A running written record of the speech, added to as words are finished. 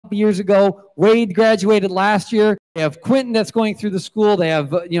couple years ago. Wade graduated last year. They have Quentin that's going through the school. They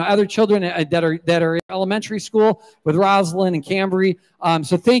have other children that are in elementary school with Rosalind and Cambry.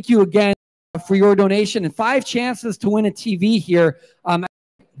 So thank you again for your donation, and 5 chances to win a TV here.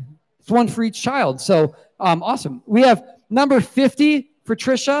 It's one for each child. So awesome. We have number 50 for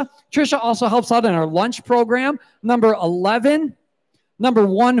Trisha. Trisha also helps out in our lunch program. Number 11, number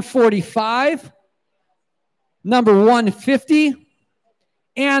 145, number 150,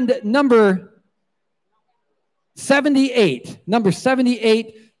 and number 78. Number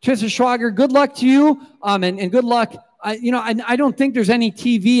 78, Trisha Schwager. Good luck to you, and good luck. I don't think there's any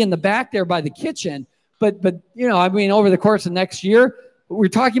TV in the back there by the kitchen, but I mean, over the course of next year, we're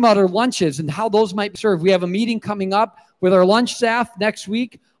talking about our lunches and how those might serve. We have a meeting coming up with our lunch staff next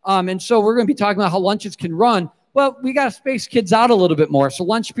week, and so we're going to be talking about how lunches can run. Well, we got to space kids out a little bit more, so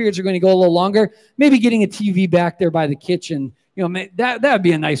lunch periods are going to go a little longer. Maybe getting a TV back there by the kitchen, that would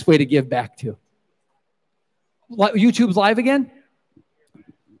be a nice way to give back to. YouTube's live again?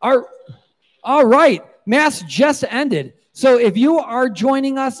 All right. Mass just ended. So if you are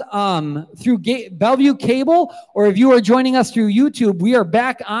joining us through Bellevue Cable, or if you are joining us through YouTube, we are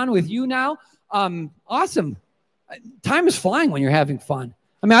back on with you now. Awesome. Time is flying when you're having fun.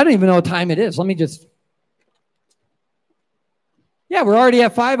 I mean, I don't even know what time it is. Let me just... Yeah, we're already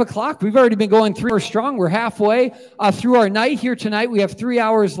at 5 o'clock. We've already been going 3 hours strong. We're halfway through our night here tonight. We have 3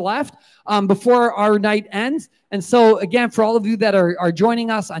 hours left before our night ends. And so, again, for all of you that are joining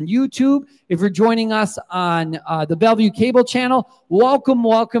us on YouTube, if you're joining us on the Bellevue Cable channel,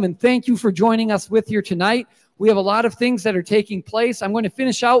 welcome, and thank you for joining us with here tonight. We have a lot of things that are taking place. I'm going to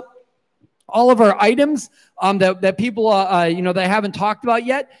finish out all of our items that people, that I haven't talked about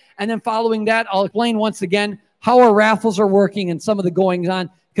yet. And then following that, I'll explain once again how our raffles are working and some of the goings on,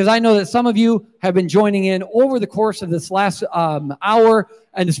 because I know that some of you have been joining in over the course of this last hour,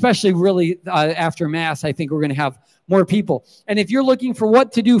 and especially really after Mass, I think we're going to have more people. And if you're looking for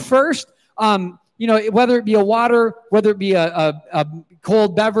what to do first, whether it be a water, whether it be a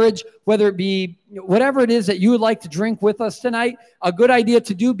cold beverage, whether it be whatever it is that you would like to drink with us tonight, a good idea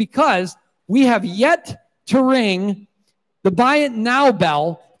to do, because we have yet to ring the Buy It Now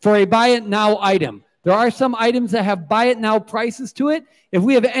bell for a Buy It Now item. There are some items that have buy it now prices to it. If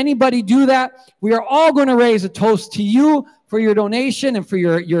we have anybody do that, we are all going to raise a toast to you for your donation and for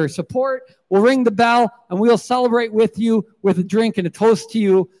your support. We'll ring the bell and we'll celebrate with you with a drink and a toast to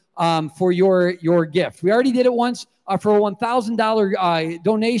you for your gift. We already did it once for a $1,000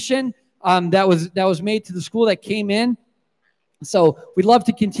 donation that was made to the school that came in. So we'd love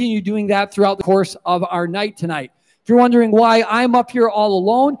to continue doing that throughout the course of our night tonight. If you're wondering why I'm up here all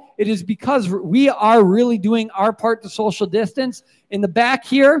alone, it is because we are really doing our part to social distance. In the back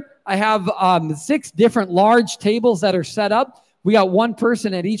here, I have 6 different large tables that are set up. We got one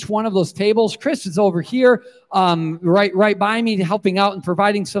person at each one of those tables. Chris is over here right by me, helping out and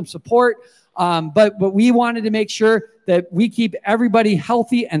providing some support. But we wanted to make sure that we keep everybody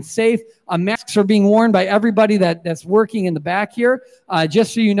healthy and safe. Masks are being worn by everybody that's working in the back here.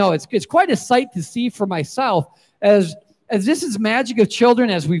 Just so you know, it's quite a sight to see for myself, as this is magic of children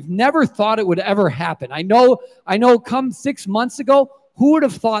as we've never thought it would ever happen. I know come 6 months ago, who would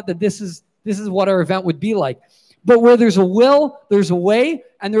have thought that this is what our event would be like? But where there's a will, there's a way,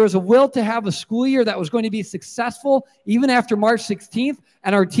 and there was a will to have a school year that was going to be successful even after March 16th,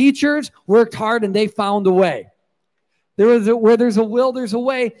 and our teachers worked hard and they found a way. Where there's a will, there's a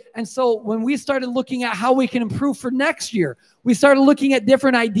way. And so when we started looking at how we can improve for next year, we started looking at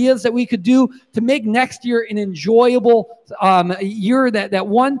different ideas that we could do to make next year an enjoyable year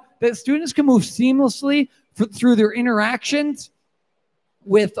that students can move seamlessly through their interactions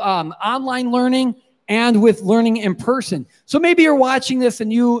with online learning and with learning in person. So maybe you're watching this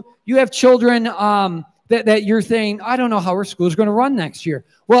and you have children that you're saying, I don't know how our school is going to run next year.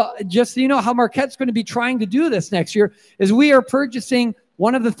 Well, just so you know how Marquette's going to be trying to do this next year is we are purchasing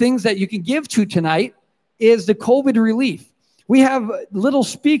one of the things that you can give to tonight is the COVID relief. We have little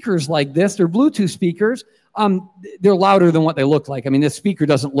speakers like this. They're Bluetooth speakers. They're louder than what they look like. I mean, this speaker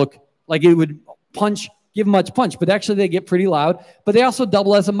doesn't look like it would give much punch, but actually they get pretty loud. But they also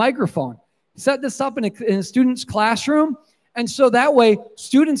double as a microphone. Set this up in a student's classroom, and so that way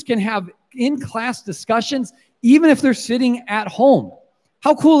students can have in-class discussions even if they're sitting at home.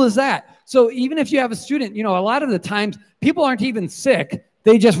 How cool is that? So even if you have a student, a lot of the times people aren't even sick.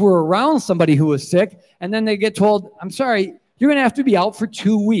 They just were around somebody who was sick, and then they get told, I'm sorry, you're going to have to be out for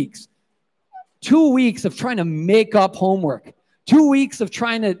 2 weeks. 2 weeks of trying to make up homework. 2 weeks of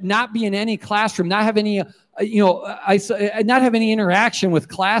trying to not be in any classroom, not have any not have any interaction with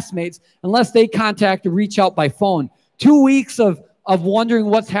classmates unless they contact or reach out by phone. 2 weeks of of wondering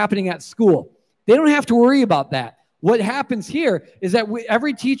what's happening at school. They don't have to worry about that. What happens here is that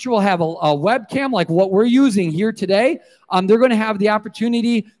every teacher will have a webcam like what we're using here today. They're going to have the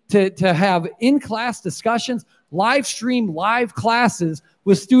opportunity to have in-class discussions, live stream live classes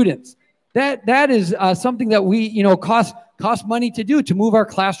with students. That is something that we, cost money to do, to move our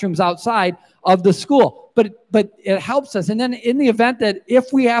classrooms outside of the school. But it helps us. And then in the event that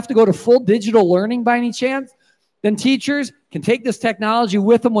if we have to go to full digital learning by any chance, then teachers can take this technology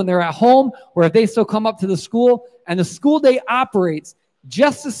with them when they're at home, or if they still come up to the school, and the school day operates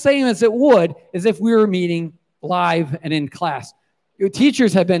just the same as it would as if we were meeting live and in class. Your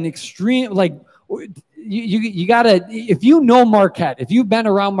teachers have been extreme, like, you gotta, if you know Marquette, if you've been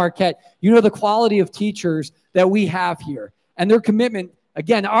around Marquette, you know the quality of teachers that we have here and their commitment.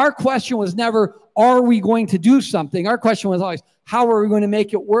 Again, our question was never, are we going to do something? Our question was always, how are we going to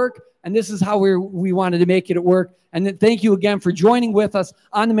make it work? And this is how we wanted to make it work. And then thank you again for joining with us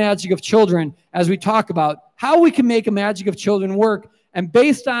on the Magic of Children as we talk about how we can make a Magic of Children work. And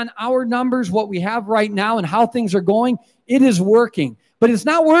based on our numbers, what we have right now and how things are going, it is working. But it's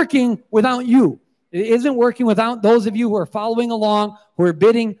not working without you. It isn't working without those of you who are following along, who are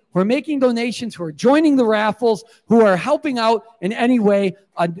bidding, who are making donations, who are joining the raffles, who are helping out in any way,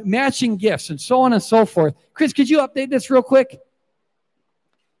 matching gifts, and so on and so forth. Chris, could you update this real quick?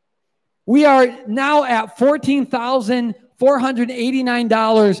 We are now at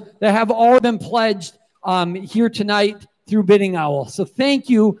 $14,489 that have all been pledged here tonight through Bidding Owl. So thank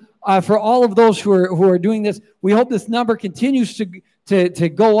you for all of those who are doing this. We hope this number continues to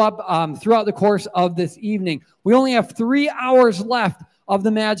go up throughout the course of this evening. We only have 3 hours left of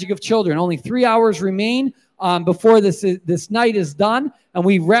the Magic of Children. Only 3 hours remain before this night is done, and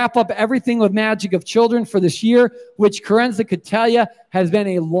we wrap up everything with Magic of Children for this year, which Carenza could tell you has been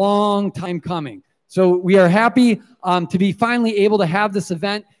a long time coming. So we are happy to be finally able to have this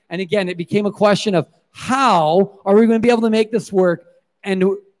event. And again, it became a question of how are we going to be able to make this work, and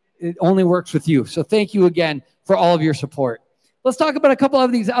it only works with you. So thank you again for all of your support. Let's talk about a couple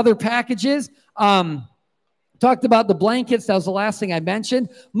of these other packages. Talked about the blankets. That was the last thing I mentioned.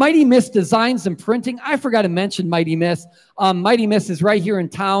 Mighty Miss Designs and Printing. I forgot to mention Mighty Miss. Mighty Miss is right here in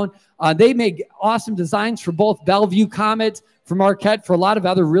town. They make awesome designs for both Bellevue Comets, for Marquette, for a lot of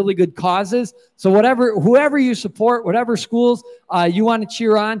other really good causes. So whoever you support, whatever schools you want to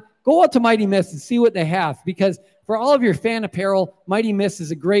cheer on, go out to Mighty Miss and see what they have, because for all of your fan apparel, Mighty Miss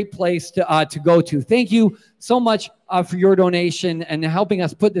is a great place to go to. Thank you so much for your donation and helping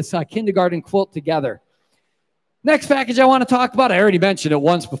us put this kindergarten quilt together. Next package I want to talk about, I already mentioned it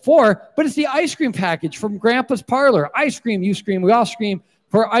once before, but it's the ice cream package from Grandpa's Parlor. Ice cream, you scream, we all scream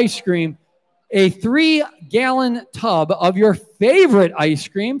for ice cream. A 3-gallon tub of your favorite ice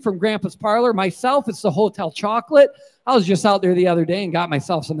cream from Grandpa's Parlor. Myself, it's the Hotel Chocolate. I was just out there the other day and got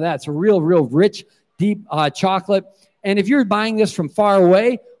myself some of that. It's a real rich, deep chocolate. And if you're buying this from far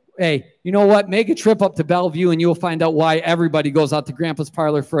away, hey, you know what? Make a trip up to Bellevue and you'll find out why everybody goes out to Grandpa's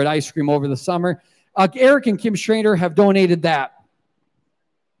Parlor for an ice cream over the summer. Eric and Kim Schrader have donated that.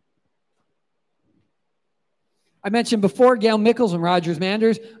 I mentioned before, Gail Mickles and Rogers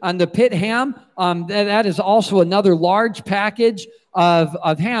Manders on the pit ham. That is also another large package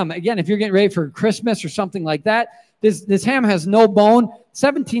of ham. Again, if you're getting ready for Christmas or something like that, this ham has no bone,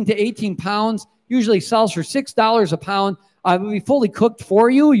 17 to 18 pounds, usually sells for $6 a pound. It will be fully cooked for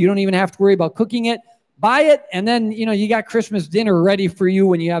you. You don't even have to worry about cooking it. Buy it, and then, you got Christmas dinner ready for you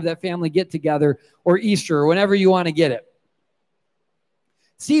when you have that family get-together, or Easter, or whenever you want to get it.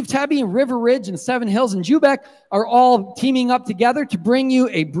 Steve Tebby and River Ridge and Seven Hills and Jubeck are all teaming up together to bring you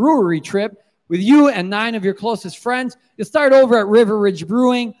a brewery trip with you and 9 of your closest friends. You'll start over at River Ridge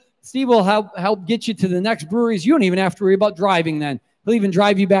Brewing. Steve will help get you to the next breweries. You don't even have to worry about driving then. He'll even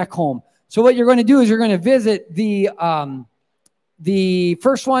drive you back home. So what you're going to do is you're going to visit the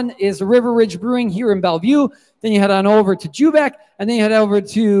first one is the River Ridge Brewing here in Bellevue. Then you head on over to Jubeck, and then you head over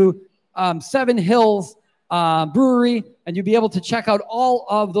to Seven Hills Brewery, and you'll be able to check out all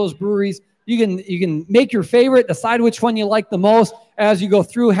of those breweries. You can make your favorite, decide which one you like the most as you go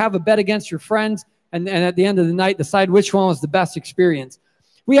through, have a bet against your friends, and at the end of the night, decide which one was the best experience.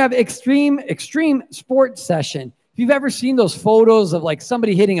 We have Extreme Sports Session. If you've ever seen those photos of like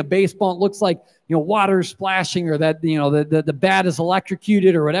somebody hitting a baseball, it looks like water splashing, or that the bat is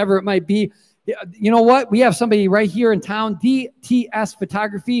electrocuted, or whatever it might be. You know what? We have somebody right here in town, DTS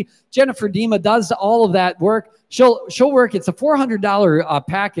Photography. Jennifer Dima does all of that work. She'll work. It's a $400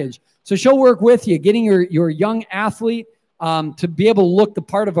 package, so she'll work with you, getting your young athlete to be able to look the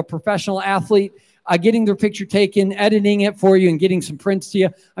part of a professional athlete, getting their picture taken, editing it for you, and getting some prints to you.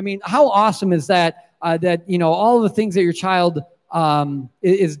 I mean, how awesome is that? That all of the things that your child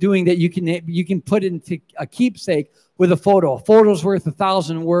is doing that. You can put into a keepsake with a photo. A photo's worth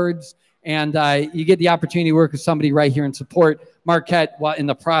 1,000 words, and you get the opportunity to work with somebody right here and support Marquette in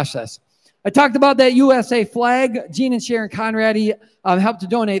the process. I talked about that USA flag. Gene and Sharon Conradi helped to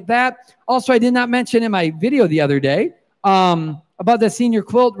donate that. Also, I did not mention in my video the other day about the senior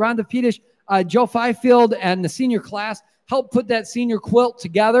quilt. Rhonda Pedish, Joe Fifield, and the senior class helped put that senior quilt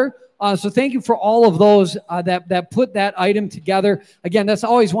together. So thank you for all of those that put that item together. Again, that's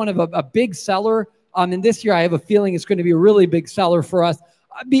always one of a big seller. And this year, I have a feeling it's going to be a really big seller for us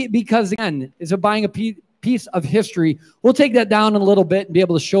because, again, it's buying a piece of history. We'll take that down in a little bit and be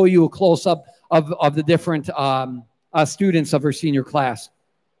able to show you a close-up of the different students of our senior class.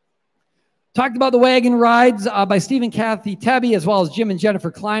 Talked about the wagon rides by Steve and Kathy Tebby, as well as Jim and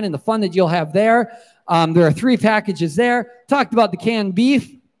Jennifer Klein, and the fun that you'll have there. There are 3 packages there. Talked about the canned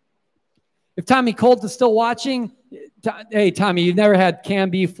beef. If Tommy Colt is still watching, hey, Tommy, you've never had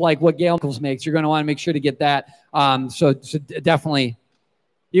canned beef like what Gail Nichols makes. You're going to want to make sure to get that. So definitely,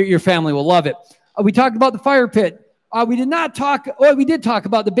 your family will love it. We talked about the fire pit. We did talk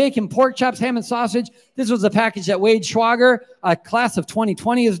about the bacon, pork chops, ham, and sausage. This was a package that Wade Schwager, class of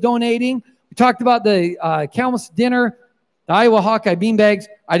 2020, is donating. We talked about the Kalamazoo dinner, the Iowa Hawkeye beanbags.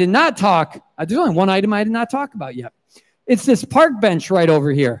 I did not talk. There's only one item I did not talk about yet. It's this park bench right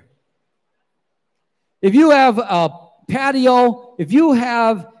over here. If you have a patio, if you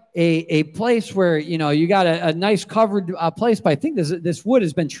have a place where, you got a nice covered place, but I think this wood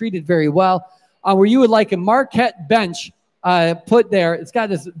has been treated very well, where you would like a Marquette bench put there. It's got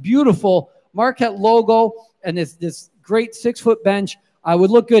this beautiful Marquette logo and this great 6-foot bench.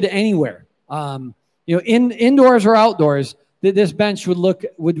 Would look good anywhere. Indoors or outdoors, this bench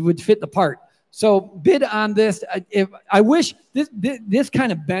would fit the part. So bid on this. I wish this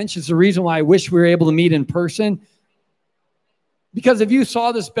kind of bench is the reason why I wish we were able to meet in person. Because if you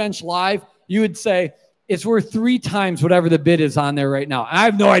saw this bench live, you would say it's worth 3 times whatever the bid is on there right now. I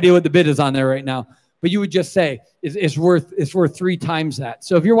have no idea what the bid is on there right now, but you would just say it's worth 3 times that.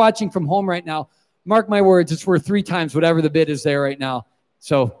 So if you're watching from home right now, mark my words, it's worth 3 times whatever the bid is there right now.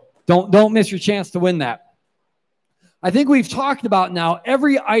 So don't miss your chance to win that. I think we've talked about now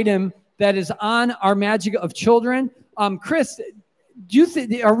every item that is on our Magic of Children. Chris,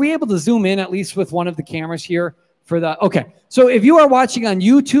 are we able to zoom in at least with one of the cameras here for the? Okay, so if you are watching on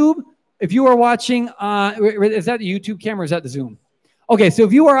YouTube, if you are watching, is that the YouTube camera or is that the Zoom? Okay, so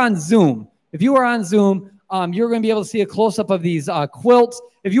if you are on Zoom, you're going to be able to see a close-up of these quilts.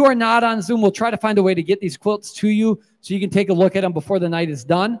 If you are not on Zoom, we'll try to find a way to get these quilts to you so you can take a look at them before the night is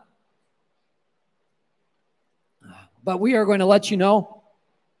done. But we are going to let you know.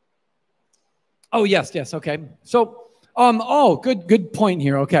 Oh, yes, okay. So, good point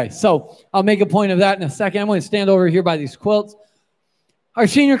here. Okay, so I'll make a point of that in a second. I'm going to stand over here by these quilts. Our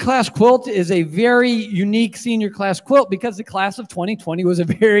senior class quilt is a very unique senior class quilt because the class of 2020 was a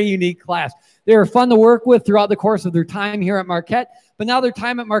very unique class. They were fun to work with throughout the course of their time here at Marquette, but now their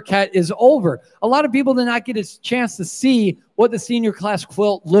time at Marquette is over. A lot of people did not get a chance to see what the senior class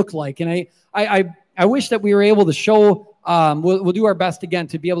quilt looked like, and I wish that we were able to show. We'll do our best again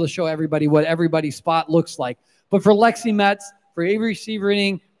to be able to show everybody what everybody's spot looks like. But for Lexi Metz, for Avery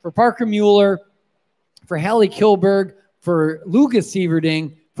Sieverding, for Parker Mueller, for Hallie Kilberg, for Lucas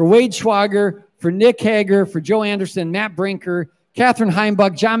Sieverding, for Wade Schwager, for Nick Hager, for Joe Anderson, Matt Brinker, Catherine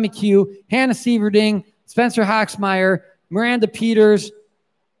Heimbuck, John McHugh, Hannah Sieverding, Spencer Hawksmeyer, Miranda Peters.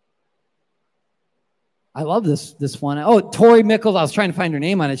 I love this one. Oh, Tori Mickles. I was trying to find her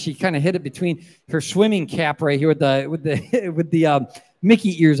name on it. She kind of hit it between her swimming cap right here with the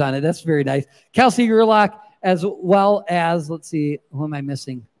Mickey ears on it. That's very nice. Kelsey Gerlach, as well as, let's see, who am I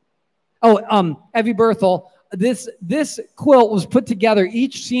missing? Oh, Evie Berthel. This quilt was put together.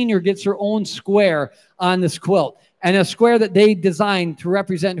 Each senior gets their own square on this quilt, and a square that they designed to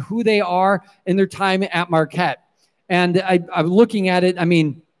represent who they are in their time at Marquette. And I'm looking at it. I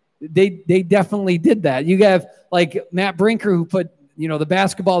mean, they definitely did that. You have like Matt Brinker, who put the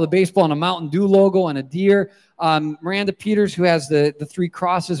basketball, the baseball, and a Mountain Dew logo and a deer. Miranda Peters, who has the 3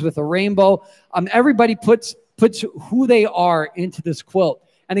 crosses with a rainbow. Everybody puts who they are into this quilt.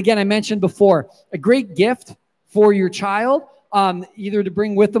 And again, I mentioned before, a great gift for your child, either to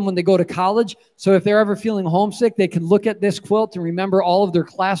bring with them when they go to college. So if they're ever feeling homesick, they can look at this quilt and remember all of their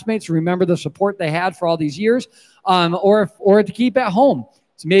classmates, remember the support they had for all these years, or to keep at home.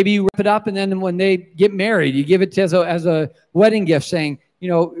 So maybe you wrap it up, and then when they get married, you give it as a wedding gift, saying,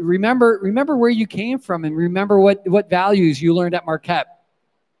 remember where you came from, and remember what values you learned at Marquette.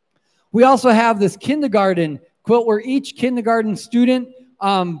 We also have this kindergarten quilt where each kindergarten student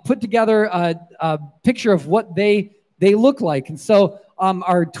put together a picture of what they they look like. And so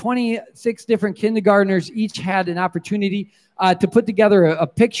our 26 different kindergartners each had an opportunity to put together a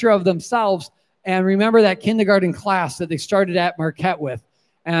picture of themselves and remember that kindergarten class that they started at Marquette with.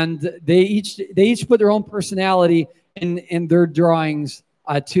 And they each put their own personality in their drawings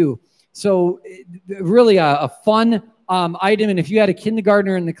too. So really a fun item. And if you had a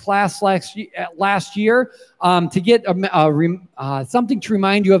kindergartner in the class last year, to get something to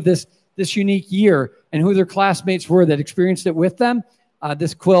remind you of this unique year and who their classmates were that experienced it with them,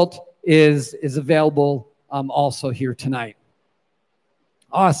 this quilt is available also here tonight.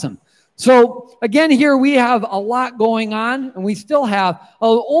 Awesome. So again, here we have a lot going on, and we still have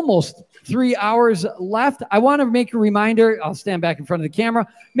almost 3 hours left. I want to make a reminder. I'll stand back in front of the camera.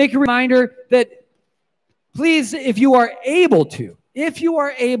 Make a reminder that please, if you are able to,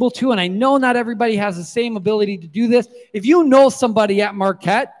 and I know not everybody has the same ability to do this, if you know somebody at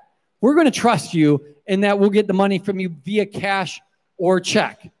Marquette, we're going to trust you in that we'll get the money from you via cash or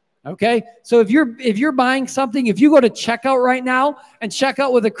check. Okay, so if you're buying something, if you go to checkout right now and check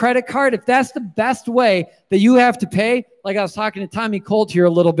out with a credit card, if that's the best way that you have to pay, like I was talking to Tommy Colt here a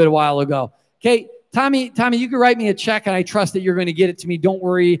little bit a while ago. Okay, Tommy, you can write me a check, and I trust that you're going to get it to me. Don't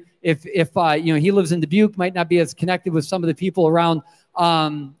worry if you know, he lives in Dubuque, might not be as connected with some of the people around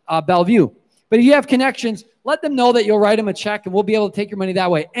Bellevue, but if you have connections, let them know that you'll write them a check, and we'll be able to take your money that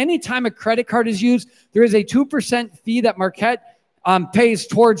way. Anytime a credit card is used, there is a 2% fee that Marquette pays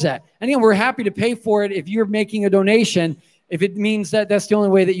towards that. And again, we're happy to pay for it if you're making a donation, if it means that that's the only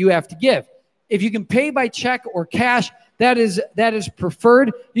way that you have to give. If you can pay by check or cash, that is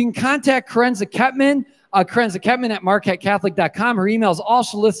preferred. You can contact Karenza Ketman at marquettecatholic.com. Her email is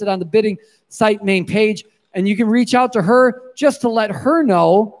also listed on the bidding site main page, and you can reach out to her just to let her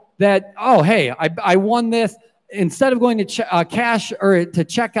know that, oh, hey, I won this. Instead of going to cash or to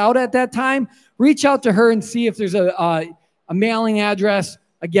check out at that time, reach out to her and see if there's a mailing address.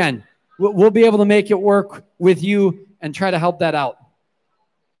 Again, we'll be able to make it work with you and try to help that out.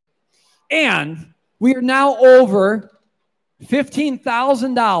 And we are now over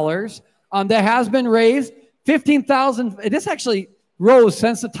 $15,000 that has been raised. $15,000. This actually rose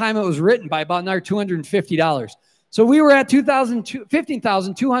since the time it was written by about another $250. So we were at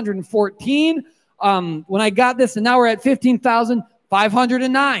 $15,214 when I got this, and now we're at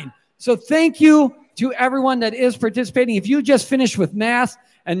 $15,509. So thank you to everyone that is participating. If you just finished with Mass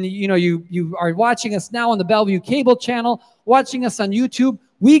and you are watching us now on the Bellevue Cable Channel, watching us on YouTube,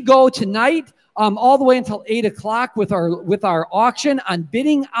 we go tonight all the way until 8 o'clock with our auction on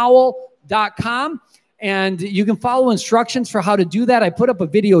biddingowl.com. And you can follow instructions for how to do that. I put up a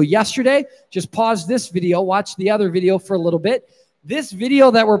video yesterday. Just pause this video, watch the other video for a little bit. This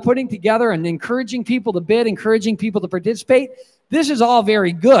video that we're putting together and encouraging people to bid, encouraging people to participate, this is all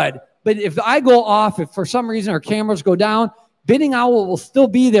very good. But if I go off, if for some reason our cameras go down, Bidding Owl will still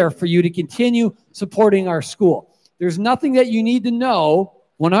be there for you to continue supporting our school. There's nothing that you need to know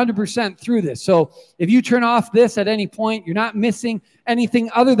 100% through this. So if you turn off this at any point, you're not missing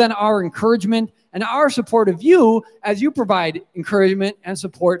anything other than our encouragement and our support of you as you provide encouragement and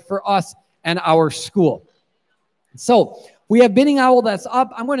support for us and our school. So we have Bidding Owl that's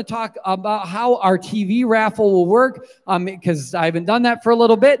up. I'm going to talk about how our TV raffle will work because I haven't done that for a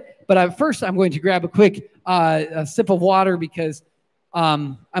little bit. But first, I'm going to grab a quick a sip of water because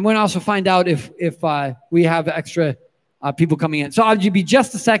I'm going to also find out if we have extra people coming in. So I'll be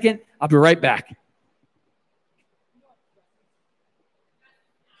just a second. I'll be right back.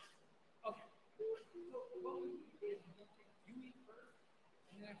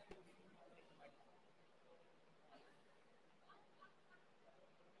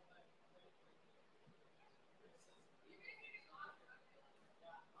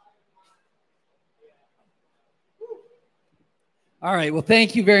 All right. Well,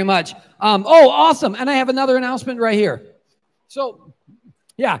 thank you very much. Oh, awesome. And I have another announcement right here. So,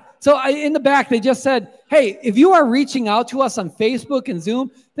 yeah. So in the back, they just said, hey, if you are reaching out to us on Facebook and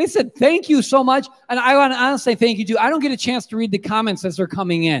Zoom, they said, thank you so much. And I want to honestly thank you too. I don't get a chance to read the comments as they're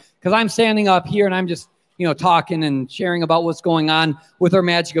coming in because I'm standing up here and I'm just, talking and sharing about what's going on with our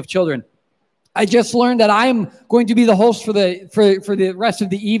Magic of Children. I just learned that I'm going to be the host for the rest of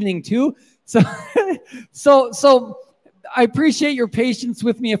the evening too. So I appreciate your patience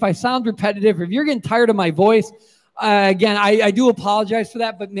with me if I sound repetitive. If you're getting tired of my voice, again, I do apologize for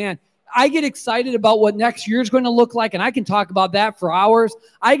that. But, man, I get excited about what next year is going to look like, and I can talk about that for hours.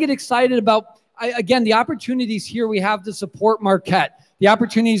 I get excited about, again, the opportunities here we have to support Marquette, the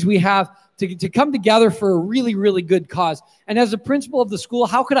opportunities we have to come together for a really, really good cause. And as a principal of the school,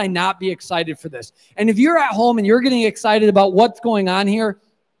 how could I not be excited for this? And if you're at home and you're getting excited about what's going on here,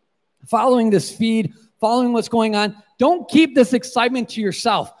 following this feed, following what's going on. Don't keep this excitement to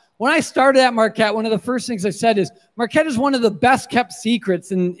yourself. When I started at Marquette, one of the first things I said is Marquette is one of the best kept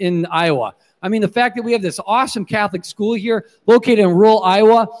secrets in Iowa. I mean, the fact that we have this awesome Catholic school here located in rural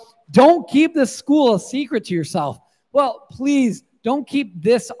Iowa, don't keep this school a secret to yourself. Well, please don't keep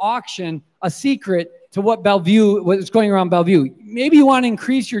this auction a secret to what is going around Bellevue. Maybe you want to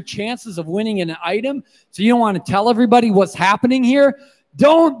increase your chances of winning an item, so you don't want to tell everybody what's happening here.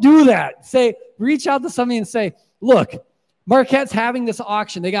 Don't do that. Reach out to somebody and say, look, Marquette's having this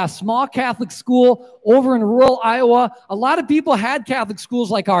auction. They got a small Catholic school over in rural Iowa. A lot of people had Catholic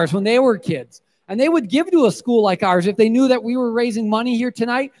schools like ours when they were kids, and they would give to a school like ours if they knew that we were raising money here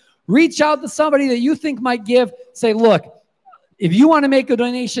tonight. Reach out to somebody that you think might give. Say, look, if you want to make a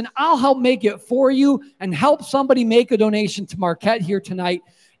donation, I'll help make it for you and help somebody make a donation to Marquette here tonight.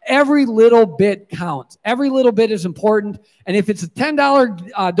 Every little bit counts. Every little bit is important. And if it's a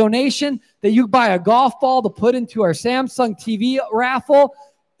 $10 donation that you buy a golf ball to put into our Samsung TV raffle,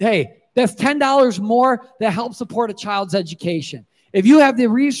 hey, that's $10 more that helps support a child's education. If you have the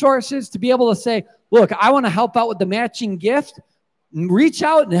resources to be able to say, look, I want to help out with the matching gift, reach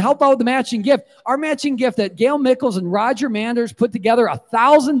out and help out with the matching gift. Our matching gift that Gail Mickles and Roger Manders put together,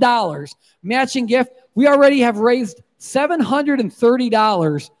 $1,000 matching gift. We already have raised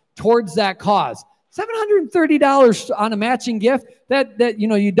 $730 towards that cause. $730 on a matching gift, that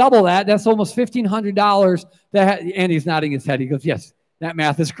you double that, that's almost $1,500. Andy's nodding his head. He goes, yes, that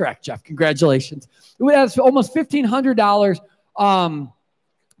math is correct, Jeff. Congratulations. That's almost $1,500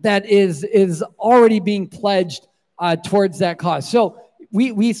 that is already being pledged towards that cause. So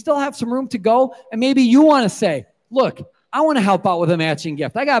we still have some room to go, and maybe you want to say, look, I want to help out with a matching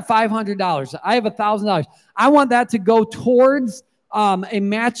gift. I got $500. I have $1,000. I want that to go towards a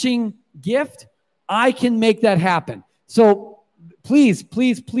matching gift. I can make that happen. So please,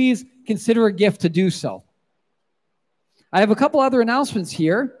 please, please consider a gift to do so. I have a couple other announcements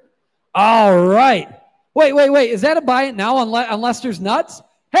here. All right. Wait. Is that a buy it now on Lester's Nuts?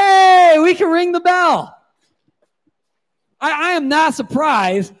 Hey, we can ring the bell. I am not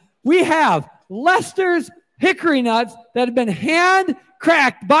surprised. We have Lester's Hickory Nuts that have been hand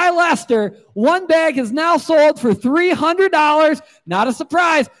cracked by Lester. One bag is now sold for $300. Not a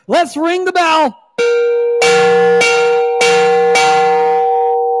surprise. Let's ring the bell.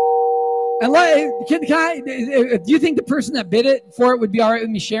 And do you think the person that bid it for it would be all right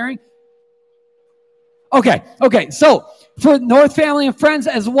with me sharing? Okay. So for North Family and Friends,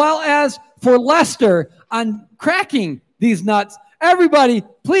 as well as for Lester on cracking these nuts, everybody,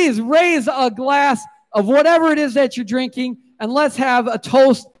 please raise a glass of whatever it is that you're drinking, and let's have a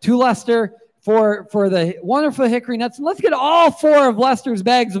toast to Lester for the wonderful Hickory Nuts. And let's get all 4 of Lester's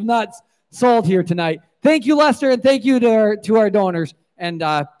bags of nuts sold here tonight. Thank you, Lester, and thank you to our donors and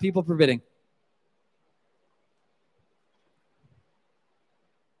people for bidding.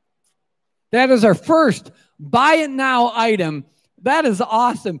 That is our first buy it now item. That is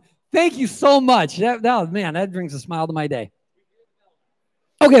awesome. Thank you so much. That brings a smile to my day.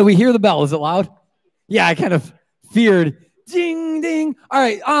 Okay, we hear the bell. Is it loud? Yeah, I kind of feared. Ding, ding. All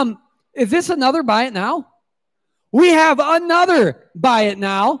right. Is this another buy it now? We have another buy it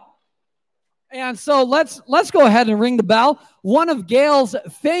now. And so let's go ahead and ring the bell. One of Gail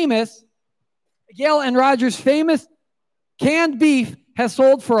and Roger's famous canned beef has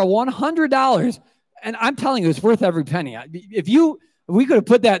sold for $100. And I'm telling you, it's worth every penny. We could have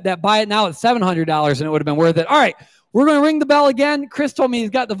put that buy it now at $700 and it would have been worth it. All right, we're going to ring the bell again. Chris told me he's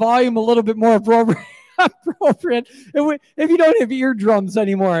got the volume a little bit more appropriate. If you don't have eardrums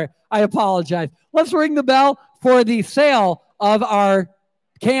anymore, I apologize. Let's ring the bell for the sale of our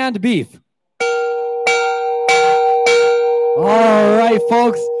canned beef. All right,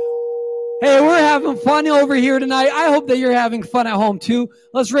 folks. Hey, we're having fun over here tonight. I hope that you're having fun at home too.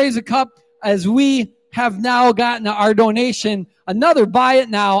 Let's raise a cup as we have now gotten our donation, another buy it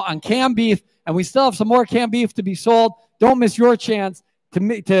now on canned beef, and we still have some more canned beef to be sold. Don't miss your chance to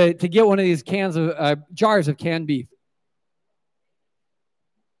get one of these jars of canned beef.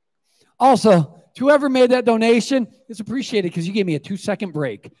 Also, to whoever made that donation, it's appreciated because you gave me a 2-second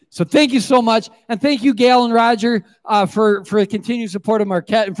break. So thank you so much, and thank you, Gail and Roger, for the continued support of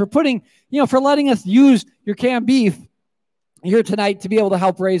Marquette and for for letting us use your canned beef here tonight to be able to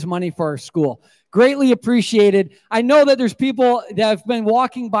help raise money for our school. Greatly appreciated. I know that there's people that have been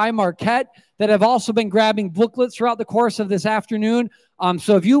walking by Marquette that have also been grabbing booklets throughout the course of this afternoon.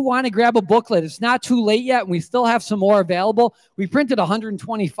 So if you want to grab a booklet, it's not too late yet, and we still have some more available. We printed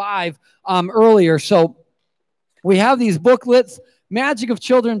 125 earlier, so we have these booklets Magic of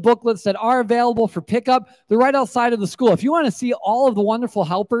Children booklets that are available for pickup. They're right outside of the school. If you want to see all of the wonderful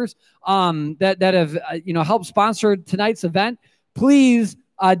helpers that have helped sponsor tonight's event, please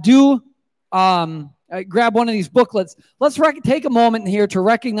do grab one of these booklets. Let's take a moment here to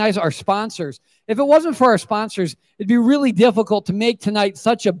recognize our sponsors. If it wasn't for our sponsors, it'd be really difficult to make tonight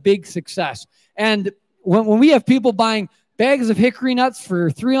such a big success. And when we have people buying bags of hickory nuts for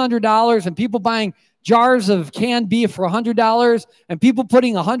 $300 and people buying jars of canned beef for $100 and people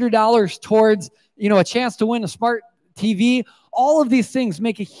putting $100 towards, a chance to win a smart TV, all of these things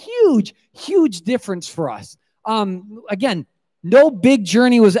make a huge, huge difference for us. Again, no big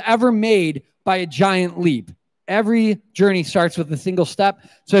journey was ever made by a giant leap. Every journey starts with a single step.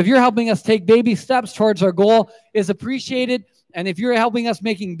 So if you're helping us take baby steps towards our goal, is appreciated. And if you're helping us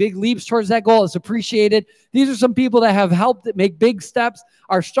making big leaps towards that goal, it's appreciated. These are some people that have helped make big steps.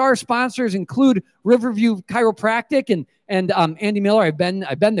 Our star sponsors include Riverview Chiropractic and Andy Miller. I've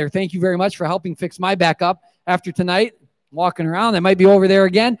been there. Thank you very much for helping fix my back up after tonight. Walking around, I might be over there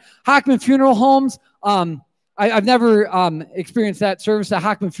again. Hockman Funeral Homes. I've never experienced that service that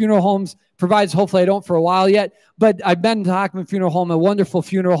Hockman Funeral Homes provides. Hopefully I don't for a while yet, but I've been to Hockman Funeral Home, a wonderful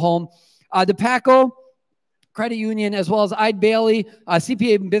funeral home. DePaco Credit Union, as well as Eide Bailey,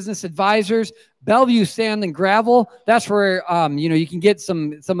 CPA and Business Advisors, Bellevue Sand and Gravel. That's where, you can get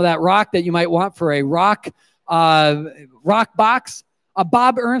some of that rock that you might want for a rock box.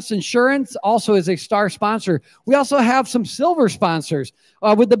 Bob Ernst Insurance also is a star sponsor. We also have some silver sponsors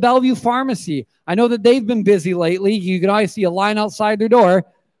with the Bellevue Pharmacy. I know that they've been busy lately. You can always see a line outside their door.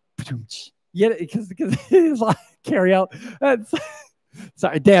 Yeah, because it's like carry out.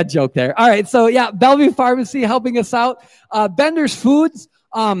 Sorry, dad joke there. All right, so yeah, Bellevue Pharmacy helping us out. Bender's Foods.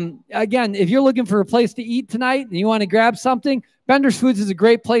 Again, if you're looking for a place to eat tonight and you want to grab something, Bender's Foods is a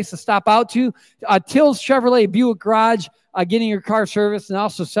great place to stop out to. Till's Chevrolet Buick Garage, getting your car serviced and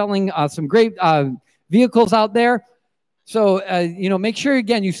also selling some great vehicles out there. So, make sure,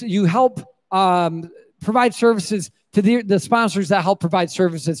 again, you help provide services to the sponsors that help provide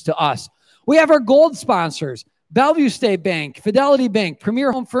services to us. We have our gold sponsors, Bellevue State Bank, Fidelity Bank,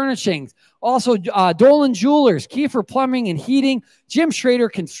 Premier Home Furnishings, also Dolan Jewelers, Kiefer Plumbing and Heating, Jim Schrader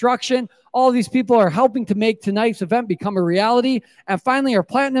Construction. All of these people are helping to make tonight's event become a reality. And finally, our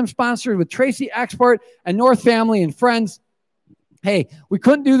platinum sponsor with Tracy Export and North Family and Friends. Hey, we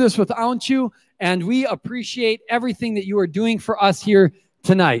couldn't do this without you, and we appreciate everything that you are doing for us here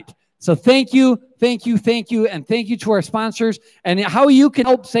tonight. So thank you, thank you, thank you, and thank you to our sponsors. And how you can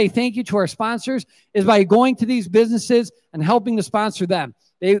help say thank you to our sponsors is by going to these businesses and helping to sponsor them.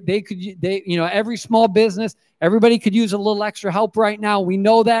 Every small business, everybody could use a little extra help right now. We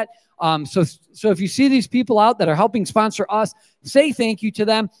know that. So if you see these people out that are helping sponsor us, say thank you to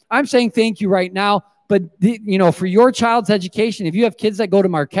them. I'm saying thank you right now. But, for your child's education, if you have kids that go to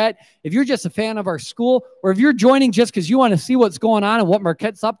Marquette, if you're just a fan of our school, or if you're joining just because you want to see what's going on and what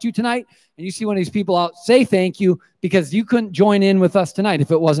Marquette's up to tonight, and you see one of these people out, say thank you, because you couldn't join in with us tonight if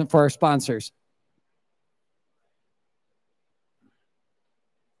it wasn't for our sponsors.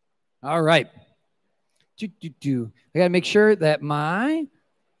 All right. I got to make sure that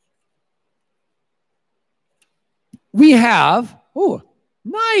we have,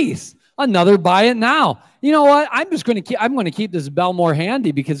 nice. Another buy it now. You know what? I'm going to keep this Belmore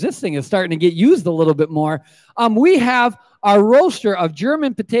handy because this thing is starting to get used a little bit more. We have our roaster of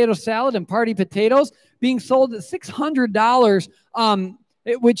German potato salad and party potatoes being sold at $600.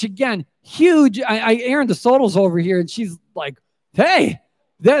 Which again, huge. Erin DeSoto's over here and she's like, "Hey,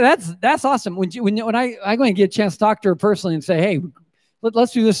 that's awesome." When I'm going to get a chance to talk to her personally and say, "Hey,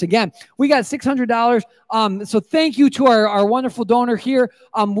 let's do this again." We got $600. So thank you to our wonderful donor here.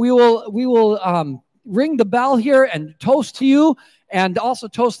 We will ring the bell here and toast to you, and also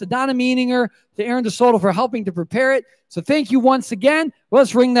toast to Donna Meaninger, to Erin DeSoto for helping to prepare it. So thank you once again.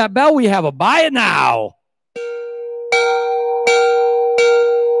 Let's ring that bell. We have a buy it now.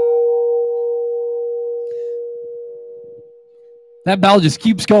 That bell just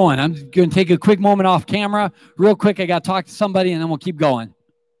keeps going. I'm going to take a quick moment off camera. Real quick, I got to talk to somebody, and then we'll keep going.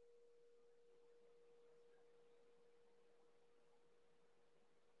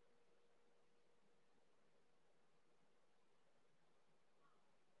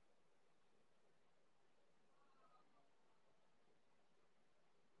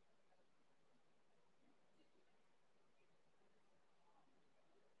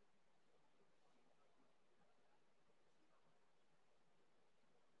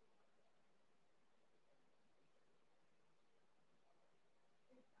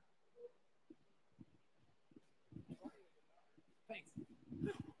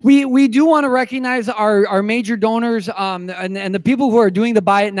 We do want to recognize our major donors and the people who are doing the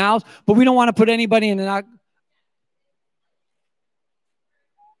buy it nows, but we don't want to put anybody in an.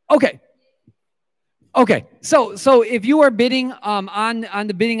 Okay. Okay, so if you are bidding on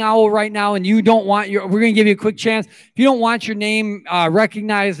the bidding owl right now, and you don't want we're going to give you a quick chance. If you don't want your name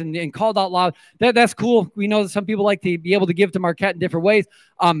recognized and called out loud, that's cool. We know that some people like to be able to give to Marquette in different ways.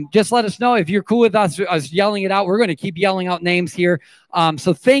 Just let us know if you're cool with us yelling it out. We're going to keep yelling out names here.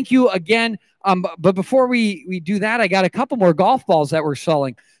 So thank you again. But before we do that, I got a couple more golf balls that we're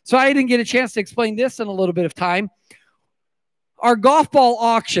selling. So I didn't get a chance to explain this in a little bit of time. Our golf ball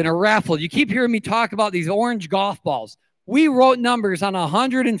auction or raffle, you keep hearing me talk about these orange golf balls. We wrote numbers on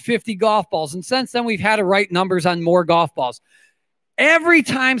 150 golf balls, and since then we've had to write numbers on more golf balls. Every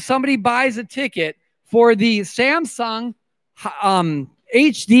time somebody buys a ticket for the Samsung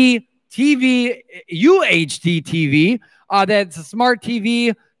HD TV, UHD TV, that's a smart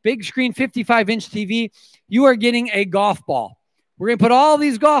TV, big screen 55-inch TV, you are getting a golf ball. We're going to put all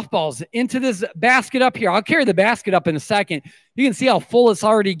these golf balls into this basket up here. I'll carry the basket up in a second. You can see how full it's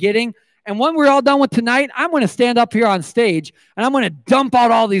already getting. And when we're all done with tonight, I'm going to stand up here on stage, and I'm going to dump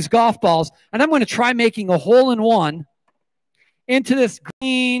out all these golf balls, and I'm going to try making a hole-in-one into this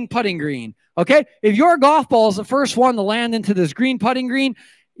green putting green. Okay? If your golf ball is the first one to land into this green putting green,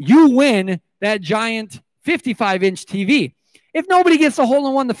 you win that giant 55-inch TV. If nobody gets a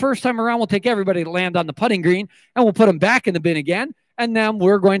hole-in-one the first time around, we'll take everybody to land on the putting green, and we'll put them back in the bin again, and then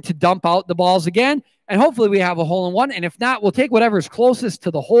we're going to dump out the balls again, and hopefully we have a hole-in-one, and if not, we'll take whatever's closest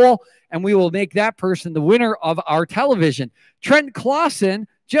to the hole, and we will make that person the winner of our television. Trent Clausen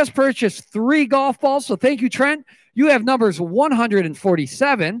just purchased 3 golf balls, so thank you, Trent. You have numbers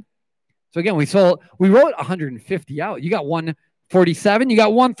 147. So again, we wrote 150 out. You got 147, you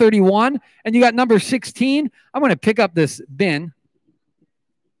got 131, and you got number 16. I'm going to pick up this bin.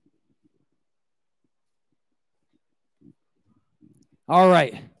 All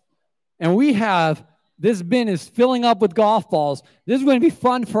right. And we have, this bin is filling up with golf balls. This is going to be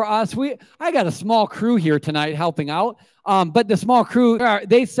fun for us. I got a small crew here tonight helping out. But the small crew,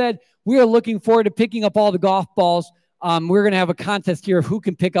 they said, we are looking forward to picking up all the golf balls. We're going to have a contest here of who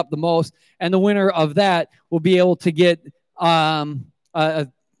can pick up the most. And the winner of that will be able to get, we'll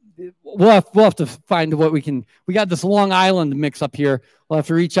have to find what we can. We got this Long Island mix up here. We'll have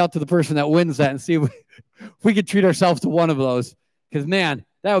to reach out to the person that wins that and see if we could treat ourselves to one of those. Because, man,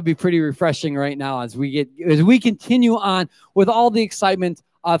 that would be pretty refreshing right now as we continue on with all the excitement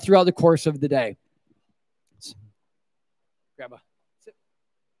throughout the course of the day. So, grab a sip.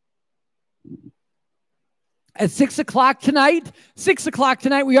 At 6 o'clock tonight,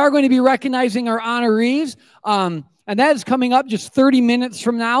 we are going to be recognizing our honorees. And that is coming up just 30 minutes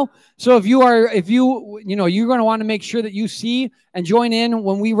from now. So if you're going to want to make sure that you see and join in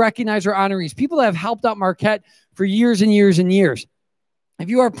when we recognize our honorees, people that have helped out Marquette for years and years and years. If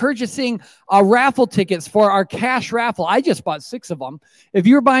you are purchasing raffle tickets for our cash raffle, I just bought 6 of them. If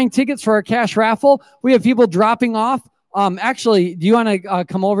you're buying tickets for our cash raffle, we have people dropping off. Actually, do you want to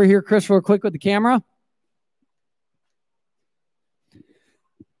come over here, Chris, real quick with the camera?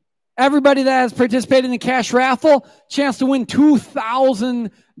 Everybody that has participated in the cash raffle, chance to win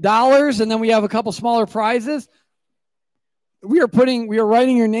 $2,000, and then we have a couple smaller prizes. We are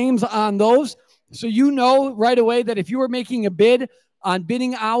writing your names on those, so you know right away that if you are making a bid on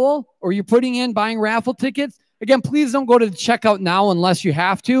Bidding Owl or you're buying raffle tickets, again, please don't go to the checkout now unless you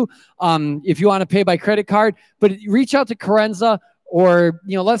have to. If you want to pay by credit card, but reach out to Carenza or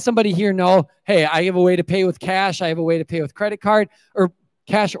let somebody here know, hey, I have a way to pay with cash, I have a way to pay with credit card or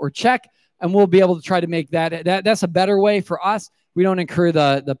cash or check, and we'll be able to try to make that's a better way for us. We don't incur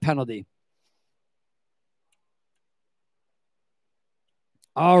the penalty.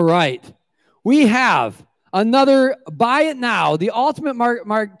 All right. We have another Buy It Now, the Ultimate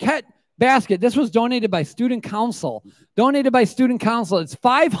Marquette basket. This was donated by Student Council. It's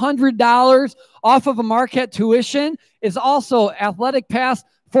 $500 off of a Marquette tuition. It's also athletic pass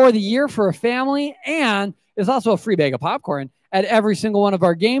for the year for a family, and it's also a free bag of popcorn at every single one of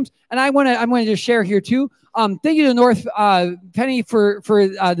our games. And I'm going to just share here too. Thank you to North Penny for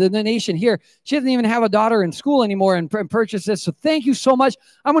the donation here. She doesn't even have a daughter in school anymore and purchased this. So thank you so much.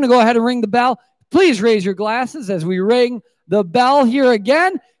 I'm going to go ahead and ring the bell. Please raise your glasses as we ring the bell here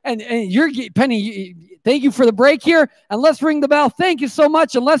again. And Penny, thank you for the break here. And let's ring the bell. Thank you so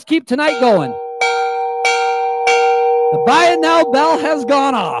much. And let's keep tonight going. The Buy It Now bell has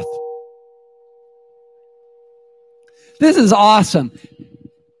gone off. This is awesome.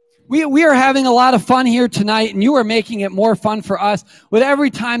 We are having a lot of fun here tonight, and you are making it more fun for us with every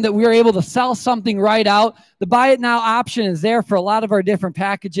time that we are able to sell something right out. The buy it now option is there for a lot of our different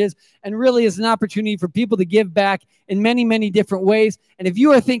packages, and really is an opportunity for people to give back in many, many different ways. And if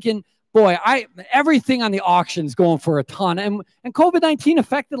you are thinking, boy, everything on the auction is going for a ton, and COVID-19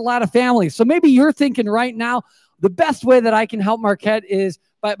 affected a lot of families. So maybe you're thinking right now, the best way that I can help Marquette is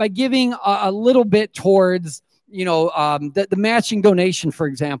by giving a little bit towards, you know, the matching donation, for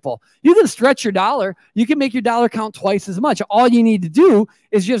example. You can stretch your dollar. You can make your dollar count twice as much. All you need to do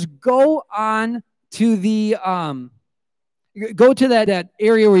is just go on to the that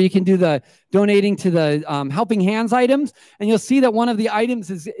area where you can do the donating to the Helping Hands items, and you'll see that one of the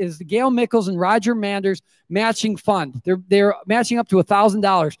items is the Gail Mickles and Roger Manders matching fund. They're matching up to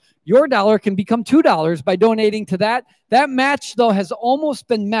 $1,000. Your dollar can become $2 by donating to that. That match, though, has almost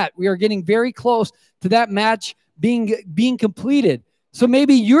been met. We are getting very close to that match being completed. So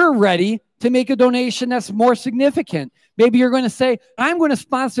maybe you're ready to make a donation that's more significant. Maybe you're going to say, I'm going to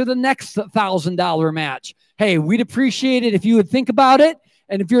sponsor the next $1,000 match. Hey, we'd appreciate it if you would think about it.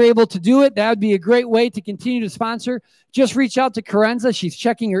 And if you're able to do it, that would be a great way to continue to sponsor. Just reach out to Karenza. She's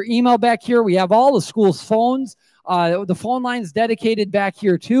checking her email back here. We have all the school's phones. The phone line's dedicated back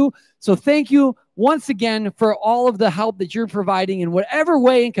here too. So thank you once again for all of the help that you're providing in whatever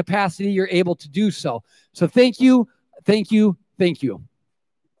way and capacity you're able to do so. So thank you, thank you, thank you.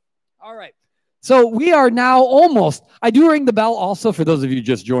 All right. So we are now almost, I do ring the bell also for those of you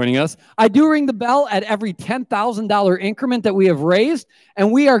just joining us. I do ring the bell at every $10,000 increment that we have raised,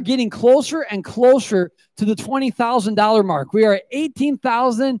 and we are getting closer and closer to the $20,000 mark. We are at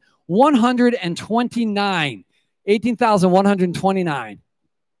 18,129. 18,129.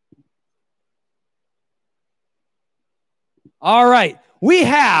 All right. We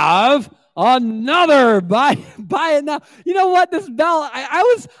have another buy it now. You know what? This bell,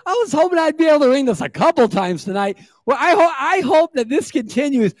 I was hoping I'd be able to ring this a couple times tonight. Well, I hope that this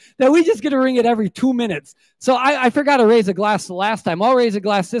continues, that we just get to ring it every 2 minutes. So I forgot to raise a glass the last time. I'll raise a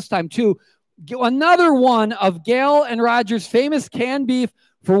glass this time too. Another one of Gail and Roger's famous canned beef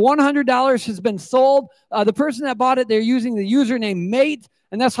for $100 has been sold. The person that bought it, they're using the username MATE,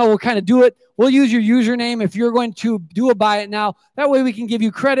 and that's how we'll kind of do it. We'll use your username if you're going to do a buy it now. That way we can give you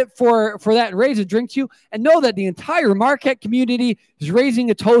credit for that and raise a drink to you, and know that the entire Marquette community is raising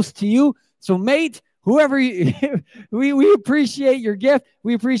a toast to you. So MATE, whoever you, we appreciate your gift.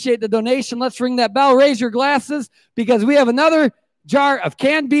 We appreciate the donation. Let's ring that bell. Raise your glasses because we have another jar of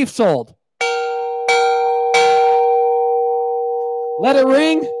canned beef sold. Let it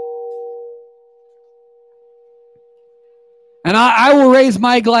ring. And I will raise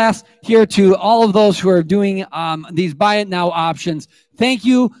my glass here to all of those who are doing these buy it now options. Thank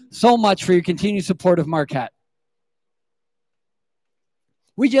you so much for your continued support of Marquette.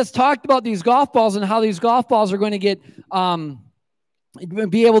 We just talked about these golf balls and how these golf balls are going to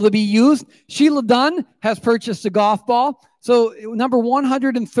be able to be used. Sheila Dunn has purchased a golf ball. So number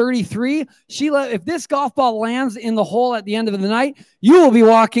 133, Sheila, if this golf ball lands in the hole at the end of the night, you will be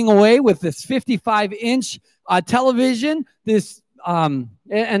walking away with this 55-inch television. This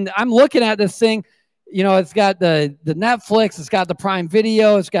and I'm looking at this thing. You know, it's got the Netflix, it's got the Prime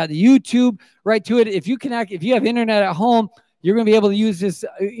Video, it's got the YouTube right to it. If you have internet at home, you're going to be able to use this.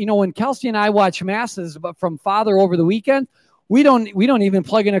 You know, when Kelsey and I watch masses from Father over the weekend, we don't even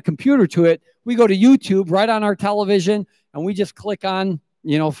plug in a computer to it. We go to YouTube right on our television, and we just click on,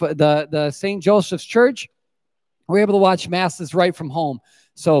 you know, for the St. Joseph's Church. We're able to watch masses right from home.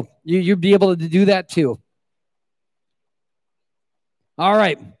 So you'd be able to do that too. All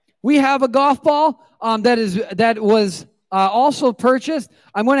right. We have a golf ball that was also purchased.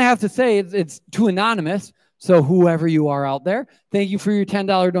 I'm going to have to say it's too anonymous. So whoever you are out there, thank you for your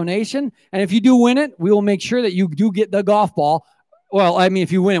 $10 donation. And if you do win it, we will make sure that you do get the golf ball. Well, I mean,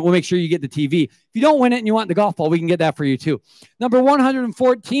 if you win it, we'll make sure you get the TV. If you don't win it and you want the golf ball, we can get that for you too. Number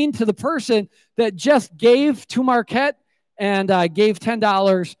 114, to the person that just gave to Marquette and gave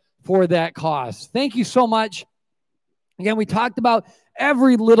 $10 for that cause. Thank you so much. Again, we talked about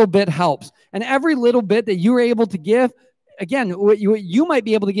every little bit helps. And every little bit that you were able to give, again, what you might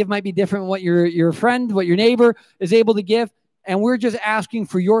be able to give might be different than what your friend, what your neighbor is able to give. And we're just asking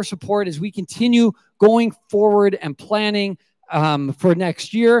for your support as we continue going forward and planning for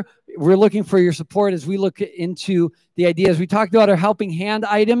next year. We're looking for your support as we look into the ideas. We talked about our helping hand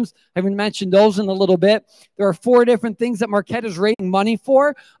items. I haven't mentioned those in a little bit. There are 4 different things that Marquette is raising money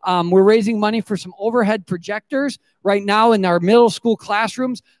for. We're raising money for some overhead projectors right now in our middle school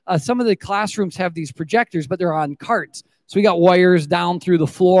classrooms. Some of the classrooms have these projectors, but they're on carts. So we got wires down through the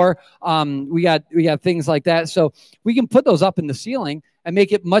floor. We got things like that. So we can put those up in the ceiling and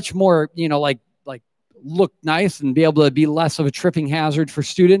make it much more, like look nice and be able to be less of a tripping hazard for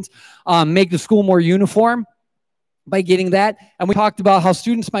students. Make the school more uniform by getting that. And we talked about how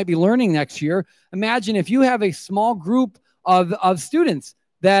students might be learning next year. Imagine if you have a small group of students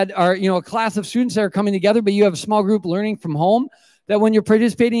that are, a class of students that are coming together, but you have a small group learning from home, that when you're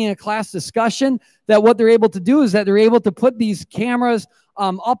participating in a class discussion, that what they're able to do is that they're able to put these cameras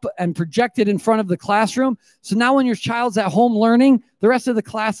up and project it in front of the classroom. So now when your child's at home learning, the rest of the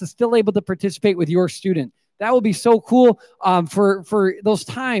class is still able to participate with your student. That would be so cool for those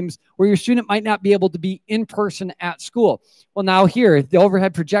times where your student might not be able to be in person at school. Well, now here, the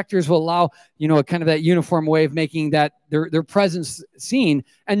overhead projectors will allow, kind of that uniform way of making that their presence seen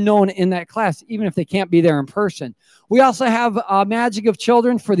and known in that class, even if they can't be there in person. We also have Magic of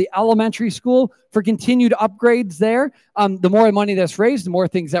Children for the elementary school for continued upgrades there. The more money that's raised, the more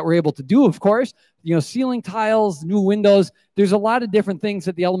things that we're able to do, of course. Ceiling tiles, new windows. There's a lot of different things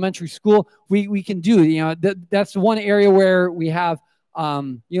at the elementary school we can do. That's one area where we have,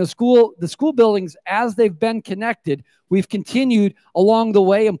 the school buildings, as they've been connected, we've continued along the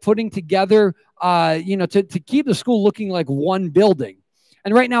way and putting together, to keep the school looking like one building.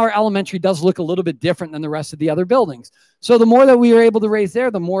 And right now our elementary does look a little bit different than the rest of the other buildings. So the more that we are able to raise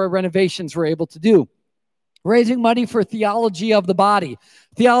there, the more renovations we're able to do. Raising money for Theology of the Body.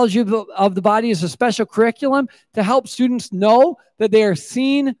 Theology of the Body is a special curriculum to help students know that they are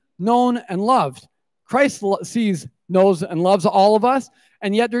seen, known, and loved. Christ sees, knows, and loves all of us.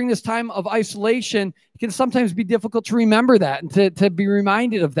 And yet during this time of isolation, it can sometimes be difficult to remember that and to be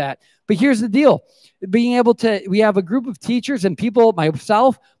reminded of that. But here's the deal. We have a group of teachers and people,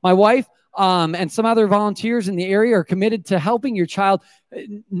 myself, my wife, and some other volunteers in the area are committed to helping your child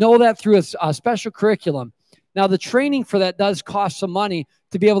know that through a special curriculum. Now, the training for that does cost some money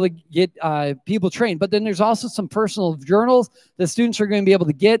to be able to get people trained. But then there's also some personal journals that students are going to be able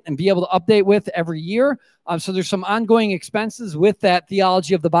to get and be able to update with every year. So there's some ongoing expenses with that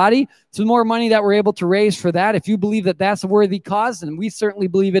Theology of the Body. So the more money that we're able to raise for that, if you believe that that's a worthy cause, and we certainly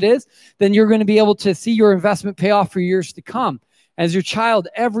believe it is, then you're going to be able to see your investment pay off for years to come. As your child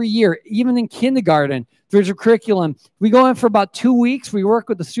every year, even in kindergarten, there's a curriculum. We go in for about 2 weeks. We work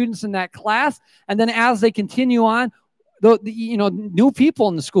with the students in that class. And then as they continue on, new people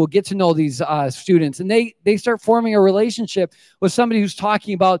in the school get to know these students. And they start forming a relationship with somebody who's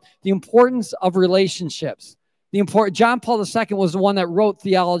talking about the importance of relationships. John Paul II was the one that wrote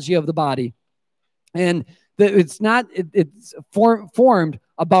Theology of the Body. And it's formed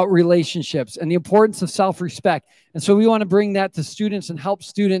about relationships and the importance of self-respect. And so we want to bring that to students and help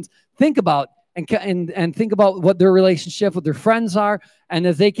students think about and think about what their relationship with their friends are. And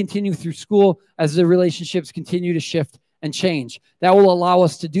as they continue through school, as the relationships continue to shift and change, that will allow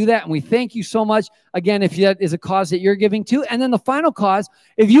us to do that. And we thank you so much. Again, if that is a cause that you're giving to. And then the final cause,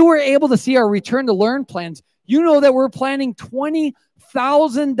 if you were able to see our Return to Learn plans, you know that we're planning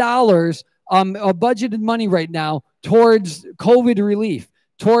 $20,000 of budgeted money right now towards COVID relief,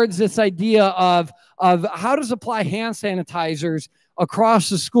 towards this idea of how to supply hand sanitizers across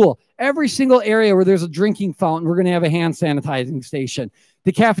the school. Every single area where there's a drinking fountain, we're going to have a hand sanitizing station.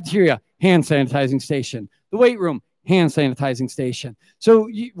 The cafeteria, hand sanitizing station. The weight room, hand sanitizing station. So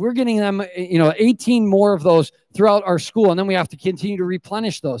we're getting them, 18 more of those throughout our school, and then we have to continue to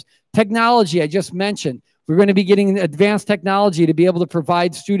replenish those. Technology, I just mentioned. We're going to be getting advanced technology to be able to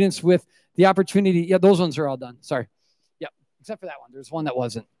provide students with the opportunity. Yeah, those ones are all done. Sorry. Yeah, except for that one. There's one that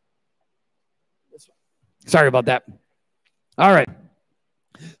wasn't. This one. Sorry about that. All right.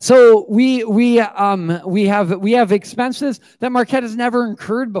 So we have expenses that Marquette has never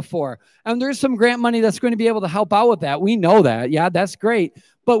incurred before. And there's some grant money that's going to be able to help out with that. We know that. Yeah, that's great.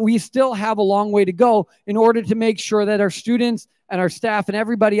 But we still have a long way to go in order to make sure that our students and our staff and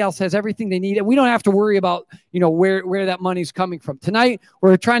everybody else has everything they need. And we don't have to worry about, where that money's coming from. Tonight,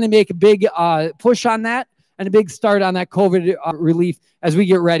 we're trying to make a big push on that and a big start on that COVID relief as we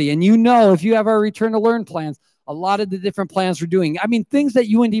get ready. And if you have our Return to Learn plans, a lot of the different plans we're doing. I mean, things that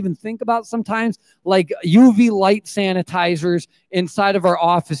you wouldn't even think about sometimes, like UV light sanitizers inside of our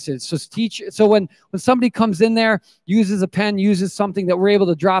offices. So when somebody comes in there, uses a pen, uses something, that we're able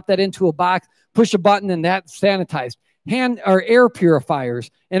to drop that into a box, push a button, and that's sanitized. Our air purifiers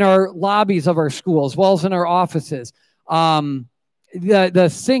in our lobbies of our school, as well as in our offices. The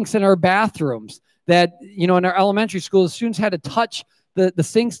sinks in our bathrooms that, in our elementary school, the students had to touch the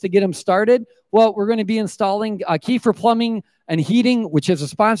sinks to get them started. Well, we're going to be installing Kiefer Plumbing and Heating, which is a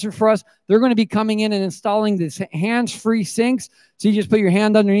sponsor for us. They're going to be coming in and installing these hands-free sinks. So you just put your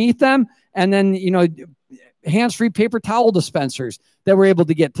hand underneath them, and then, hands-free paper towel dispensers that we're able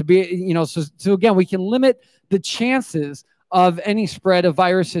to get to be, so again, we can limit the chances of any spread of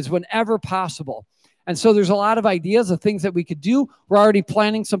viruses whenever possible. And so there's a lot of ideas of things that we could do. We're already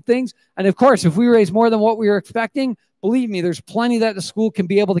planning some things. And of course, if we raise more than what we were expecting, believe me, there's plenty that the school can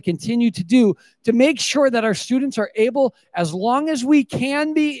be able to continue to do to make sure that our students are able, as long as we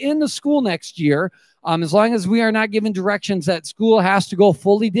can be in the school next year, as long as we are not given directions that school has to go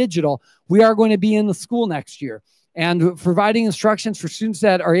fully digital, we are going to be in the school next year. And providing instructions for students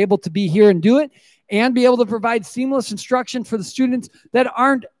that are able to be here and do it, and be able to provide seamless instruction for the students that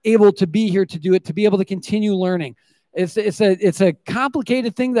aren't able to be here to do it, to be able to continue learning. It's a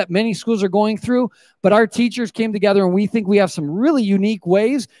complicated thing that many schools are going through, but our teachers came together and we think we have some really unique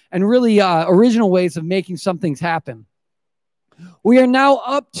ways and really original ways of making some things happen. We are now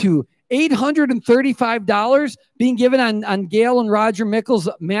up to $835 being given on Gail and Roger Mickle's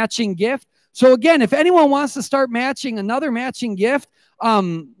matching gift. So again, if anyone wants to start matching another matching gift,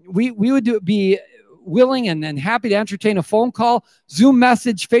 we would be willing and happy to entertain a phone call, Zoom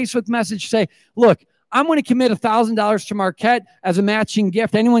message, Facebook message, say, look, I'm going to commit $1,000 to Marquette as a matching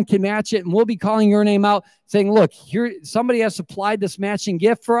gift. Anyone can match it, and we'll be calling your name out saying, look, here, somebody has supplied this matching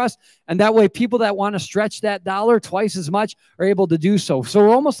gift for us, and that way people that want to stretch that dollar twice as much are able to do so. So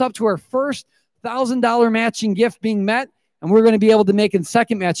we're almost up to our first $1,000 matching gift being met, and we're going to be able to make a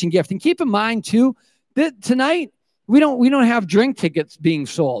second matching gift. And keep in mind, too, that tonight we don't have drink tickets being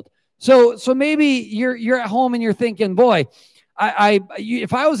sold. So maybe you're at home and you're thinking, boy,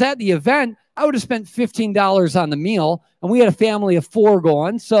 if I was at the event, I would have spent $15 on the meal, and we had a family of 4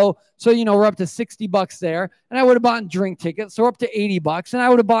 going. So you know, we're up to $60 there, and I would have bought drink tickets. So we're up to $80, and I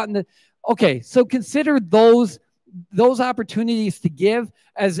would have bought okay. So consider those opportunities to give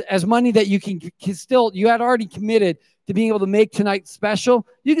as money that you can still, you had already committed to being able to make tonight special.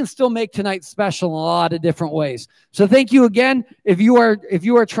 You can still make tonight special in a lot of different ways. So thank you again if you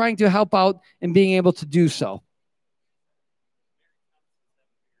are trying to help out in being able to do so.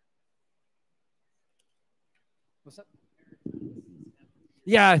 What's up?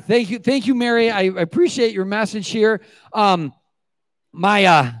 Yeah, thank you, Mary. I appreciate your message here. My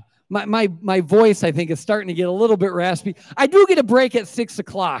voice, I think, is starting to get a little bit raspy. I do get a break at 6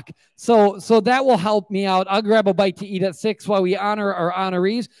 o'clock, so that will help me out. I'll grab a bite to eat at 6 while we honor our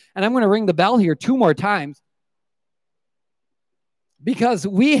honorees, and I'm going to ring the bell here 2 more times because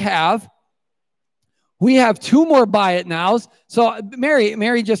we have 2 more buy it nows. So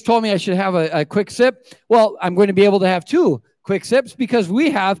Mary just told me I should have a quick sip. Well, I'm going to be able to have 2 quick sips because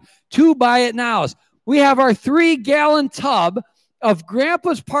we have 2 buy it nows. We have our 3-gallon tub of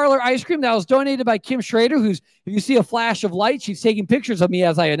Grandpa's Parlor ice cream that was donated by Kim Schrader, who's, if you see a flash of light, she's taking pictures of me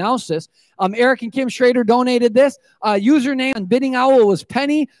as I announce this. Eric and Kim Schrader donated this. Username on Bidding Owl was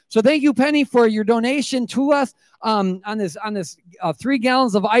Penny. So thank you, Penny, for your donation to us on this 3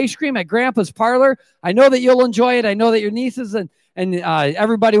 gallons of ice cream at Grandpa's Parlor. I know that you'll enjoy it. I know that your nieces and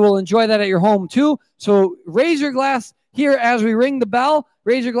everybody will enjoy that at your home too. So raise your glass here as we ring the bell.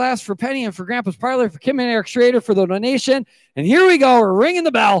 Raise your glass for Penny and for Grandpa's Parlor, for Kim and Eric Schrader for the donation. And here we go. We're ringing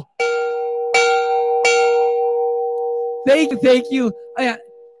the bell. Thank you.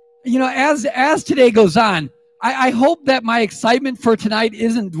 You know, as today goes on, I hope that my excitement for tonight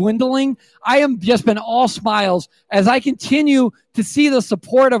isn't dwindling. I am just been all smiles as I continue to see the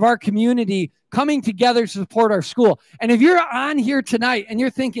support of our community coming together to support our school. And if you're on here tonight and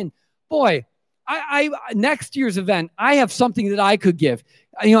you're thinking, boy, next year's event, I have something that I could give.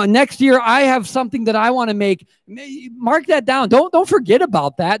 You know, next year I have something that I want to make. Mark that down. Don't forget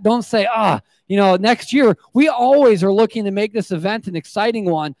about that. Don't say, you know, next year. We always are looking to make this event an exciting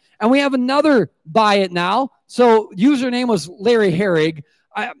one. And we have another buy it now. So username was Larry Herrig.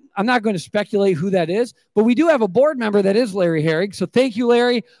 I'm not going to speculate who that is, but we do have a board member that is Larry Herrig. So thank you,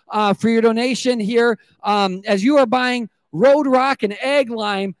 Larry, for your donation here. As you are buying Road Rock and Egg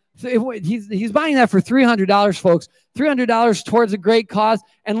Lime, he's buying that for $300, folks. $300 towards a great cause.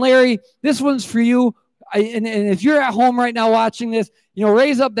 And Larry, this one's for you. And if you're at home right now watching this, you know,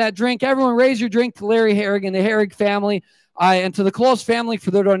 raise up that drink. Everyone raise your drink to Larry Herrig and the Herrig family and to the Close family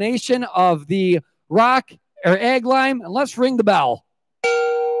for the donation of the rock or egg lime. And let's ring the bell.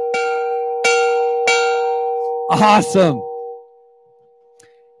 Awesome.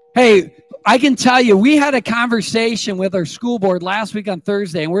 Hey, I can tell you, we had a conversation with our school board last week on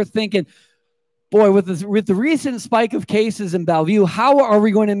Thursday, and we're thinking, boy, with the recent spike of cases in Bellevue, how are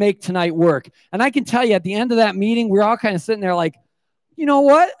we going to make tonight work? And I can tell you, at the end of that meeting, we're all kind of sitting there like, you know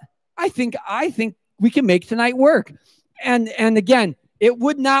what? I think we can make tonight work. And again, It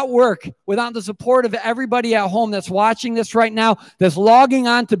would not work without the support of everybody at home that's watching this right now, that's logging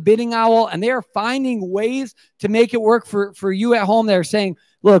on to Bidding Owl, and they are finding ways to make it work for you at home. They're saying,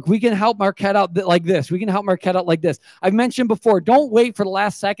 look, we can help Marquette out like this. We can help Marquette out like this. I've mentioned before, don't wait for the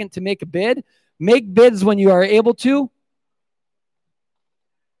last second to make a bid. Make bids when you are able to.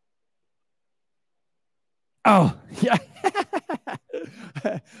 Oh, yeah.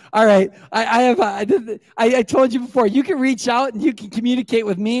 All right. I told you before, you can reach out and you can communicate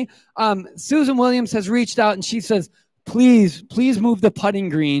with me. Susan Williams has reached out and she says, please move the putting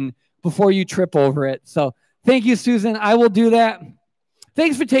green before you trip over it. So thank you, Susan. I will do that.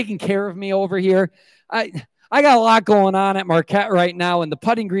 Thanks for taking care of me over here. I got a lot going on at Marquette right now, and the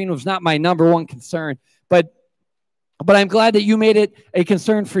putting green was not my number one concern, but I'm glad that you made it a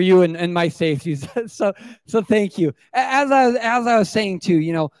concern for you and my safety. So thank you. As I was saying too,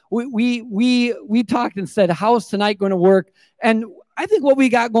 you know, we talked and said, how is tonight going to work? And I think what we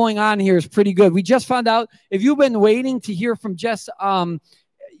got going on here is pretty good. We just found out, if you've been waiting to hear from Jesse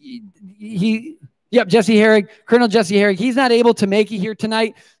Herrig, Colonel Jesse Herrig, he's not able to make it here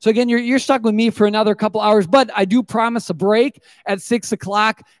tonight. So again, you're stuck with me for another couple hours, but I do promise a break at 6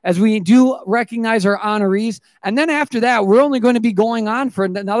 o'clock as we do recognize our honorees. And then after that, we're only going to be going on for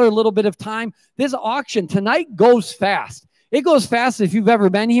another little bit of time. This auction tonight goes fast. It goes fast if you've ever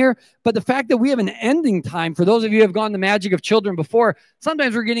been here, but the fact that we have an ending time, for those of you who have gone the Magic of Children before,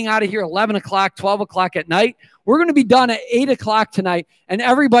 sometimes we're getting out of here 11 o'clock, 12 o'clock at night. We're going to be done at 8 o'clock tonight, and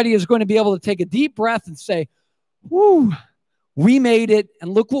everybody is going to be able to take a deep breath and say, whoo, we made it,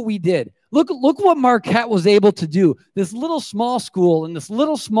 and look what we did. Look what Marquette was able to do. This little small school in this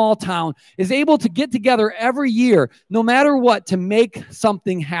little small town is able to get together every year, no matter what, to make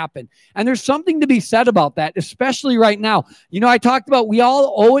something happen. And there's something to be said about that, especially right now. You know, I talked about we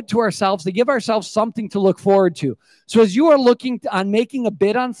all owe it to ourselves to give ourselves something to look forward to. So as you are looking on making a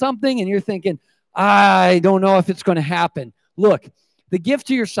bid on something and you're thinking, I don't know if it's going to happen. Look, the gift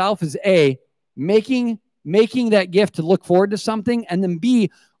to yourself is A, making that gift to look forward to something, and then B,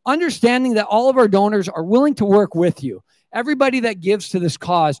 understanding that all of our donors are willing to work with you. Everybody that gives to this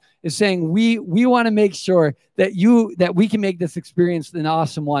cause is saying, we want to make sure that we can make this experience an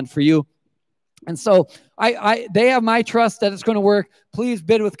awesome one for you. And so they have my trust that it's going to work. Please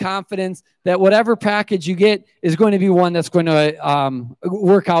bid with confidence that whatever package you get is going to be one that's going to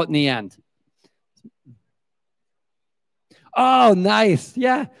work out in the end. Oh, nice.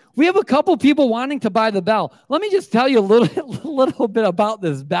 Yeah. We have a couple people wanting to buy the bell. Let me just tell you a little bit about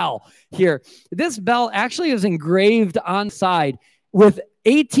this bell here. This bell actually is engraved on the side with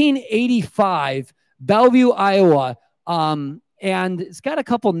 1885 Bellevue, Iowa. And it's got a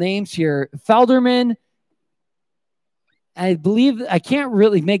couple names here. Felderman. I believe, I can't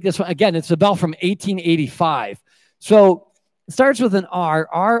really make this one. Again, it's a bell from 1885. So it starts with an R,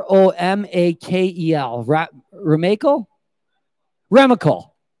 R-O-M-A-K-E-L. Remakel?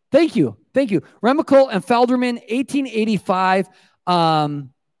 Remical. Thank you. Thank you. Remical and Felderman, 1885.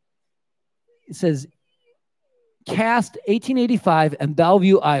 It says cast 1885 and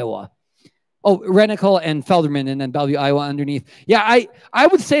Bellevue, Iowa. Oh, Remical and Felderman and then Bellevue, Iowa underneath. Yeah, I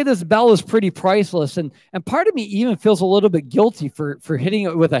would say this bell is pretty priceless. And part of me even feels a little bit guilty for hitting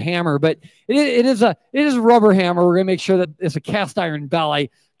it with a hammer, but it is a rubber hammer. We're going to make sure that it's a cast iron bell. I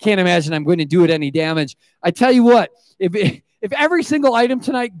can't imagine I'm going to do it any damage. I tell you what, if every single item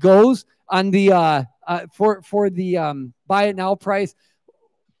tonight goes on the for the buy it now price,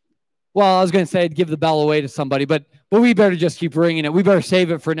 well, I was going to say I'd give the bell away to somebody, but we better just keep ringing it. We better save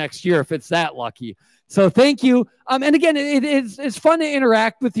it for next year if it's that lucky. So thank you. And again, it's fun to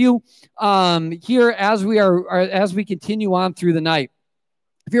interact with you here as we continue on through the night.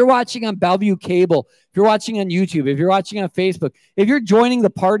 If you're watching on Bellevue Cable, if you're watching on YouTube, if you're watching on Facebook, if you're joining the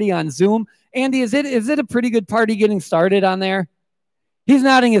party on Zoom, Andy, is it a pretty good party getting started on there? He's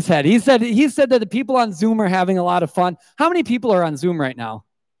nodding his head. He said that the people on Zoom are having a lot of fun. How many people are on Zoom right now?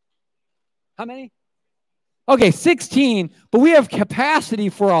 How many? Okay, 16, but we have capacity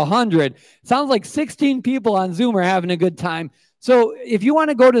for 100. Sounds like 16 people on Zoom are having a good time. So if you want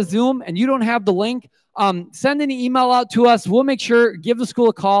to go to Zoom and you don't have the link, send an email out to us. We'll make sure, give the school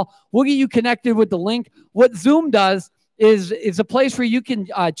a call. We'll get you connected with the link. What Zoom does is a place where you can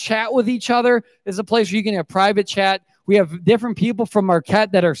chat with each other. It's a place where you can have private chat. We have different people from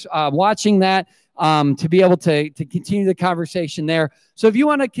Marquette that are watching that to be able to continue the conversation there. So if you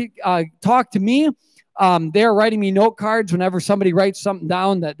want to talk to me, they're writing me note cards whenever somebody writes something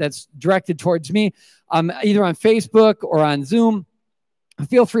down that's directed towards me, either on Facebook or on Zoom.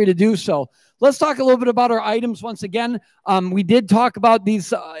 Feel free to do so. Let's talk a little bit about our items once again. We did talk about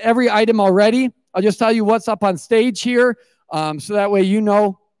these every item already. I'll just tell you what's up on stage here. So that way, you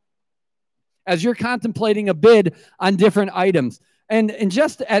know, as you're contemplating a bid on different items. And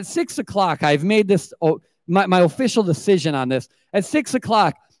just at 6 o'clock, I've made this, my official decision on this. At 6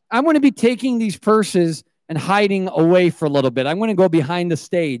 o'clock, I'm going to be taking these purses and hiding away for a little bit. I'm going to go behind the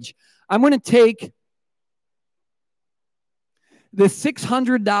stage. I'm going to take the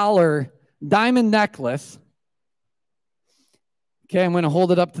 $600 diamond necklace. Okay, I'm going to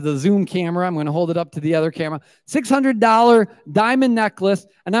hold it up to the Zoom camera. I'm going to hold it up to the other camera. $600 diamond necklace,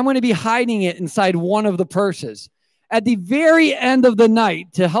 and I'm going to be hiding it inside one of the purses. At the very end of the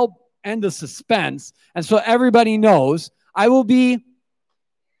night, to help end the suspense, and so everybody knows, I will be...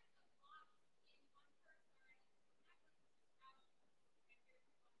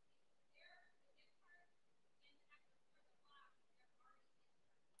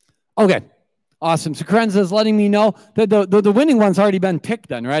 Okay, awesome. So Krenza is letting me know that the winning one's already been picked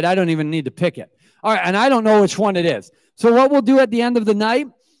then, right? I don't even need to pick it. All right, and I don't know which one it is. So what we'll do at the end of the night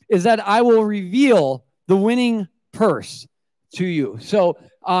is that I will reveal the winning purse to you. So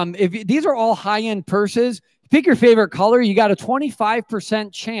if these are all high-end purses, pick your favorite color. You got a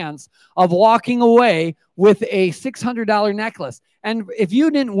 25% chance of walking away with a $600 necklace. And if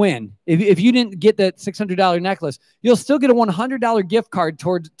you didn't win, if you didn't get that $600 necklace, you'll still get a $100 gift card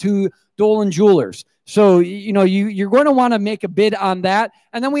to Dolan Jewelers. So, you know, you're going to want to make a bid on that.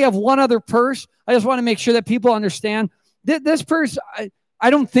 And then we have one other purse. I just want to make sure that people understand this purse, I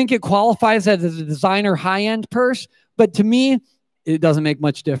don't think it qualifies as a designer high-end purse, but to me, it doesn't make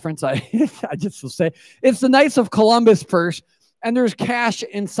much difference. I just will say it's the Knights of Columbus purse, and there's cash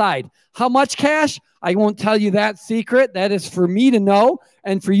inside. How much cash? I won't tell you that secret. That is for me to know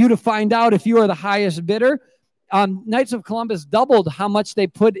and for you to find out if you are the highest bidder. Knights of Columbus doubled how much they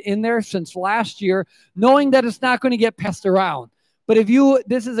put in there since last year, knowing that it's not going to get passed around. But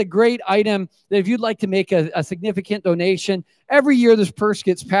this is a great item that if you'd like to make a significant donation, every year this purse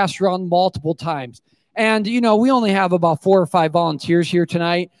gets passed around multiple times. And, you know, we only have about 4 or 5 volunteers here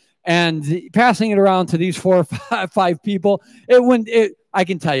tonight, and passing it around to these 4 or 5 people, I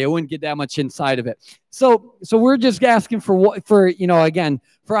can tell you, it wouldn't get that much inside of it. So we're just asking for, you know, again,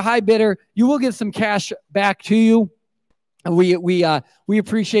 for a high bidder, you will get some cash back to you. We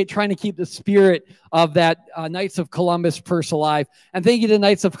appreciate trying to keep the spirit of that Knights of Columbus purse alive. And thank you to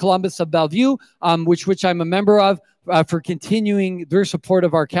Knights of Columbus of Bellevue, which I'm a member of, for continuing their support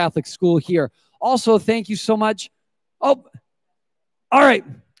of our Catholic school here. Also, thank you so much. Oh, all right.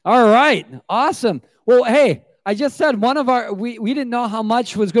 All right. Awesome. Well, hey, I just said we didn't know how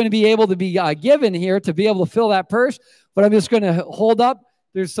much was going to be able to be given here to be able to fill that purse, but I'm just going to hold up.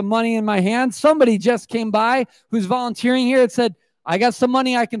 There's some money in my hand. Somebody just came by who's volunteering here and said, I got some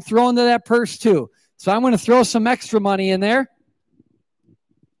money I can throw into that purse too. So I'm going to throw some extra money in there.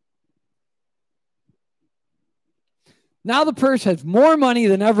 Now the purse has more money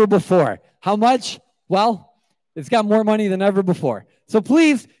than ever before. How much? Well, it's got more money than ever before. So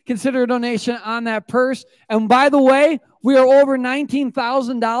please consider a donation on that purse. And by the way, we are over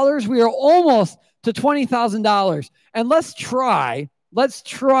 $19,000. We are almost to $20,000. And let's try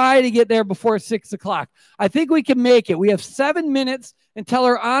to get there before 6 o'clock. I think we can make it. We have 7 minutes until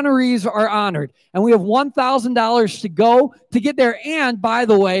our honorees are honored. And we have $1,000 to go to get there. And by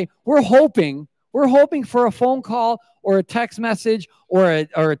the way, we're hoping for a phone call or a text message or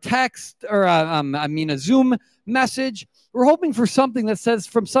a text or a Zoom message. We're hoping for something that says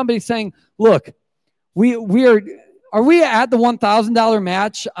from somebody saying, look, are we at the $1,000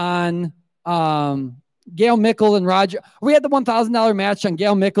 match on Gail Mickle and Roger? Are we at the $1,000 match on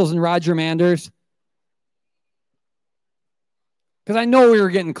Gail Mickles and Roger Manders? Because I know we were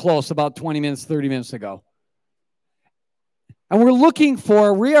getting close about 20 minutes, 30 minutes ago. And we are looking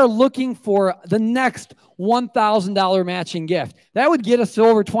for the next $1,000 matching gift. That would get us to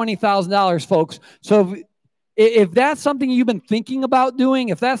over $20,000, folks. So if that's something you've been thinking about doing,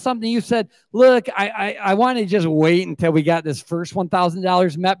 if that's something you said, look, I want to just wait until we got this first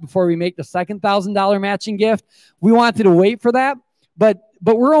 $1,000 met before we make the second $1,000 matching gift. We wanted to wait for that, but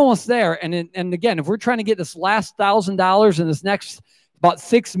we're almost there. And again, if we're trying to get this last $1,000 in this next about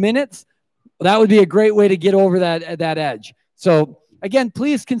 6 minutes, that would be a great way to get over that edge. So again,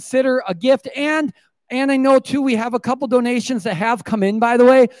 please consider a gift. And I know too, we have a couple donations that have come in, by the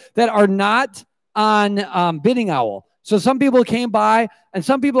way, that are not on Bidding Owl. So some people came by and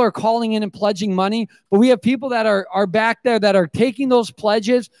some people are calling in and pledging money, but we have people that are back there that are taking those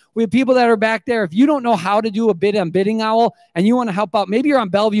pledges. We have people that are back there. If you don't know how to do a bid on Bidding Owl and you want to help out, maybe you're on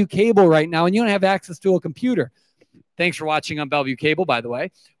Bellevue Cable right now and you don't have access to a computer. Thanks for watching on Bellevue Cable, by the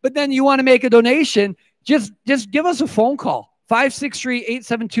way. But then you want to make a donation, just give us a phone call.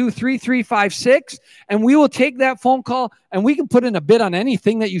 563-872-3356, and we will take that phone call, and we can put in a bid on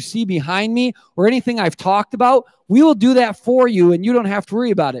anything that you see behind me or anything I've talked about. We will do that for you, and you don't have to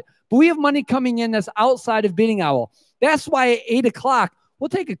worry about it. But we have money coming in that's outside of Bidding Owl. That's why at 8 o'clock, we'll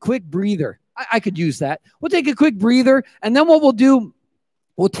take a quick breather. I could use that. We'll take a quick breather, and then what we'll do,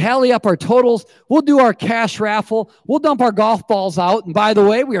 we'll tally up our totals. We'll do our cash raffle. We'll dump our golf balls out. And by the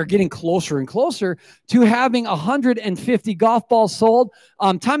way, we are getting closer and closer to having 150 golf balls sold.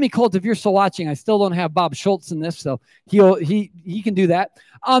 Tommy Colt, if you're still watching, I still don't have Bob Schultz in this, so he can do that.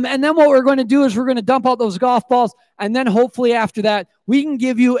 And then what we're going to do is we're going to dump out those golf balls, and then hopefully after that, we can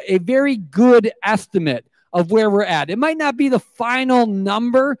give you a very good estimate of where we're at. It might not be the final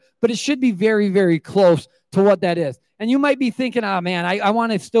number, but it should be very, very close to what that is. And you might be thinking, oh man, I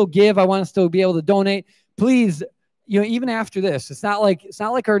want to still give. I want to still be able to donate. Please, even after this, it's not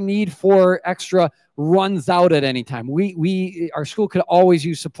like our need for extra runs out at any time. Our school could always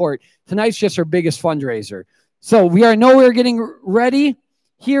use support. Tonight's just our biggest fundraiser. So we are nowhere getting ready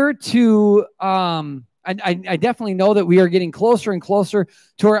here to, I definitely know that we are getting closer and closer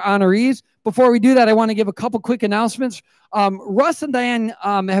to our honorees. Before we do that, I want to give a couple quick announcements. Russ and Diane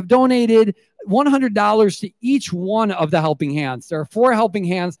have donated $100 to each one of the helping hands. There are 4 helping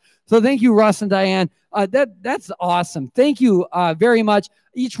hands. So thank you, Russ and Diane. That's awesome. Thank you very much.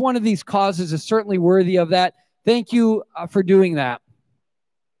 Each one of these causes is certainly worthy of that. Thank you for doing that.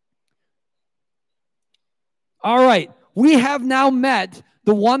 All right. We have now met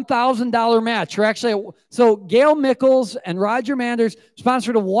the $1,000 match. So Gail Mickles and Roger Manders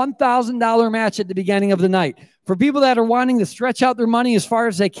sponsored a $1,000 match at the beginning of the night. For people that are wanting to stretch out their money as far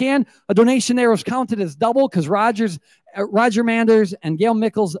as they can, a donation there was counted as double because Roger Manders and Gail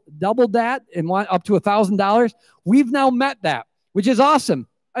Mickles doubled that and went up to $1,000. We've now met that, which is awesome.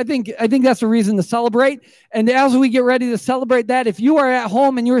 I think that's a reason to celebrate. And as we get ready to celebrate that, if you are at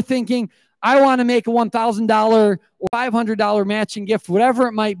home and you're thinking, I want to make a $1,000 or $500 matching gift, whatever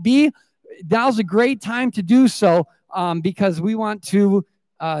it might be, now's a great time to do so because we want to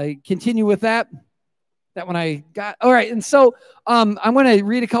continue with that. That one I got. All right. And so I'm going to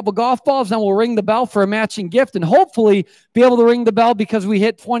read a couple golf balls, then we'll ring the bell for a matching gift and hopefully be able to ring the bell because we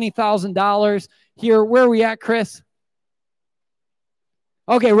hit $20,000 here. Where are we at, Chris?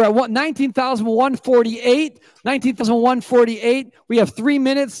 Okay, we're at 19,148. 19,148. We have 3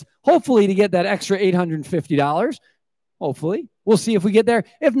 minutes, hopefully, to get that extra $850. Hopefully. We'll see if we get there.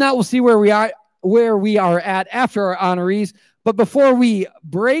 If not, we'll see where we are at after our honorees. But before we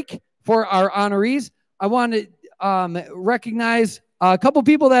break for our honorees, I want to recognize a couple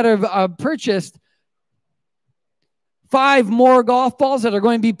people that have purchased 5 more golf balls that are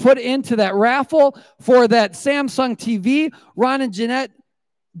going to be put into that raffle for that Samsung TV. Ron and Jeanette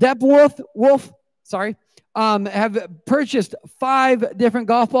Depworth, have purchased 5 different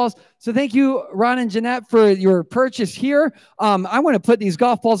golf balls. So thank you, Ron and Jeanette, for your purchase here. I'm going to put these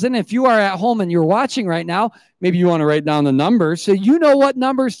golf balls in. If you are at home and you're watching right now, maybe you want to write down the numbers so you know what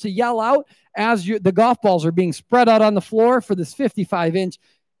numbers to yell out as the golf balls are being spread out on the floor for this 55-inch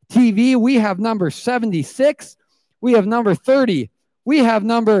TV. We have number 76. We have number 30. We have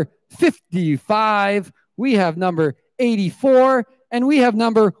number 55. We have number 84. And we have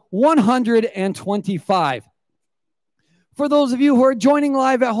number 125. For those of you who are joining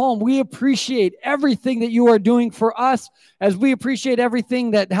live at home, we appreciate everything that you are doing for us, as we appreciate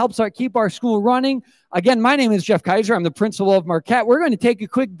everything that helps keep our school running. Again, my name is Jeff Kaiser. I'm the principal of Marquette. We're going to take a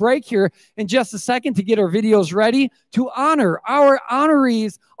quick break here in just a second to get our videos ready to honor our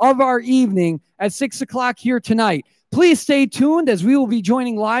honorees of our evening at 6 o'clock here tonight. Please stay tuned as we will be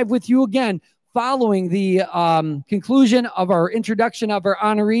joining live with you again following the conclusion of our introduction of our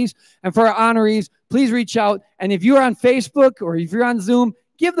honorees. And for our honorees, please reach out. And if you're on Facebook or if you're on Zoom,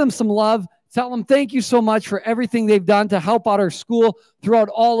 give them some love. Tell them thank you so much for everything they've done to help out our school throughout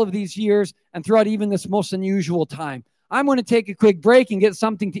all of these years and throughout even this most unusual time. I'm going to take a quick break and get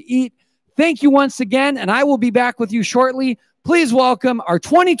something to eat. Thank you once again, and I will be back with you shortly. Please welcome our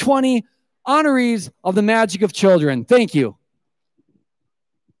 2020 honorees of the Magic of Children. Thank you.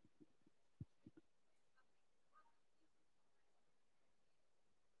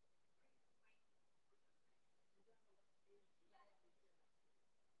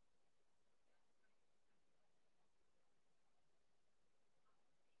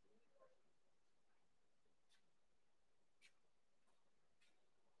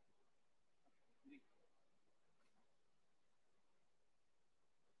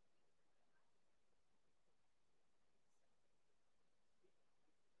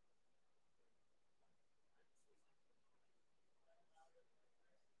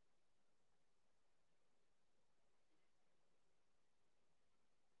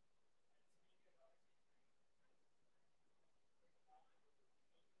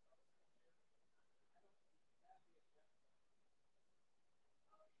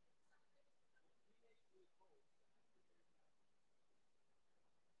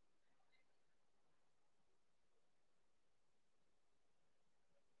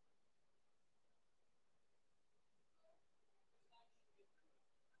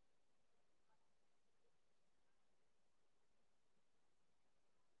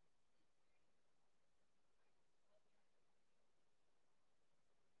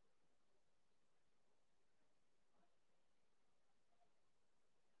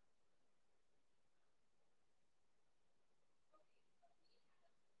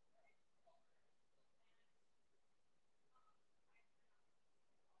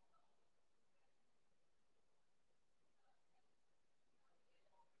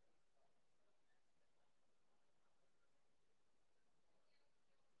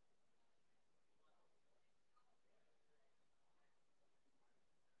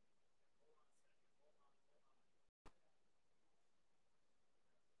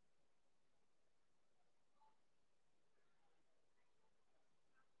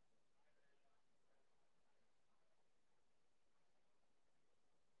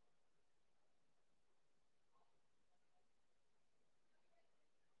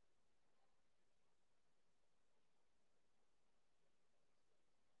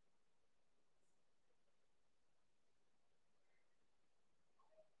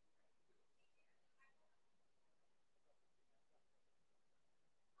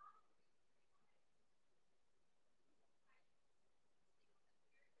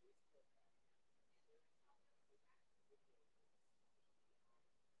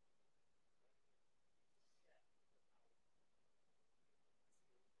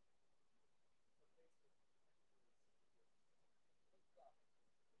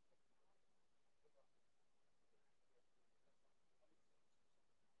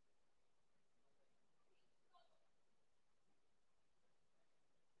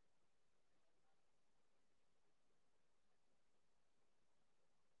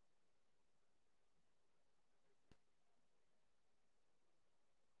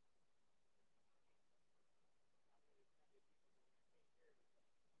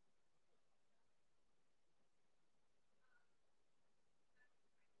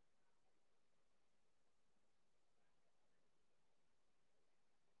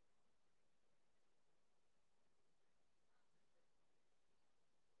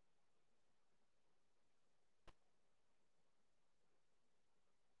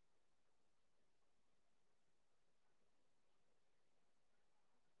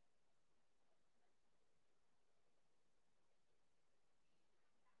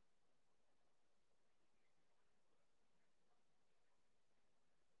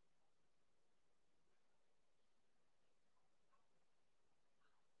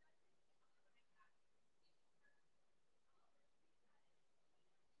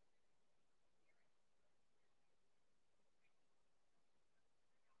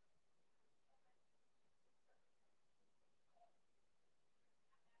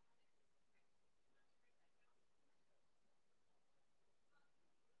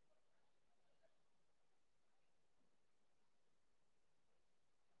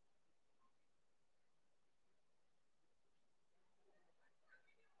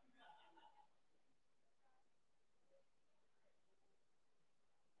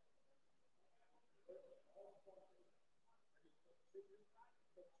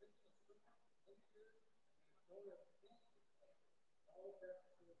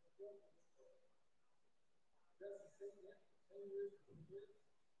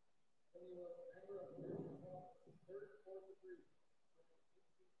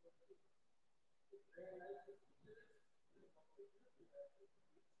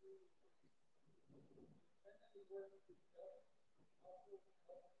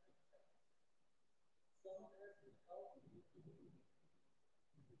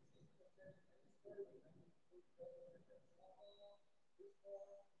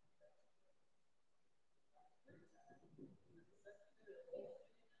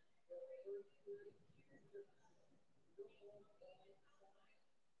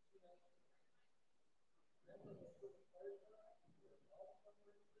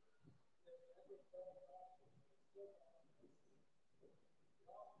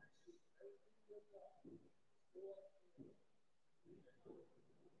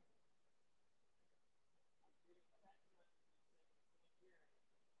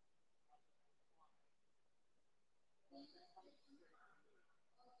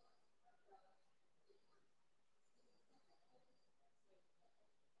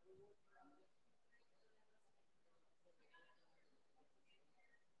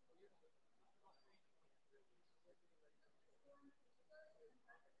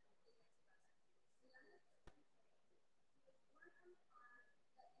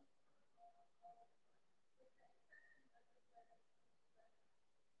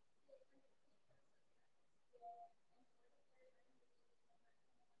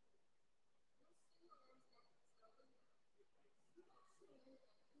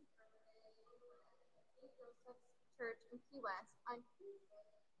 Church in Key West on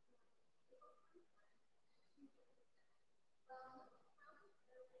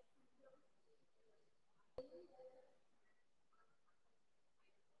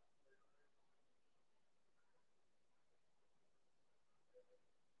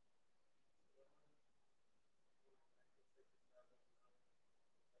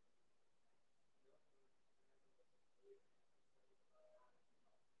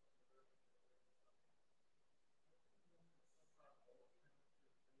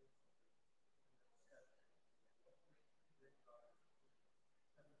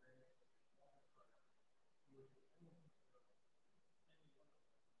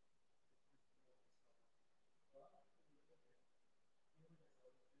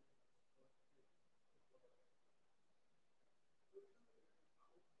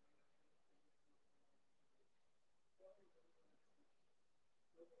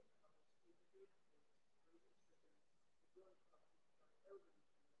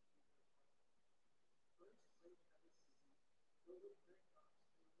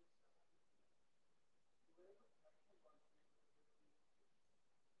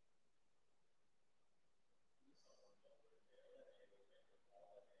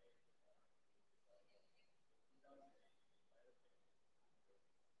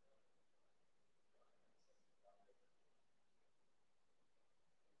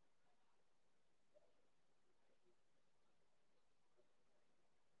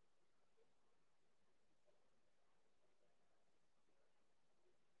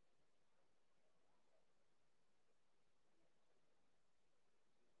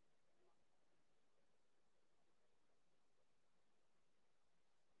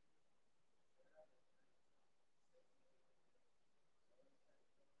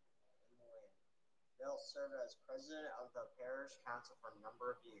Bill served as president of the parish council for a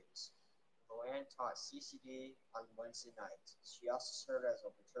number of years. Luann taught CCD on Wednesday nights. She also served as a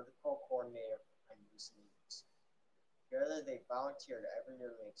liturgical coordinator on youth needs. Together, they volunteered every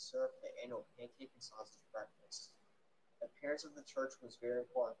year to make syrup for the annual pancake and sausage breakfast. The appearance of the church was very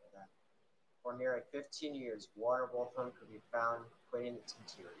important for them. For nearly 15 years, water and Wolfram could be found cleaning its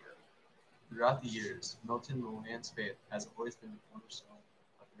interior. Throughout the years, Milton and Luann's faith has always been the cornerstone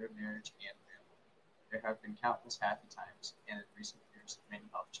of their marriage and family. There have been countless happy times, and in recent years, many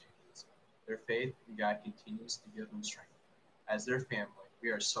health changes. Their faith in God continues to give them strength. As their family, we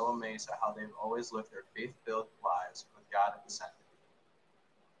are so amazed at how they've always lived their faith-filled lives with God at the center.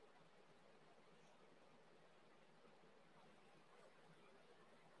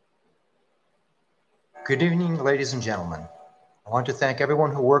 Good evening, ladies and gentlemen. I want to thank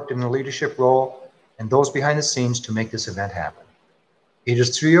everyone who worked in a leadership role and those behind the scenes to make this event happen. It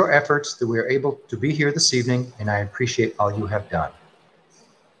is through your efforts that we are able to be here this evening, and I appreciate all you have done.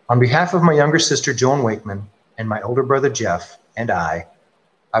 On behalf of my younger sister, Joan Wakeman, and my older brother, Jeff, and I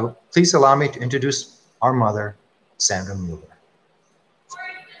would please allow me to introduce our mother, Sandra Mueller.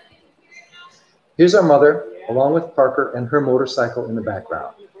 Here's our mother, along with Parker and her motorcycle in the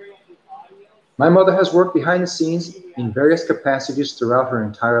background. My mother has worked behind the scenes in various capacities throughout her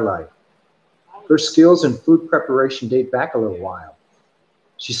entire life. Her skills in food preparation date back a little while.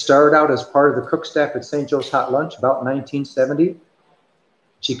 She started out as part of the cook staff at St. Joe's Hot Lunch about 1970.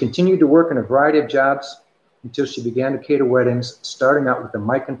 She continued to work in a variety of jobs until she began to cater weddings, starting out with the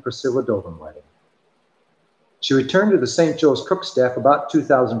Mike and Priscilla Dolan wedding. She returned to the St. Joe's cook staff about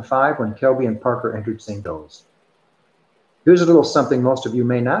 2005 when Kelby and Parker entered St. Joe's. Here's a little something most of you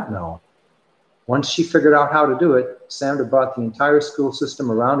may not know. Once she figured out how to do it, Sandra bought the entire school system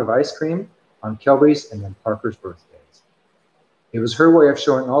a round of ice cream on Kelby's and then Parker's birthdays. It was her way of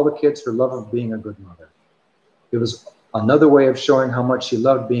showing all the kids her love of being a good mother. It was another way of showing how much she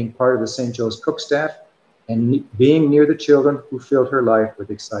loved being part of the St. Joe's cook staff and being near the children who filled her life with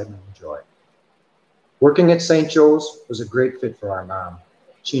excitement and joy. Working at St. Joe's was a great fit for our mom.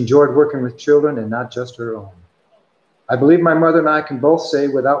 She enjoyed working with children and not just her own. I believe my mother and I can both say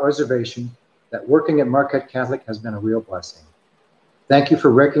without reservation that working at Marquette Catholic has been a real blessing. Thank you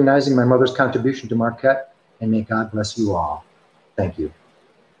for recognizing my mother's contribution to Marquette, and may God bless you all. Thank you.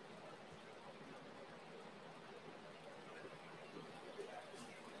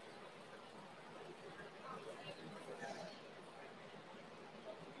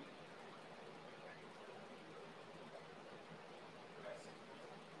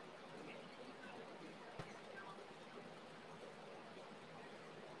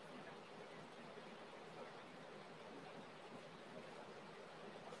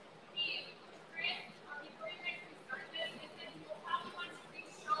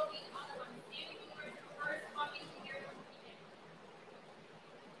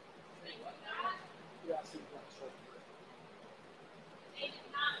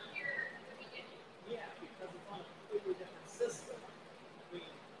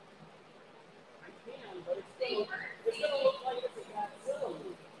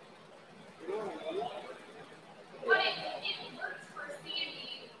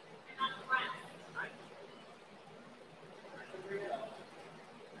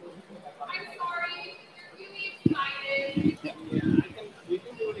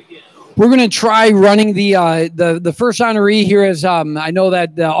 We're going to try running the first honoree here as I know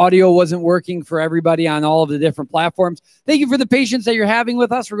that the audio wasn't working for everybody on all of the different platforms. Thank you for the patience that you're having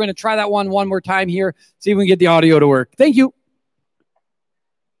with us. We're going to try that one more time here, see if we can get the audio to work. Thank you.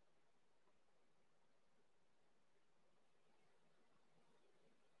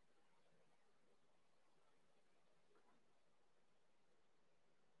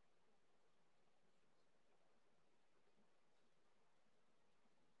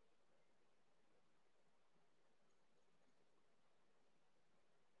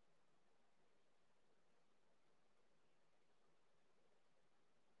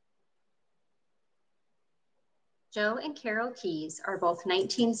 Joe and Carol Keys are both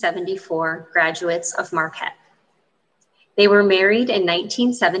 1974 graduates of Marquette. They were married in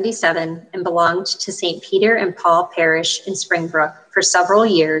 1977 and belonged to St. Peter and Paul Parish in Springbrook for several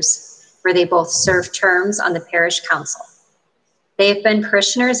years, where they both served terms on the parish council. They have been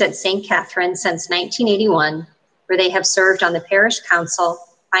parishioners at St. Catherine since 1981, where they have served on the parish council,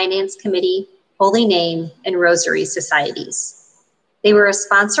 finance committee, Holy Name, and Rosary societies. They were a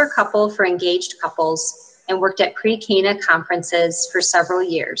sponsor couple for engaged couples and worked at pre-Cana conferences for several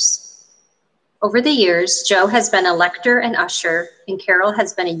years. Over the years, Joe has been a lector and usher, and Carol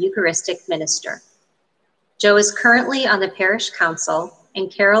has been a Eucharistic minister. Joe is currently on the parish council,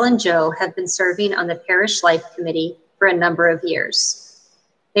 and Carol and Joe have been serving on the parish life committee for a number of years.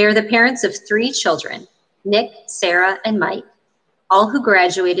 They are the parents of 3 children, Nick, Sarah, and Mike, all who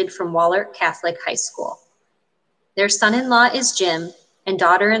graduated from Wahlert Catholic High School. Their son-in-law is Jim, and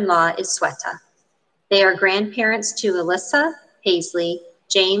daughter-in-law is Sweta. They are grandparents to Alyssa, Paisley,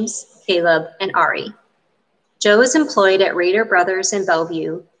 James, Caleb, and Ari. Joe is employed at Rader Brothers in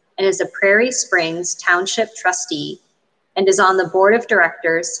Bellevue and is a Prairie Springs Township trustee and is on the board of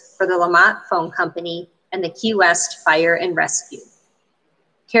directors for the Lamont Phone Company and the Key West Fire and Rescue.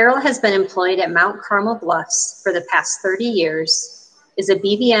 Carol has been employed at Mount Carmel Bluffs for the past 30 years, is a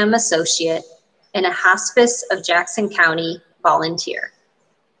BVM associate, and a Hospice of Jackson County volunteer.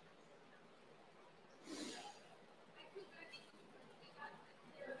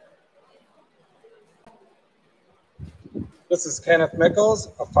 This is Kenneth Mickles,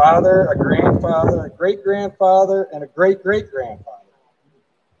 a father, a grandfather, a great-grandfather, and a great-great-grandfather.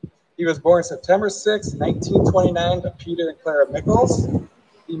 He was born September 6, 1929 to Peter and Clara Mickles.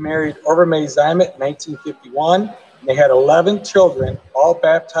 He married Orva May Zymet in 1951, and they had 11 children, all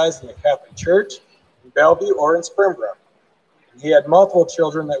baptized in the Catholic Church in Bellevue or in Springbrook. He had multiple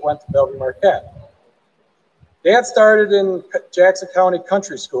children that went to Bellevue Marquette. Dad started in Jackson County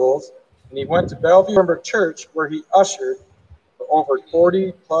country schools, and he went to Bellevue Member Church, where he ushered for over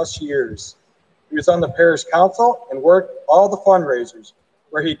 40 plus years. He was on the parish council and worked all the fundraisers,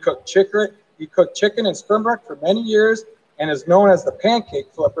 where he cooked chicken and springbrook for many years and is known as the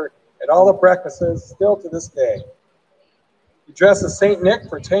pancake flipper at all the breakfasts still to this day. He dressed as St. Nick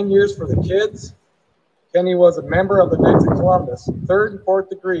for 10 years for the kids. Kenny was a member of the Knights of Columbus, 3rd and 4th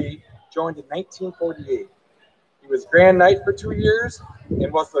degree, joined in 1948. He was Grand Knight for 2 years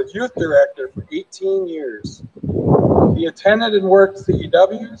and was the youth director for 18 years. He attended and worked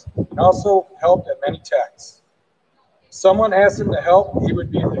CEWs and also helped at many techs. If someone asked him to help, he would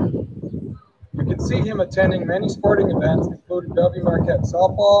be there. You can see him attending many sporting events, including W. Marquette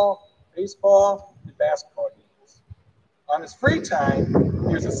softball, baseball, and basketball games. On his free time,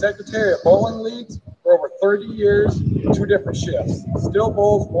 he was a secretary of bowling leagues for over 30 years, 2 different shifts. Still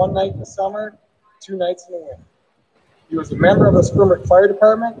bowls 1 night in the summer, 2 nights in the winter. He was a member of the Springbrook Fire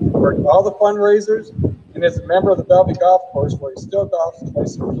Department, worked all the fundraisers, and is a member of the Bellevue Golf Course, where he still golfs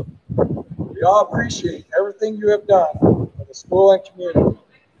twice a week. We all appreciate everything you have done for the school and community.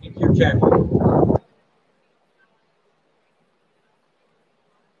 Thank you, Ken.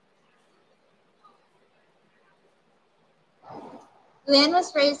 Luann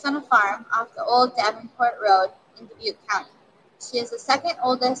was raised on a farm off the old Davenport Road in Dubuque County. She is the second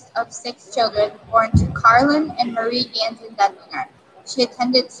oldest of 6 children born to Carlin and Marie Ganson Dedlinger. She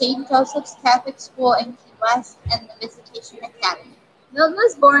attended St. Joseph's Catholic School in Key West and the Visitation Academy. Milton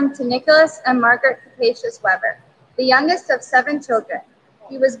was born to Nicholas and Margaret Capacious Weber, the youngest of 7 children.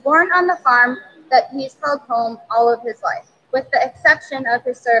 He was born on the farm that he's called home all of his life, with the exception of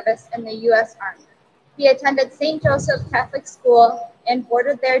his service in the U.S. Army. He attended St. Joseph's Catholic School and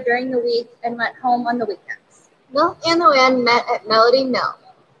boarded there during the week and went home on the weekends. Milt and Luann met at Melody Mill.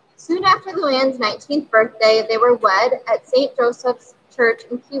 Soon after Luann's 19th birthday, they were wed at St. Joseph's Church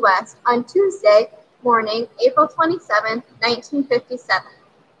in Key West on Tuesday morning, April 27, 1957.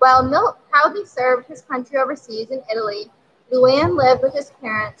 While Milt proudly served his country overseas in Italy, Luann lived with his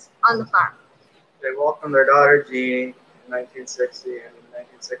parents on the farm. They welcomed their daughter Jeannie in 1960, and in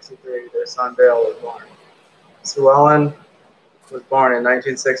 1963 their son Dale was born. Sue Ellen was born in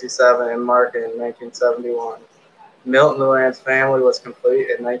 1967 and Mark in 1971. Milt and Luann's family was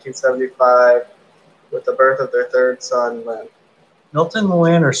complete in 1975 with the birth of their 3rd son, Lynn. Milt and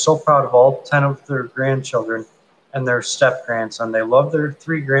Luann are so proud of all 10 of their grandchildren and their step-grandson. They love their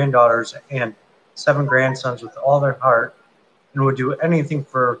 3 granddaughters and 7 grandsons with all their heart and would do anything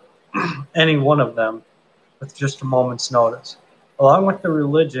for any one of them with just a moment's notice. Along with the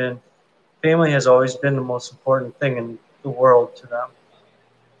religion, family has always been the most important thing in the world to them.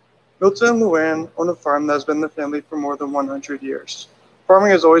 Milton and Luann own a farm that has been in the family for more than 100 years.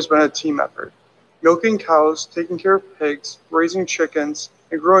 Farming has always been a team effort. Milking cows, taking care of pigs, raising chickens,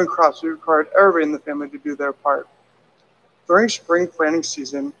 and growing crops required everybody in the family to do their part. During spring planting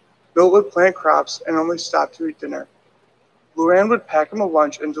season, Milt would plant crops and only stop to eat dinner. Luann would pack him a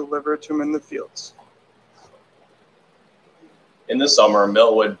lunch and deliver it to him in the fields. In the summer,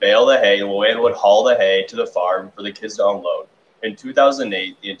 Milt would bale the hay and Luann would haul the hay to the farm for the kids to unload. In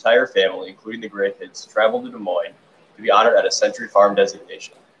 2008, the entire family, including the grandkids, traveled to Des Moines to be honored at a Century Farm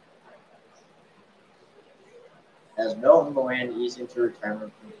designation. As Milt and Luann eased into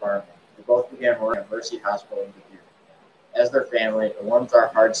retirement from farming, they both began working at Mercy Hospital in Dubuque. As their family, it warms our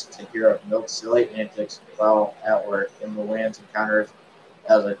hearts to hear of Milt's silly antics while at work and Luann's encounters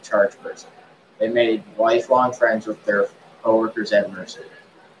as a charge person. They made lifelong friends with their co-workers at Mercy.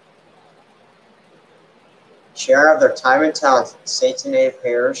 Sharing of their time and talents at St. Anita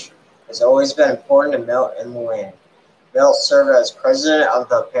Parish has always been important to Milt and Luann. Milt served as president of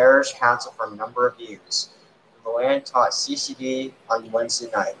the parish council for a number of years. Luann taught CCD on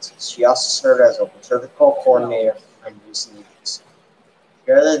Wednesday nights. She also served as a liturgical coordinator on youth meetings.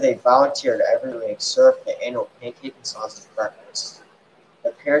 Together, they volunteered every week, served the annual pancake and sausage breakfast. The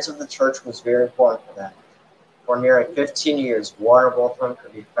appearance of the church was very important for them. For nearly 15 years, water both of them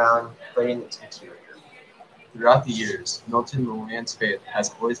could be found cleaning its interior. Throughout the years, Milton and Luann's faith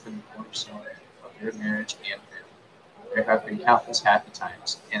has always been the cornerstone of their marriage and family. There have been countless happy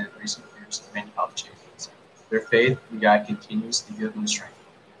times, and in recent years, many health changes. Their faith in God continues to give them strength.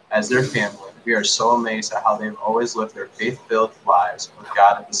 As their family, we are so amazed at how they've always lived their faith-filled lives with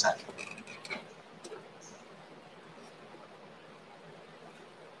God at the center.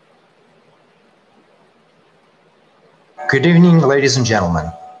 Good evening, ladies and gentlemen.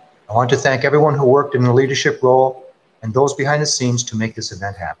 I want to thank everyone who worked in the leadership role and those behind the scenes to make this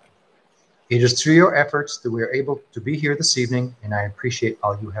event happen. It is through your efforts that we are able to be here this evening, and I appreciate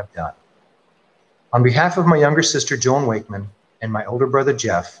all you have done. On behalf of my younger sister, Joan Wakeman, and my older brother,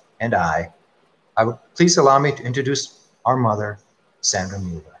 Jeff, and I would please allow me to introduce our mother, Sandra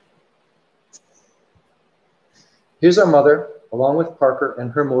Mueller. Here's our mother, along with Parker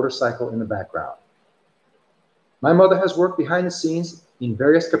and her motorcycle in the background. My mother has worked behind the scenes in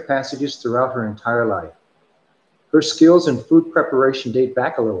various capacities throughout her entire life. Her skills in food preparation date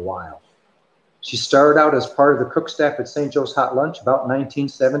back a little while. She started out as part of the cook staff at St. Joe's Hot Lunch about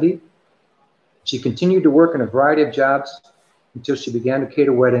 1970. She continued to work in a variety of jobs until she began to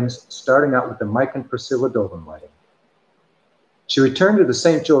cater weddings, starting out with the Mike and Priscilla Dovan wedding. She returned to the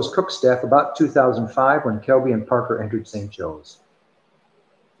St. Joe's cook staff about 2005 when Kelby and Parker entered St. Joe's.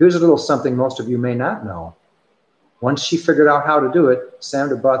 Here's a little something most of you may not know. Once she figured out how to do it,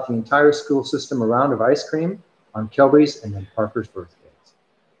 Sandra bought the entire school system a round of ice cream on Kelby's and then Parker's birthdays.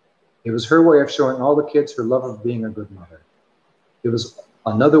 It was her way of showing all the kids her love of being a good mother. It was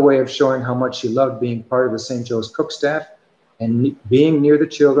another way of showing how much she loved being part of the St. Joe's cook staff and being near the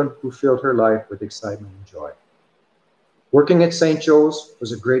children who filled her life with excitement and joy. Working at St. Joe's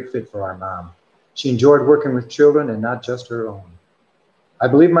was a great fit for our mom. She enjoyed working with children and not just her own. I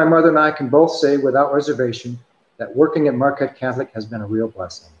believe my mother and I can both say without reservation that working at Marquette Catholic has been a real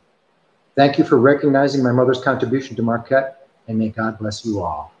blessing. Thank you for recognizing my mother's contribution to Marquette, and may God bless you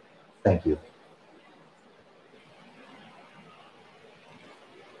all. Thank you.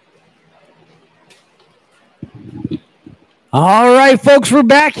 All right, folks, we're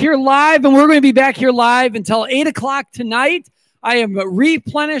back here live, and we're going to be back here live until 8 o'clock tonight. I am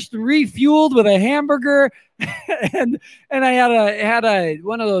replenished and refueled with a hamburger, and I had a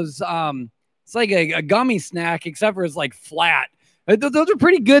one of those. It's like a gummy snack, except for it's like flat. Those are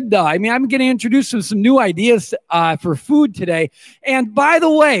pretty good, though. I mean, I'm going to introduce some new ideas for food today. And by the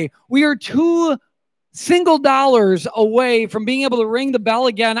way, we are $2 away from being able to ring the bell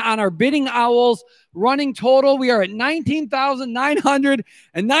again on our Bidding Owls running total. We are at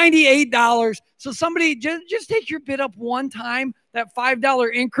 $19,998. So somebody just take your bid up one time. That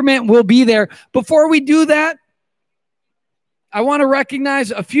 $5 increment will be there. Before we do that, I want to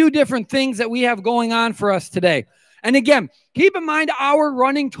recognize a few different things that we have going on for us today. And again, keep in mind our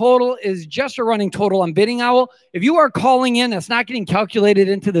running total is just a running total on Bidding Owl. If you are calling in, that's not getting calculated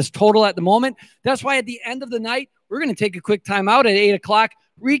into this total at the moment. That's why at the end of the night, we're going to take a quick time out at 8 o'clock,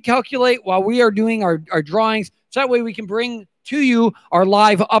 recalculate while we are doing our drawings. So that way we can bring to you our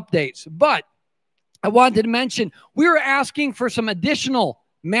live updates. But I wanted to mention, we were asking for some additional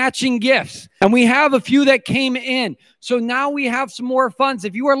matching gifts, and we have a few that came in. So now we have some more funds.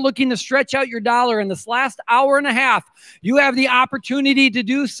 If you are looking to stretch out your dollar in this last hour and a half, you have the opportunity to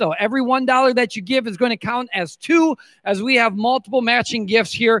do so. Every $1 that you give is going to count as 2, as we have multiple matching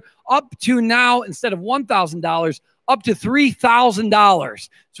gifts here up to now, instead of $1,000, up to $3,000.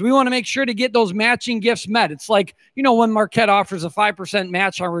 So we want to make sure to get those matching gifts met. It's like, you know, when Marquette offers a 5%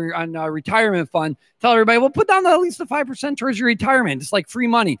 match on a retirement fund, tell everybody, well, put down at least the 5% towards your retirement. It's like free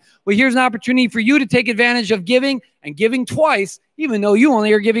money. Well, here's an opportunity for you to take advantage of giving, and giving twice, even though you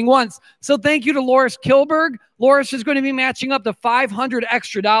only are giving once. So thank you to Loris Kilberg. Loris is going to be matching up to $500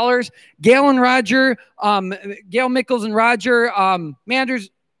 extra. Gail and Roger, Gail Mickles and Roger Manders.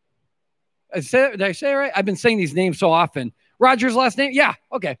 Did I say it right? I've been saying these names so often. Roger's last name? Yeah.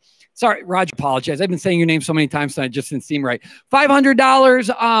 Okay. Sorry, Roger, apologize. I've been saying your name so many times tonight, it just didn't seem right.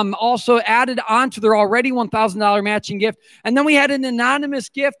 $500 also added on to their already $1,000 matching gift. And then we had an anonymous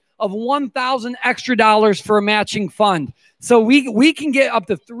gift of $1,000 extra for a matching fund. So we can get up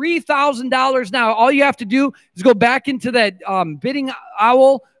to $3,000 now. All you have to do is go back into that Bidding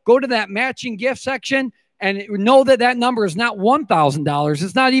Owl, go to that matching gift section, and know that that number is not $1,000.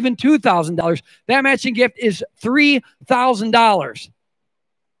 It's not even $2,000. That matching gift is $3,000.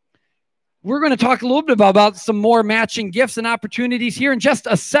 We're going to talk a little bit about some more matching gifts and opportunities here in just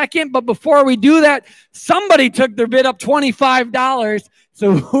a second. But before we do that, somebody took their bid up $25.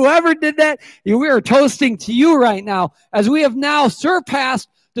 So whoever did that, we are toasting to you right now, as we have now surpassed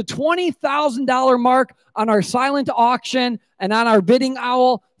the $20,000 mark on our silent auction and on our Bidding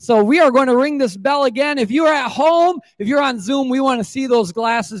Owl. So we are going to ring this bell again. If you're at home, if you're on Zoom, we want to see those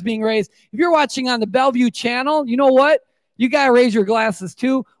glasses being raised. If you're watching on the Bellevue channel, you know what? You got to raise your glasses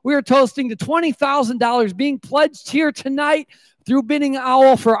too. We are toasting to $20,000 being pledged here tonight through Bidding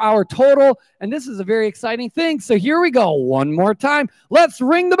Owl for our total. And this is a very exciting thing. So here we go. One more time. Let's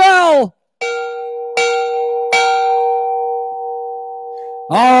ring the bell.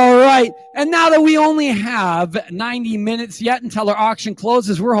 All right. And now that we only have 90 minutes yet until our auction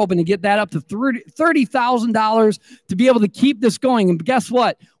closes, we're hoping to get that up to $30,000 to be able to keep this going. And guess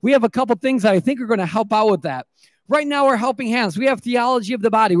what? We have a couple things that I think are going to help out with that. Right now, we're helping hands. We have Theology of the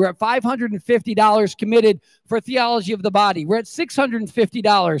Body. We're at $550 committed for Theology of the Body. We're at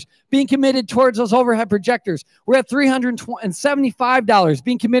 $650 being committed towards those overhead projectors. We're at $375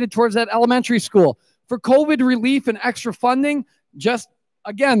 being committed towards that elementary school. For COVID relief and extra funding, just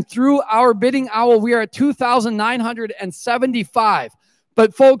again, through our bidding owl, we are at $2,975.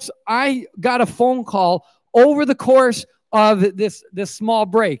 But folks, I got a phone call over the course of this small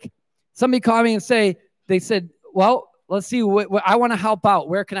break. Somebody called me and they said, well, let's see, what I want to help out.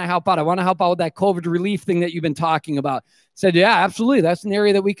 Where can I help out? I want to help out with that COVID relief thing that you've been talking about. Said, yeah, absolutely. That's an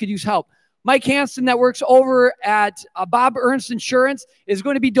area that we could use help. Mike Hansen, that works over at Bob Ernst Insurance, is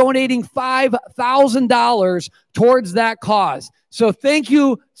going to be donating $5,000 towards that cause. So thank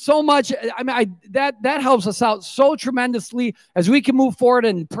you so much. I mean, that helps us out so tremendously as we can move forward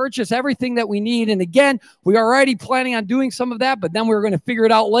and purchase everything that we need. And again, we are already planning on doing some of that, but then we're going to figure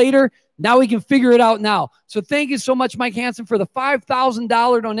it out later. Now we can figure it out now. So thank you so much, Mike Hansen, for the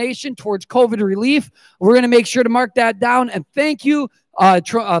 $5,000 donation towards COVID relief. We're going to make sure to mark that down. And thank you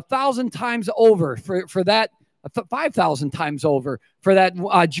 1,000 times over for that, 5,000 times over for that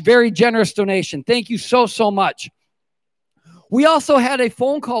very generous donation. Thank you so, so much. We also had a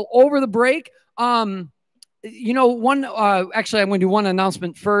phone call over the break. Actually, I'm going to do one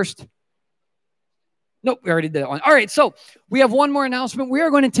announcement first. Nope, we already did that one. All right, so we have one more announcement. We are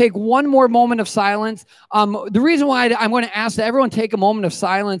going to take one more moment of silence. The reason why I'm going to ask that everyone take a moment of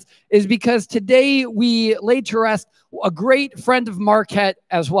silence is because today we laid to rest a great friend of Marquette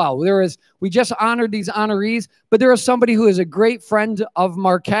as well. We just honored these honorees, but there is somebody who is a great friend of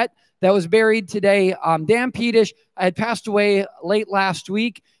Marquette that was buried today. Dan Pedish had passed away late last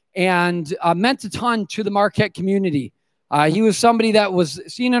week and meant a ton to the Marquette community. He was somebody that was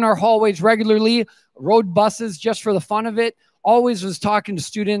seen in our hallways regularly, rode buses just for the fun of it, always was talking to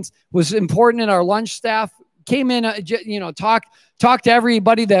students, was important in our lunch staff, came in, talked to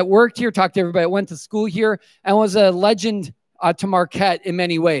everybody that worked here, talked to everybody that went to school here, and was a legend to Marquette in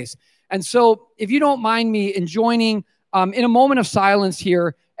many ways. And so if you don't mind me joining in a moment of silence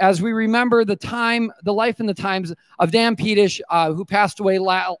here as we remember the life and the times of Dan Pedish, who passed away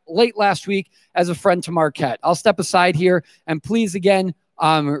late last week as a friend to Marquette. I'll step aside here and please again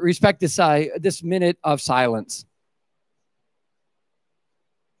respect this minute of silence.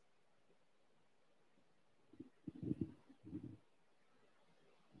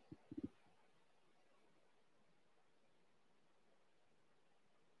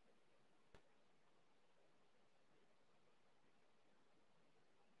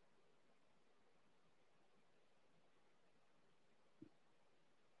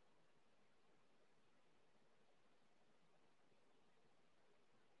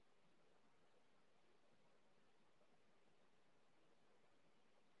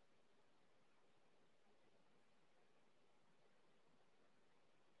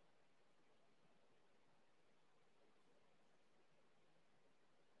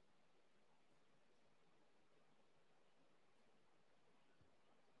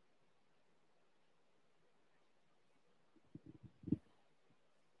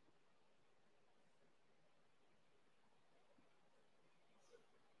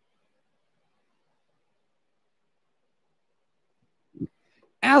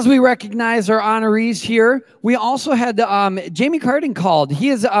 As we recognize our honorees here, we also had Jamie Cardin called. He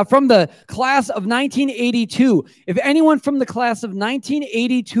is from the class of 1982. If anyone from the class of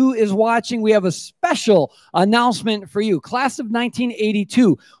 1982 is watching, we have a special announcement for you. Class of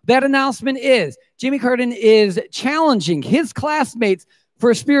 1982. That announcement is Jamie Cardin is challenging his classmates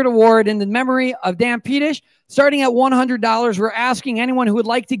for a Spirit Award in the memory of Dan Pedish. Starting at $100, we're asking anyone who would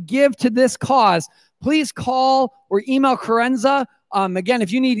like to give to this cause, please call or email Carenza. Again,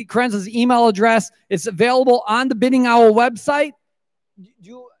 if you need Carenza's email address, it's available on the Bidding Owl website.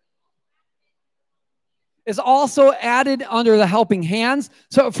 It's also added under the Helping Hands.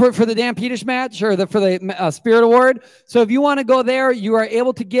 So for the Dan Pedish match or for the Spirit Award. So if you want to go there, you are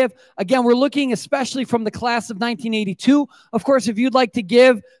able to give. Again, we're looking especially from the class of 1982. Of course, if you'd like to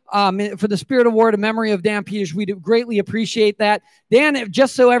give for the Spirit Award in memory of Dan Pedish, we'd greatly appreciate that. Dan,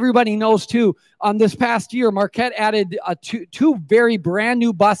 just so everybody knows too, this past year, Marquette added two very brand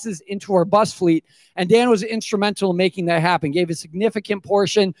new buses into our bus fleet. And Dan was instrumental in making that happen, gave a significant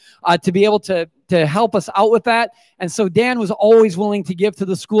portion to be able to help us out with that. And so Dan was always willing to give to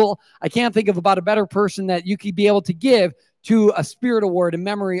the school. I can't think of about a better person that you could be able to give to a spirit award in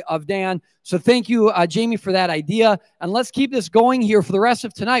memory of Dan. So thank you, Jamie, for that idea. And let's keep this going here for the rest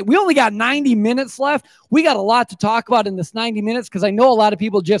of tonight. We only got 90 minutes left. We got a lot to talk about in this 90 minutes because I know a lot of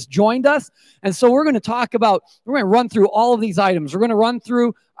people just joined us. And so we're going to run through all of these items. We're going to run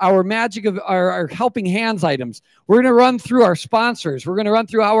through our magic of our helping hands items. We're going to run through our sponsors. We're going to run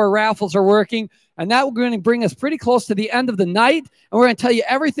through how our raffles are working. And that will going to bring us pretty close to the end of the night. And we're going to tell you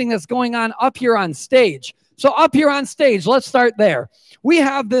everything that's going on up here on stage. So up here on stage, let's start there. We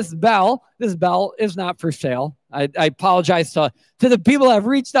have this bell. This bell is not for sale. I apologize to the people that have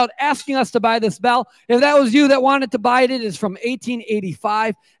reached out asking us to buy this bell. If that was you that wanted to buy it, it is from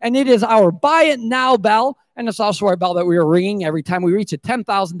 1885, and it is our Buy It Now bell. And it's also our bell that we are ringing every time we reach a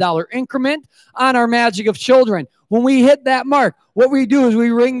 $10,000 increment on our Magic of Children. When we hit that mark, what we do is we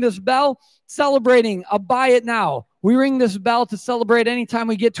ring this bell celebrating a Buy It Now. We ring this bell to celebrate anytime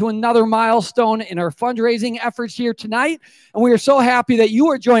we get to another milestone in our fundraising efforts here tonight. And we are so happy that you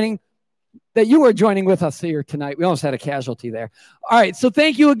are joining with us here tonight. We almost had a casualty there. All right, so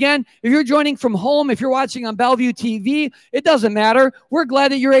thank you again. If you're joining from home, if you're watching on Bellevue TV, it doesn't matter. We're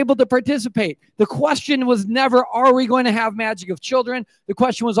glad that you're able to participate. The question was never, are we going to have Magic of Children? The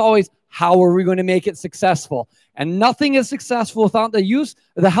question was always, how are we going to make it successful? And nothing is successful without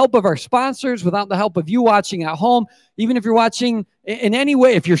the help of our sponsors, without the help of you watching at home. Even if you're watching in any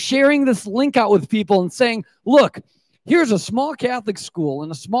way, if you're sharing this link out with people and saying, look, here's a small Catholic school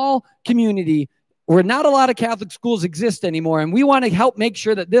in a small community where not a lot of Catholic schools exist anymore, and we want to help make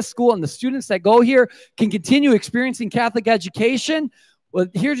sure that this school and the students that go here can continue experiencing Catholic education. Well,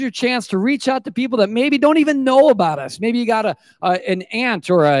 here's your chance to reach out to people that maybe don't even know about us. Maybe you got an aunt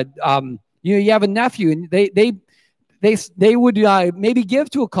or you have a nephew, and they would maybe give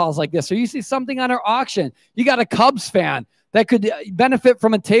to a cause like this. Or you see something on our auction. You got a Cubs fan that could benefit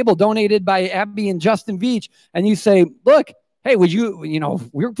from a table donated by Abby and Justin Veach, and you say, look, hey, would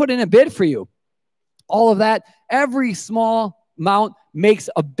we're putting a bid for you. All of that, every small amount makes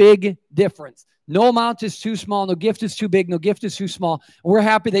a big difference. No amount is too small. No gift is too big. No gift is too small. We're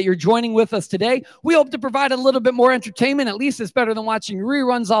happy that you're joining with us today. We hope to provide a little bit more entertainment. At least it's better than watching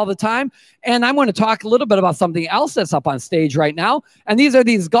reruns all the time. And I'm going to talk a little bit about something else that's up on stage right now. And these are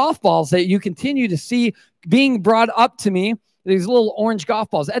these golf balls that you continue to see being brought up to me. These little orange golf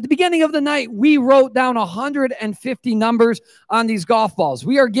balls. At the beginning of the night, we wrote down 150 numbers on these golf balls.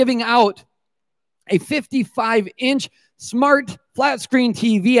 We are giving out a 55-inch smart flat screen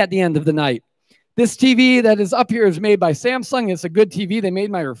TV at the end of the night. This TV that is up here is made by Samsung. It's a good TV. They made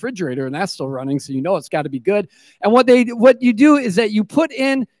my refrigerator, and that's still running, so you know it's got to be good. And what you do is that you put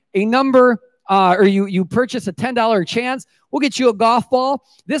in a number, or you purchase a $10 chance. We'll get you a golf ball.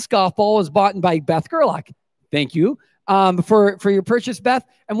 This golf ball was bought by Beth Gerlach. Thank you for your purchase, Beth.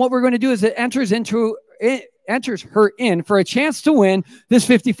 And what we're going to do is it enters her in for a chance to win this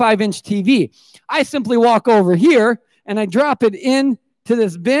 55-inch TV. I simply walk over here and I drop it in to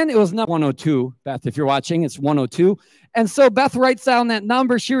this bin. It was number 102, Beth, if you're watching, it's 102. And so Beth writes down that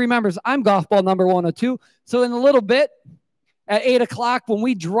number. She remembers I'm golf ball number 102. So in a little bit, at 8 o'clock, when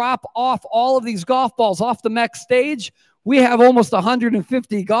we drop off all of these golf balls off the MEC stage, we have almost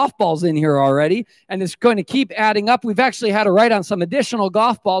 150 golf balls in here already, and it's going to keep adding up. We've actually had to write on some additional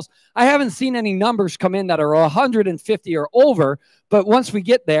golf balls. I haven't seen any numbers come in that are 150 or over, but once we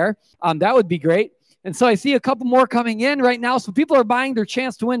get there, that would be great. And so I see a couple more coming in right now. So people are buying their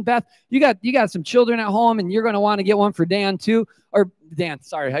chance to win. Beth, you got some children at home, and you're going to want to get one for Dan too. Or Dan,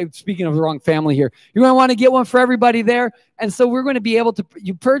 sorry, I'm speaking of the wrong family here. You're going to want to get one for everybody there. And so we're going to be able to,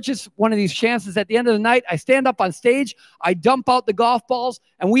 you purchase one of these chances at the end of the night. I stand up on stage, I dump out the golf balls,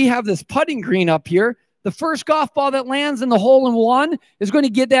 and we have this putting green up here. The first golf ball that lands in the hole-in-one is going to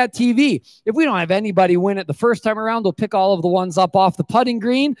get that TV. If we don't have anybody win it the first time around, we'll pick all of the ones up off the putting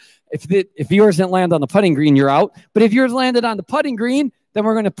green. If yours didn't land on the putting green, you're out. But if yours landed on the putting green, then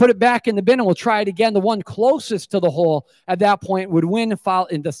we're going to put it back in the bin and we'll try it again. The one closest to the hole at that point would win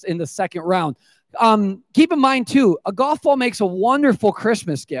in the second round. Keep in mind, too, a golf ball makes a wonderful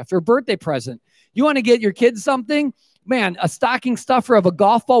Christmas gift or birthday present. You want to get your kids something? Man, a stocking stuffer of a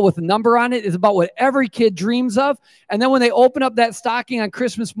golf ball with a number on it is about what every kid dreams of. And then when they open up that stocking on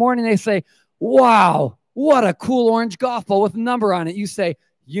Christmas morning, they say, wow, what a cool orange golf ball with a number on it. You say,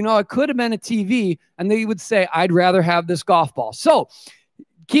 you know, it could have been a TV. And they would say, I'd rather have this golf ball. So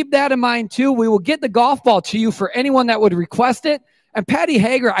keep that in mind, too. We will get the golf ball to you for anyone that would request it. And Patty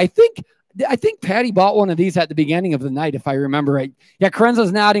Hager, I think Patty bought one of these at the beginning of the night, if I remember right. Yeah,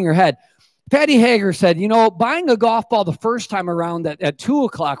 Karenza's nodding her head. Patty Hager said, you know, buying a golf ball the first time around at 2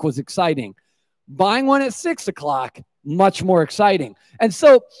 o'clock was exciting. Buying one at 6 o'clock much more exciting. And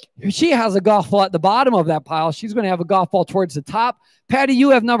so she has a golf ball at the bottom of that pile. She's going to have a golf ball towards the top. Patty,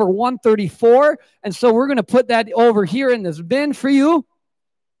 you have number 134. And so we're going to put that over here in this bin for you.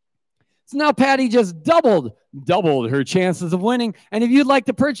 So now Patty just doubled her chances of winning. And if you'd like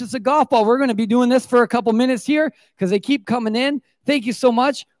to purchase a golf ball, we're going to be doing this for a couple minutes here because they keep coming in. Thank you so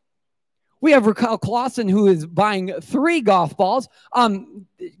much. We have Raquel Clausen, who is buying 3 golf balls.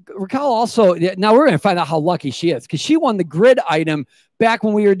 Raquel also, now we're going to find out how lucky she is because she won the grid item back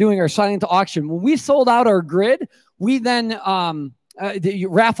when we were doing our silent auction. When we sold out our grid, we then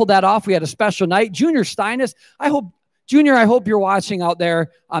raffled that off. We had a special night. Junior Steinis, Junior, I hope you're watching out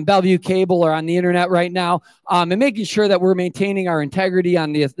there on Bellevue Cable or on the internet right now and making sure that we're maintaining our integrity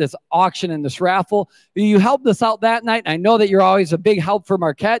on this auction and this raffle. You helped us out that night. I know that you're always a big help for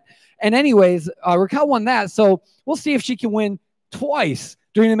Marquette. And anyways, Raquel won that. So we'll see if she can win twice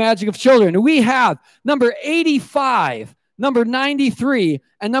during the Magic of Children. We have number 85, number 93,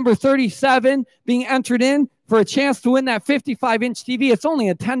 and number 37 being entered in for a chance to win that 55-inch TV. It's only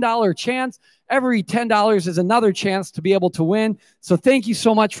a $10 chance. Every $10 is another chance to be able to win. So thank you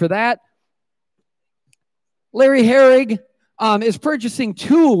so much for that. Larry Herrig is purchasing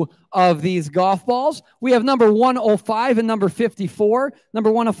 2 of these golf balls. We have number 105 and number 54.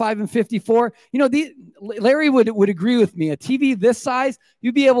 Number 105 and 54. You know, Larry would agree with me. A TV this size,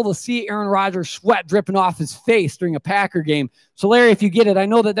 you'd be able to see Aaron Rodgers' sweat dripping off his face during a Packer game. So Larry, if you get it, I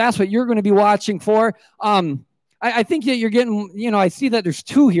know that that's what you're going to be watching for. I think that you're getting, you know, I see that there's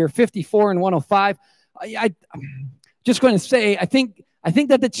 2 here, 54 and 105. I'm just going to say, I think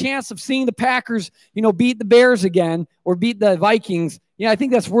that the chance of seeing the Packers, you know, beat the Bears again or beat the Vikings, I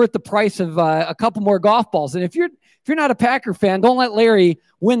think that's worth the price of a couple more golf balls. And if you're not a Packer fan, don't let Larry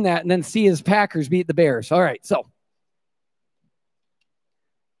win that and then see his Packers beat the Bears. All right, so.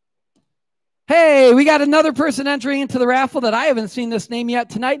 Hey, we got another person entering into the raffle that I haven't seen this name yet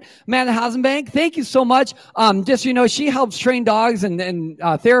tonight. Amanda Hasenbank, thank you so much. Just so you know, she helps train dogs and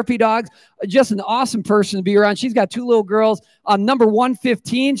therapy dogs. Just an awesome person to be around. She's got 2 little girls. Number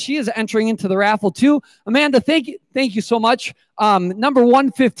 115, she is entering into the raffle too. Amanda, thank you so much. Number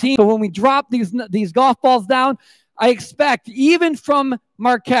 115. So when we drop these golf balls down, I expect even from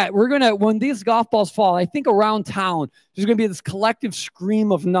Marquette, when these golf balls fall, I think around town, there's going to be this collective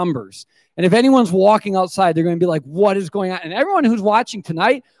scream of numbers. And if anyone's walking outside, they're going to be like, what is going on? And everyone who's watching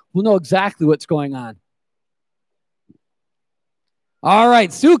tonight will know exactly what's going on. All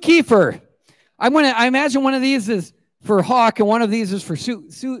right, Sue Kiefer. I imagine one of these is for Hawk and one of these is for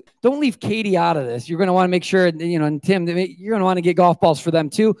Sue. Sue, don't leave Katie out of this. You're going to want to make sure, and Tim, you're going to want to get golf balls for them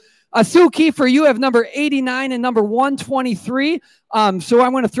too. Sue Kiefer, you have number 89 and number 123. So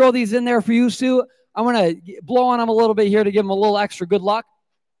I'm going to throw these in there for you, Sue. I'm going to blow on them a little bit here to give them a little extra good luck.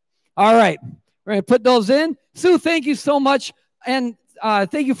 All right, we're going to put those in. Sue, thank you so much. And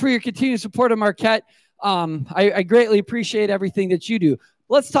thank you for your continued support of Marquette. I greatly appreciate everything that you do.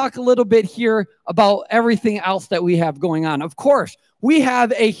 Let's talk a little bit here about everything else that we have going on. Of course, we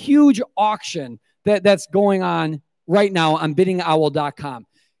have a huge auction that's going on right now on biddingowl.com.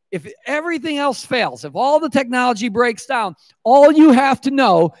 If everything else fails, if all the technology breaks down, all you have to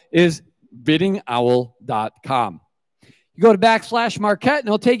know is biddingowl.com. You go to /Marquette and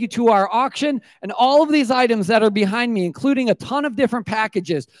it'll take you to our auction, and all of these items that are behind me, including a ton of different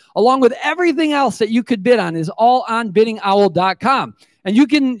packages, along with everything else that you could bid on, is all on biddingowl.com. And you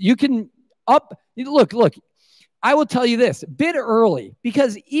can look, I will tell you this, bid early,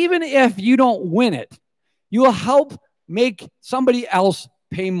 because even if you don't win it, you will help make somebody else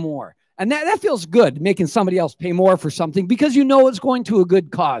pay more. And that feels good, making somebody else pay more for something, because you know it's going to a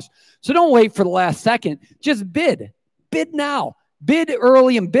good cause. So don't wait for the last second. Just bid. Bid now. Bid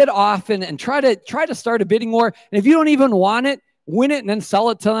early and bid often, and try to start a bidding war. And if you don't even want it, win it and then sell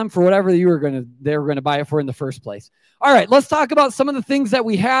it to them for whatever they were going to buy it for in the first place. All right, let's talk about some of the things that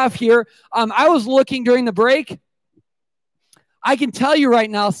we have here. I was looking during the break. I can tell you right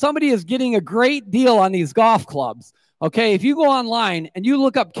now, somebody is getting a great deal on these golf clubs. Okay, if you go online and you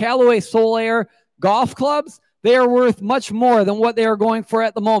look up Callaway Solaire golf clubs, they are worth much more than what they are going for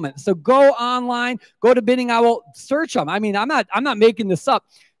at the moment. So go online, go to Bidding Owl, search them. I mean, I'm not making this up.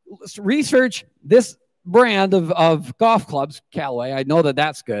 Research this brand of golf clubs, Callaway. I know that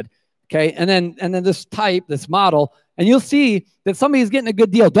that's good. Okay, and then this model, and you'll see that somebody's getting a good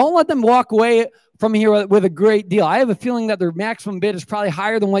deal. Don't let them walk away from here with a great deal. I have a feeling that their maximum bid is probably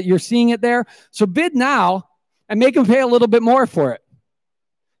higher than what you're seeing it there. So bid now and make them pay a little bit more for it.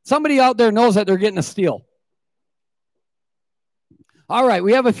 Somebody out there knows that they're getting a steal. All right,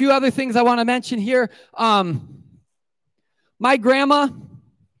 we have a few other things I want to mention here. My grandma,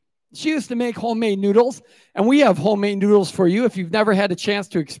 She used to make homemade noodles, and we have homemade noodles for you. If you've never had a chance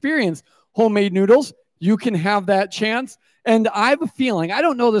to experience homemade noodles, you can have that chance. And I have a feeling, I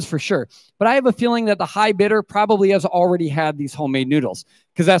don't know this for sure, but I have a feeling that the high bidder probably has already had these homemade noodles,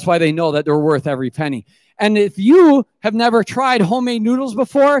 because that's why they know that they're worth every penny. And if you have never tried homemade noodles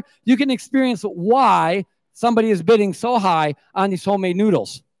before, you can experience why somebody is bidding so high on these homemade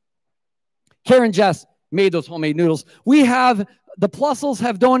noodles. Karen Jess made those homemade noodles. We have, the Plusles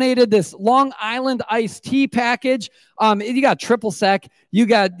have donated this Long Island iced tea package. You got triple sec, you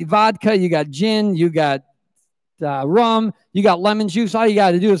got vodka, you got gin, you got rum, you got lemon juice. All you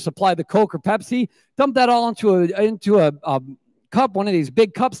got to do is supply the Coke or Pepsi, dump that all into a cup, one of these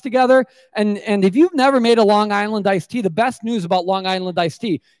big cups together. And if you've never made a Long Island iced tea, the best news about Long Island iced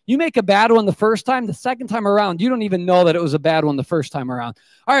tea, you make a bad one the first time, the second time around, you don't even know that it was a bad one the first time around.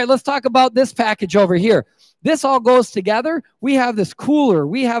 All right, let's talk about this package over here. This all goes together. We have this cooler.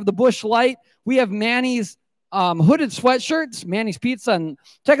 We have the Busch Light. We have Manny's hooded sweatshirts, Manny's Pizza, and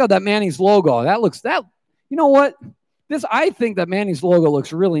check out that Manny's logo. You know what? I think that Manny's logo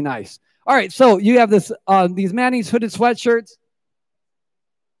looks really nice. All right, so you have these Manny's hooded sweatshirts.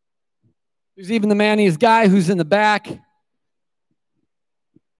 There's even the Manny's guy who's in the back. So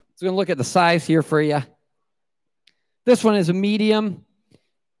we're going to look at the size here for you. This one is a medium.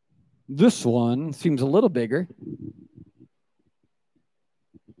 This one seems a little bigger.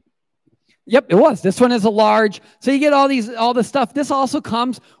 Yep, it was. This one is a large. So you get all this stuff. This also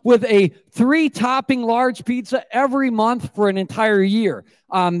comes with a 3-topping large pizza every month for an entire year.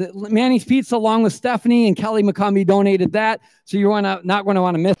 Manny's Pizza, along with Stephanie and Kelly McCombie, donated that. So you're not going to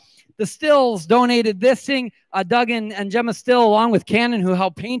want to miss. The Stills donated this thing. Doug and Gemma Still, along with Cannon, who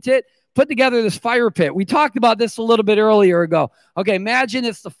helped paint it, put together this fire pit. We talked about this a little bit earlier ago. Okay, imagine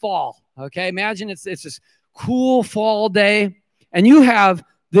it's the fall. Okay, imagine it's this cool fall day, and you have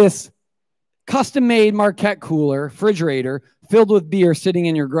this custom-made Marquette cooler, refrigerator, filled with beer sitting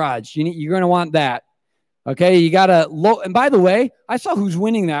in your garage. You're going to want that. Okay, you got to and by the way, I saw who's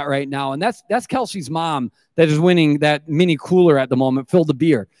winning that right now, and that's Kelsey's mom that is winning that mini cooler at the moment, filled with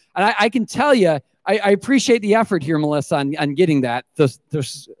beer. And I can tell you, I appreciate the effort here, Melissa, on getting that.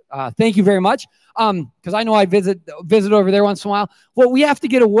 Thank you very much. Because I know I visit over there once in a while. Well, we have to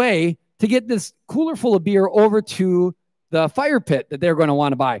get a way to get this cooler full of beer over to the fire pit that they're going to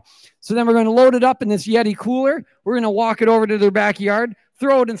want to buy. So then we're going to load it up in this Yeti cooler. We're going to walk it over to their backyard,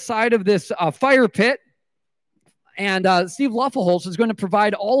 throw it inside of this fire pit. And Steve Luffelholz is going to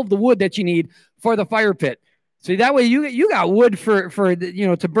provide all of the wood that you need for the fire pit. So that way you got wood for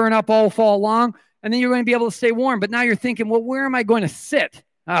to burn up all fall long, and then you're going to be able to stay warm. But now you're thinking, well, where am I going to sit?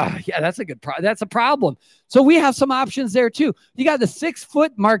 Yeah, that's a problem. So we have some options there too. You got the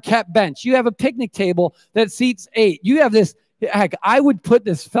 6-foot Marquette bench. You have a picnic table that seats 8. You have this. Heck, I would put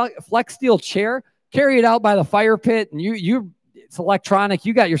this flex steel chair, carry it out by the fire pit, and it's electronic.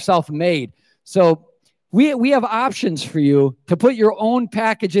 You got yourself made. So we have options for you to put your own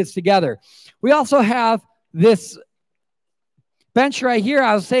packages together. We also have this bench right here.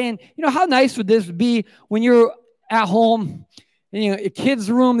 I was saying, how nice would this be when you're at home? A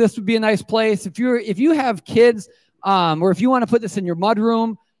kid's room, this would be a nice place. If you have kids, or if you want to put this in your mud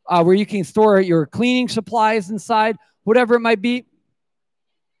room, where you can store your cleaning supplies inside, whatever it might be.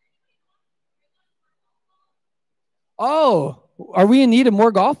 Oh, are we in need of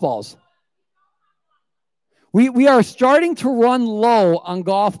more golf balls? We are starting to run low on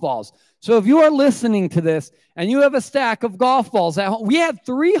golf balls. So if you are listening to this and you have a stack of golf balls at home, we had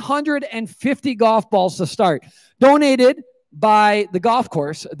 350 golf balls to start, donated by the golf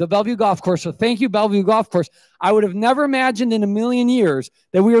course, the Bellevue Golf Course. So thank you, Bellevue Golf Course. I would have never imagined in a million years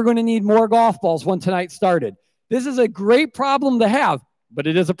that we were going to need more golf balls when tonight started. This is a great problem to have, but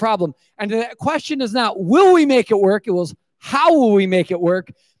it is a problem. And the question is not, will we make it work? It was, how will we make it work?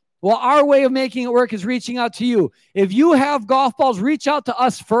 Well, our way of making it work is reaching out to you. If you have golf balls, reach out to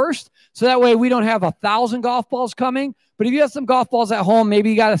us first, so that way we don't have 1,000 golf balls coming. But if you have some golf balls at home,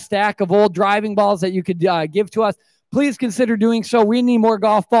 maybe you got a stack of old driving balls that you could give to us, please consider doing so. We need more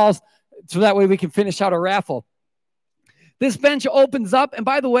golf balls, so that way we can finish out a raffle. This bench opens up, and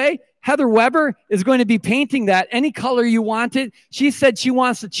by the way, Heather Weber is going to be painting that any color you wanted. She said she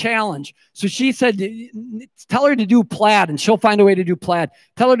wants a challenge. So she said, tell her to do plaid, and she'll find a way to do plaid.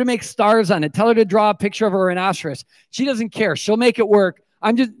 Tell her to make stars on it. Tell her to draw a picture of a rhinoceros. She doesn't care. She'll make it work.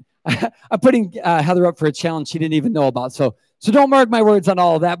 I'm putting Heather up for a challenge she didn't even know about. So don't mark my words on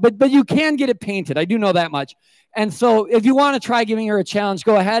all of that. But you can get it painted. I do know that much. And so if you want to try giving her a challenge,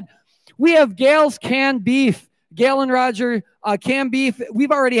 go ahead. We have Gail's canned beef. Gail and Roger canned beef.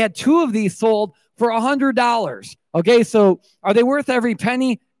 We've already had 2 of these sold for $100. Okay, so are they worth every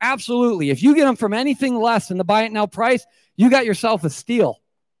penny? Absolutely. If you get them from anything less than the buy it now price, you got yourself a steal.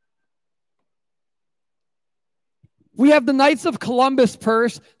 We have the Knights of Columbus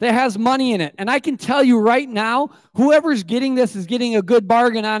purse that has money in it. And I can tell you right now, whoever's getting this is getting a good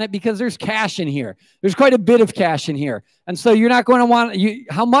bargain on it because there's cash in here. There's quite a bit of cash in here. And so you're not going to want,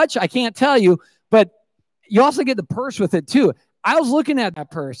 how much? I can't tell you, but you also get the purse with it too. I was looking at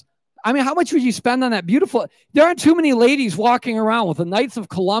that purse. I mean, how much would you spend on that beautiful? There aren't too many ladies walking around with the Knights of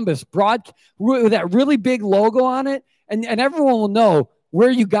Columbus with that really big logo on it. And everyone will know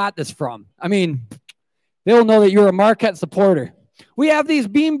where you got this from. I mean, they'll know that you're a Marquette supporter. We have these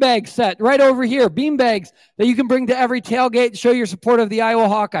beanbags set right over here. Beanbags that you can bring to every tailgate, show your support of the Iowa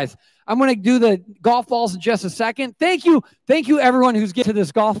Hawkeyes. I'm going to do the golf balls in just a second. Thank you. Thank you, everyone who's getting to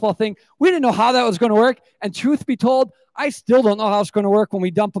this golf ball thing. We didn't know how that was going to work. And truth be told, I still don't know how it's going to work when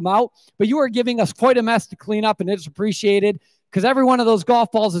we dump them out. But you are giving us quite a mess to clean up, and it's appreciated because every one of those golf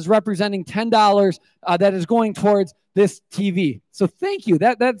balls is representing $10 that is going towards this TV. So thank you.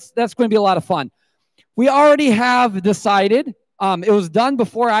 That's going to be a lot of fun. We already have decided, it was done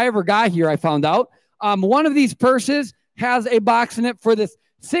before I ever got here, I found out. One of these purses has a box in it for this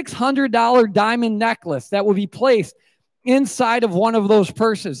 $600 diamond necklace that will be placed inside of one of those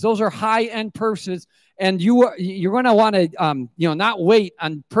purses. Those are high-end purses, and you're going to want to not wait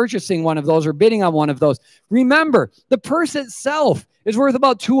on purchasing one of those or bidding on one of those. Remember, the purse itself is worth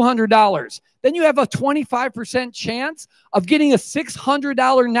about $200. Then you have a 25% chance of getting a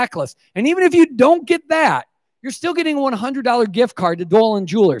 $600 necklace. And even if you don't get that, you're still getting a $100 gift card to Dolan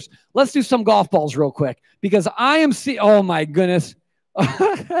Jewelers. Let's do some golf balls real quick because I am oh my goodness.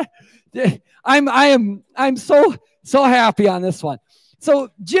 I'm so happy on this one.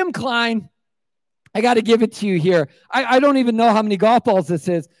 So Jim Klein, I got to give it to you here. I don't even know how many golf balls this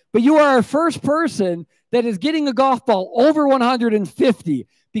is, but you are our first person that is getting a golf ball over 150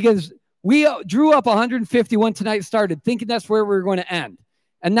 because we drew up 150 when tonight started, thinking that's where we were going to end.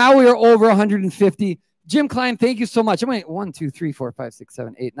 And now we are over 150. Jim Klein, thank you so much. I'm going 1, 2, 3, 4, 5, 6,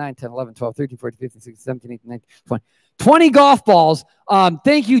 7, 8, 9, 10, 11, 12, 13, 14, 15, 16, 17, 18, 19, 20. 20 golf balls.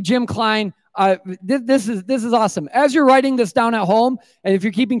 Thank you, Jim Klein. This is awesome. As you're writing this down at home, and if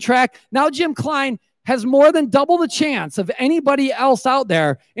you're keeping track, now Jim Klein has more than double the chance of anybody else out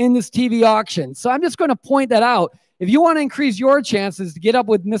there in this TV auction. So I'm just going to point that out. If you want to increase your chances to get up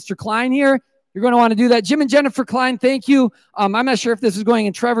with Mr. Klein here, you're going to want to do that. Jim and Jennifer Klein, thank you. I'm not sure if this is going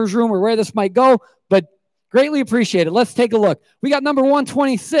in Trevor's room or where this might go, but greatly appreciated. Let's take a look. We got number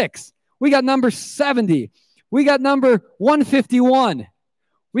 126. We got number 70. We got number 151.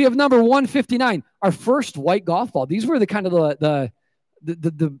 We have number 159. Our first white golf ball. These were the kind of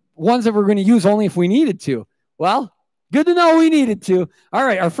the ones that we're going to use only if we needed to. Well, good to know we needed to. All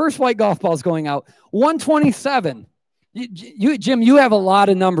right, our first white golf ball is going out. 127. Jim, you have a lot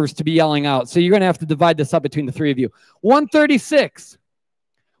of numbers to be yelling out, so you're going to have to divide this up between the three of you. 136.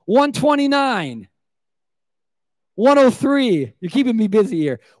 129. 103. You're keeping me busy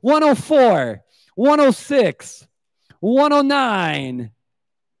here. 104. 106. 109.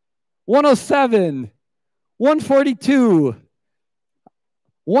 107. 142.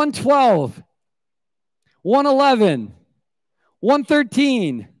 112. 111.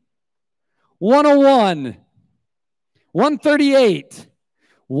 113. 101. 138.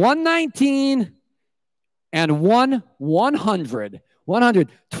 119. And 100.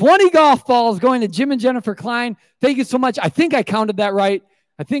 120 golf balls going to Jim and Jennifer Klein. Thank you so much. I think I counted that right.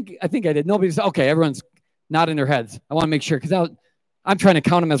 I think I did. Nobody's okay. Everyone's nodding their heads. I want to make sure because I'm trying to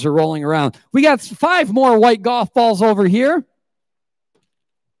count them as they're rolling around. We got 5 more white golf balls over here.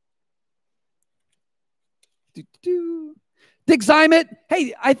 Dick Zimet,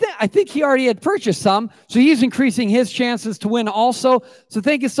 hey, I think he already had purchased some, so he's increasing his chances to win also. So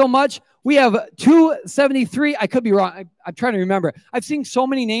thank you so much. We have 273. I could be wrong. I'm trying to remember. I've seen so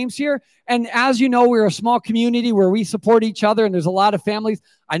many names here. And as you know, we're a small community where we support each other, and there's a lot of families.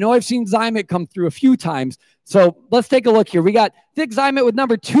 I know I've seen Zimet come through a few times. So let's take a look here. We got Dick Zimet with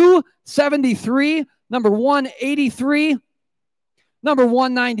number 273, number 183, number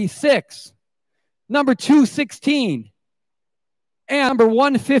 196, number 216, and number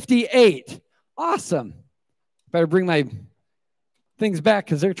 158. Awesome. Better bring my things back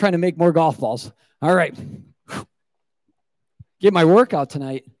because they're trying to make more golf balls. All right. Get my workout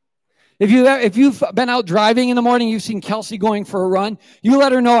tonight. If you've been out driving in the morning, you've seen Kelsey going for a run, you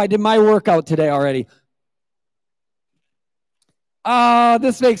let her know I did my workout today already.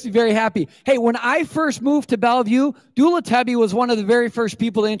 This makes me very happy. Hey, when I first moved to Bellevue, Dula Tebby was one of the very first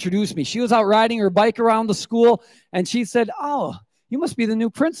people to introduce me. She was out riding her bike around the school, and she said, "Oh, you must be the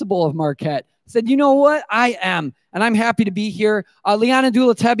new principal of Marquette." said, you know what? I am, and I'm happy to be here. Leon and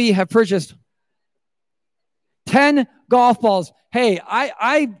Dula Tebi have purchased 10 golf balls. Hey,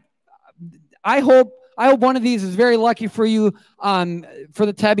 I hope one of these is very lucky for you. For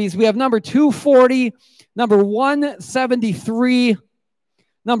the Tebbies, we have number 240, number 173,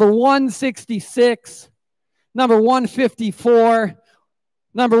 number 166, number 154,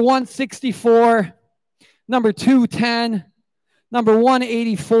 number 164, number 210, number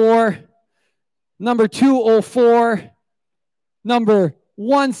 184, number 204, number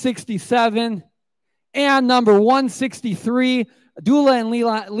 167, and number 163, Dula and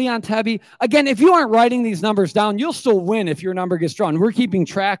Leon Tebi. Again, if you aren't writing these numbers down, you'll still win if your number gets drawn. We're keeping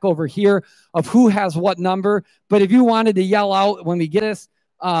track over here of who has what number, but if you wanted to yell out when we get this,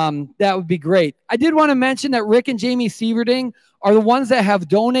 that would be great. I did want to mention that Rick and Jamie Sieverding are the ones that have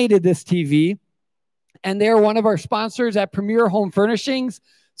donated this TV, and they're one of our sponsors at Premier Home Furnishings.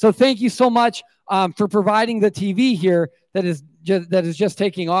 So thank you so much for providing the TV here that is just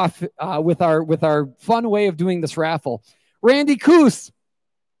taking off with our fun way of doing this raffle. Randy Coos,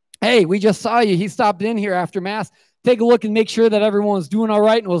 hey, we just saw you. He stopped in here after Mass. Take a look and make sure that everyone's doing all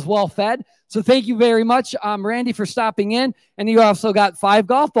right and was well fed. So thank you very much, Randy, for stopping in. And you also got 5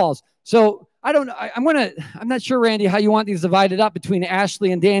 golf balls. So I don't know. I'm not sure, Randy, how you want these divided up between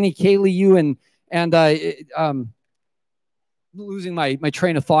Ashley and Danny, Kaylee, you, and losing my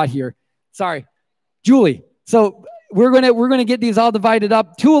train of thought here. Sorry, Julie. So we're gonna get these all divided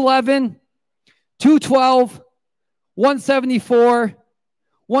up. 211, 212, 174,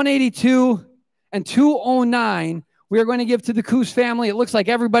 182, and 209. We are going to give to the Coos family. It looks like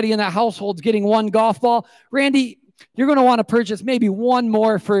everybody in that household is getting 1 golf ball. Randy, you're going to want to purchase maybe 1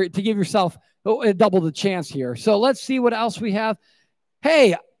 more to give yourself double the chance here. So let's see what else we have.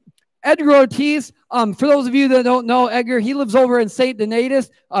 Hey, Edgar Ortiz, for those of you that don't know Edgar, he lives over in St. Donatus,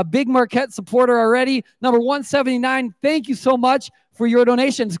 a big Marquette supporter already. Number 179, thank you so much for your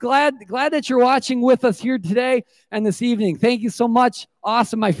donations. Glad that you're watching with us here today and this evening. Thank you so much.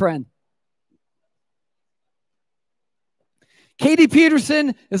 Awesome, my friend. Katie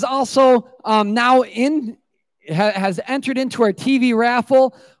Peterson is also now has entered into our TV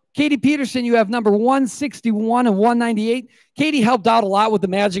raffle. Katie Peterson, you have number 161 and 198. Katie helped out a lot with the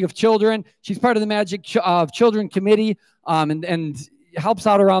Magic of Children. She's part of the Magic of Children committee and helps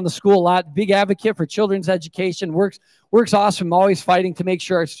out around the school a lot. Big advocate for children's education. Works awesome. Always fighting to make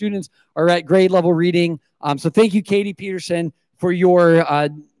sure our students are at grade level reading. So thank you, Katie Peterson, for your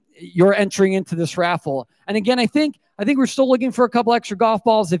entering into this raffle. And again, I think we're still looking for a couple extra golf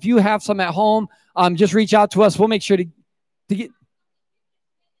balls. If you have some at home, just reach out to us. We'll make sure to get.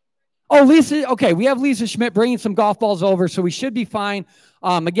 Oh, Lisa. Okay, we have Lisa Schmidt bringing some golf balls over, so we should be fine.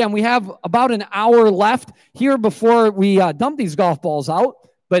 Again, we have about an hour left here before we dump these golf balls out.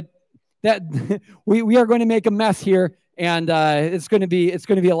 But that we are going to make a mess here, and it's going to be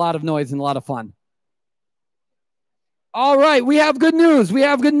a lot of noise and a lot of fun. All right, we have good news.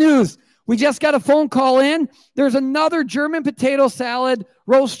 We just got a phone call in. There's another German potato salad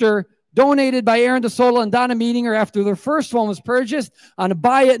roaster donated by Aaron DeSoto and Donna Meetinger after their first one was purchased on a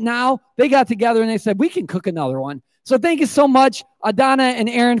Buy It Now. They got together and they said, we can cook another one. So thank you so much, Donna and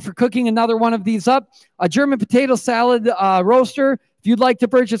Aaron, for cooking another one of these up. A German potato salad roaster. If you'd like to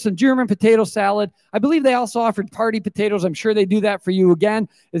purchase some German potato salad, I believe they also offered party potatoes. I'm sure they do that for you again.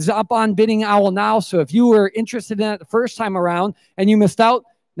 It's up on Bidding Owl now. So if you were interested in it the first time around and you missed out,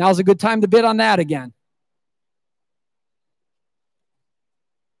 now's a good time to bid on that again.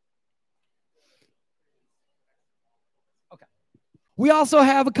 We also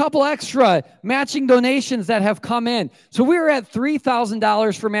have a couple extra matching donations that have come in. So we're at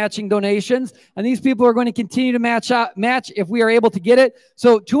 $3,000 for matching donations, and these people are going to continue to match if we are able to get it.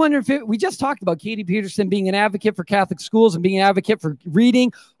 So $250. We just talked about Katie Peterson being an advocate for Catholic schools and being an advocate for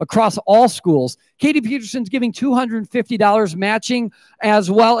reading across all schools. Katie Peterson's giving $250 matching, as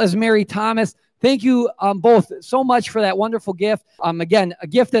well as Mary Thomas. Thank you both so much for that wonderful gift. Again, a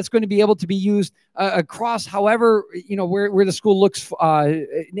gift that's going to be able to be used across however, where the school looks,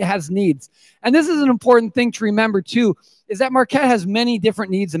 has needs. And this is an important thing to remember too, is that Marquette has many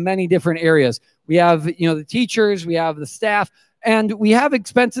different needs in many different areas. We have, the teachers, we have the staff, and we have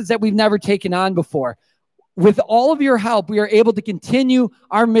expenses that we've never taken on before. With all of your help, we are able to continue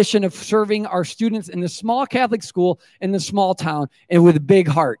our mission of serving our students in the small Catholic school in the small town and with a big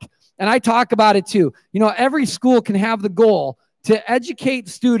heart. And I talk about it too. Every school can have the goal to educate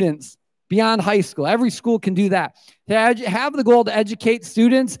students beyond high school. Every school can do that. To have the goal to educate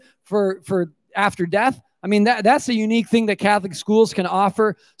students for after death. I mean, that's a unique thing that Catholic schools can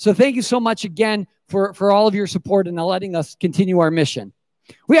offer. So thank you so much again for all of your support and letting us continue our mission.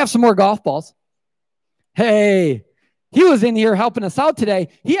 We have some more golf balls. Hey, he was in here helping us out today.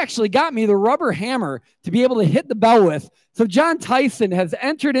 He actually got me the rubber hammer to be able to hit the bell with. So John Tyson has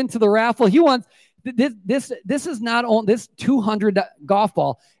entered into the raffle. He wants this is not only this 200 golf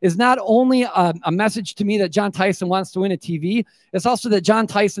ball is not only a message to me that John Tyson wants to win a TV. It's also that John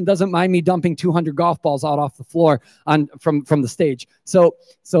Tyson doesn't mind me dumping 200 golf balls out off the floor from the stage. So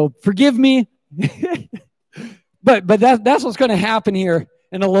forgive me, but that's what's going to happen here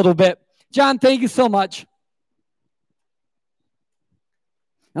in a little bit. John, thank you so much.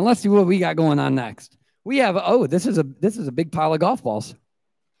 And let's see what we got going on next. We have, this is a big pile of golf balls.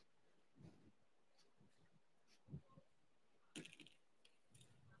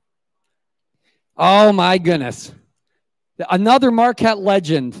 Oh my goodness. Another Marquette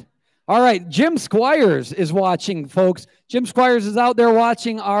legend. All right, Jim Squires is watching, folks. Jim Squires is out there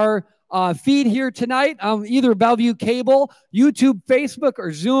watching our feed here tonight on either Bellevue Cable, YouTube, Facebook,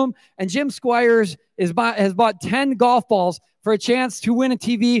 or Zoom. And Jim Squires has bought 10 golf balls for a chance to win a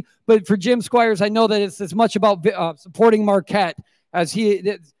TV. But for Jim Squires, I know that it's as much about supporting Marquette as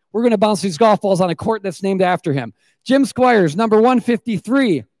we're going to bounce these golf balls on a court that's named after him. Jim Squires, number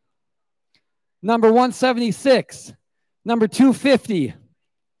 153, number 176, number 250,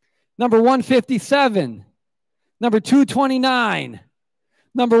 number 157, number 229,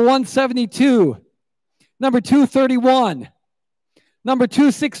 number 172, number 231, number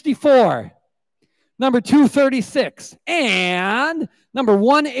 264, number 236, and number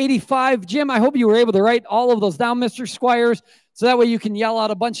 185. Jim, I hope you were able to write all of those down, Mr. Squires, so that way you can yell out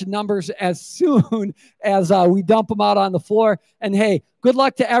a bunch of numbers as soon as we dump them out on the floor. And hey, good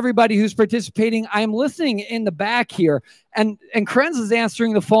luck to everybody who's participating. I'm listening in the back here, and Krenz is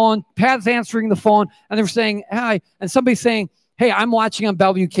answering the phone, Pat's answering the phone, and they're saying, hi, and somebody's saying, hey, I'm watching on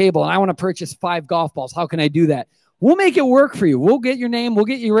Bellevue Cable, and I want to purchase 5 golf balls. How can I do that? We'll make it work for you. We'll get your name. We'll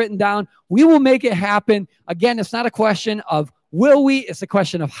get you written down. We will make it happen. Again, it's not a question of will we? It's a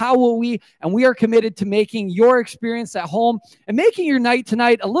question of how will we? And we are committed to making your experience at home and making your night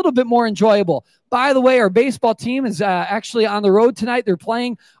tonight a little bit more enjoyable. By the way, our baseball team is actually on the road tonight. They're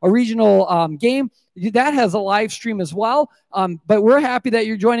playing a regional game. That has a live stream as well. But we're happy that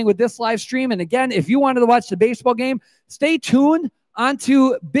you're joining with this live stream. And again, if you wanted to watch the baseball game, stay tuned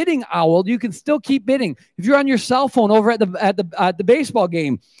onto Bidding Owl. You can still keep bidding. If you're on your cell phone over at the baseball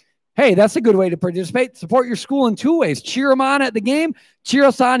game, hey, that's a good way to participate. Support your school in 2 ways. Cheer them on at the game. Cheer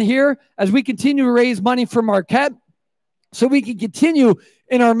us on here as we continue to raise money for Marquette so we can continue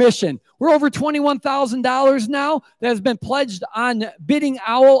in our mission. We're over $21,000 now that has been pledged on Bidding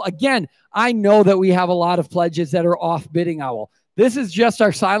Owl. Again, I know that we have a lot of pledges that are off Bidding Owl. This is just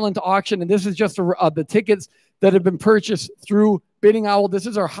our silent auction, and this is just the tickets that have been purchased through Bidding Owl. This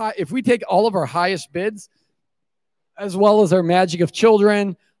is our high. If we take all of our highest bids, as well as our Magic of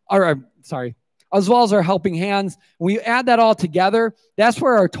Children, as well as our Helping Hands, we add that all together, that's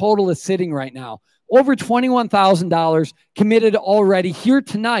where our total is sitting right now. Over $21,000 committed already here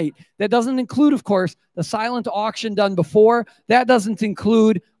tonight. That doesn't include, of course, the silent auction done before. That doesn't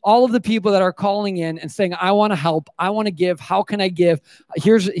include all of the people that are calling in and saying, I want to help. I want to give. How can I give?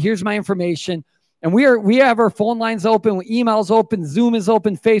 Here's my information. And we have our phone lines open, emails open, Zoom is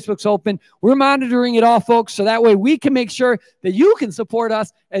open, Facebook's open. We're monitoring it all, folks, so that way we can make sure that you can support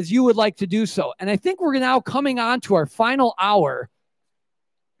us as you would like to do so. And I think we're now coming on to our final hour.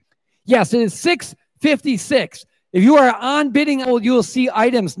 Yes, it is 6:56. If you are on Bidding Owl, you will see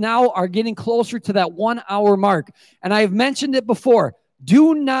items now are getting closer to that 1 hour mark. And I've mentioned it before.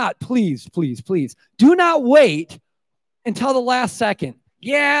 Do not, please, do not wait until the last second.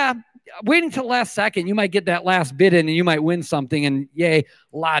 Yeah, waiting till the last second, you might get that last bid in and you might win something and yay,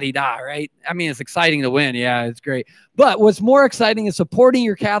 la-di-da, right? I mean, it's exciting to win. Yeah, it's great. But what's more exciting is supporting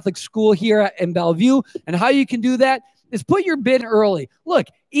your Catholic school here in Bellevue. And how you can do that is put your bid early. Look,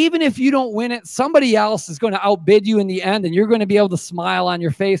 even if you don't win it, somebody else is going to outbid you in the end, and you're going to be able to smile on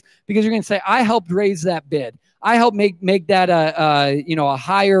your face because you're going to say, I helped raise that bid. I helped make that a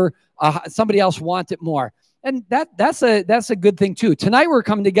higher, somebody else want it more. And that's a good thing too. Tonight we're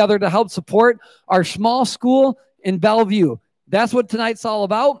coming together to help support our small school in Bellevue. That's what tonight's all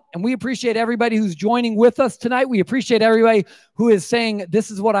about. And we appreciate everybody who's joining with us tonight. We appreciate everybody who is saying,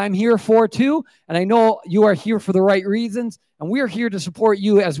 this is what I'm here for too. And I know you are here for the right reasons. And we are here to support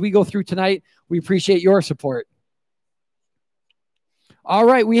you as we go through tonight. We appreciate your support. All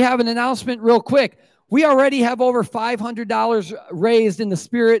right, we have an announcement real quick. We already have over $500 raised in the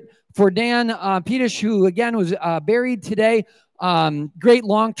spirit for Dan Petish, who again was buried today. Great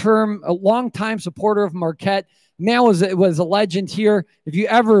long-time supporter of Marquette. Man was a legend here. If you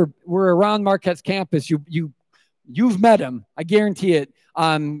ever were around Marquette's campus, you You've met him. I guarantee it.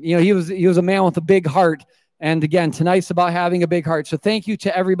 You know, he was a man with a big heart. And again, tonight's about having a big heart. So thank you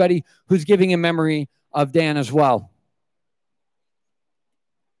to everybody who's giving in memory of Dan as well.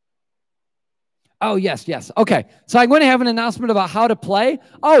 Oh, yes, yes. Okay. So I'm going to have an announcement about how to play.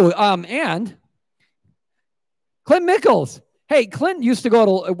 Oh, and Clint Mickles. Hey, Clint used to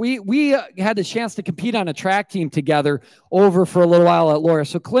go to, we had the chance to compete on a track team together over for a little while at Laura.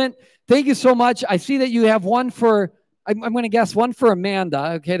 So Clint, thank you so much. I see that you have one for, I'm going to guess one for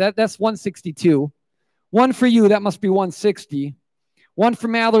Amanda. Okay, that's 162. One for you, that must be 160. One for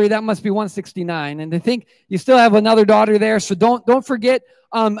Mallory, that must be 169. And I think you still have another daughter there, so don't forget.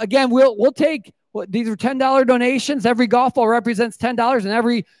 Again, we'll take, these are $10 donations. Every golf ball represents $10, and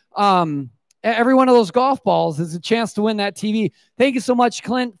every one of those golf balls is a chance to win that TV. Thank you so much,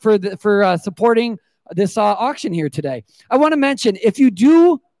 Clint, for supporting this auction here today. I want to mention, if you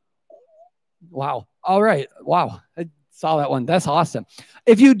do, wow, all right, wow, I saw that one. That's awesome.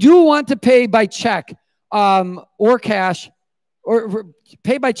 If you do want to pay by check, or cash, or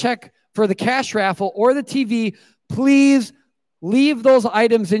pay by check for the cash raffle or the TV, please leave those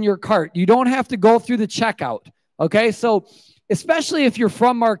items in your cart. You don't have to go through the checkout. Okay. So especially if you're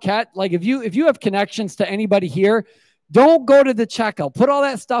from Marquette, like if you have connections to anybody here, don't go to the checkout. Put all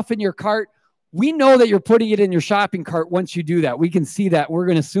that stuff in your cart. We know that you're putting it in your shopping cart once you do that. We can see that. We're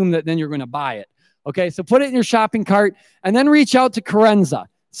going to assume that then you're going to buy it. Okay. So put it in your shopping cart and then reach out to Karenza.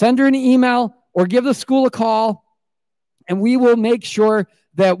 Send her an email or give the school a call, and we will make sure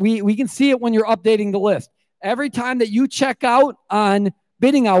that we can see it when you're updating the list. Every time that you check out on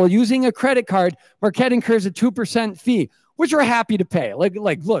Bidding Owl using a credit card, Marquette incurs a 2% fee, which we're happy to pay. Like,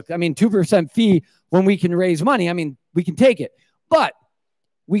 look, I mean, 2% fee when we can raise money, I mean, we can take it. But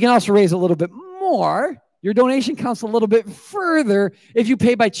we can also raise a little bit more. Your donation counts a little bit further if you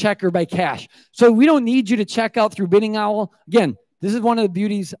pay by check or by cash. So we don't need you to check out through Bidding Owl. Again, this is one of the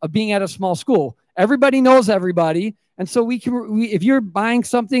beauties of being at a small school. Everybody knows everybody. And so if you're buying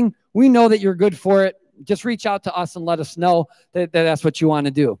something, we know that you're good for it. Just reach out to us and let us know that that's what you want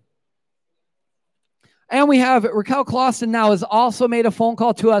to do. And we have Raquel Clausen now has also made a phone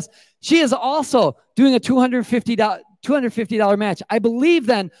call to us. She is also doing a $250 match. I believe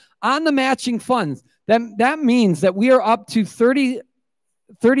then on the matching funds, that means that we are up to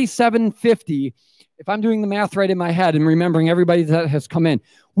 $37.50. If I'm doing the math right in my head and remembering everybody that has come in,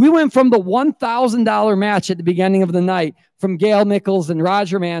 we went from the $1,000 match at the beginning of the night from Gail Mickles and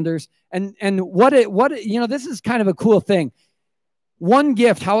Roger Manders. And what you know, this is kind of a cool thing. One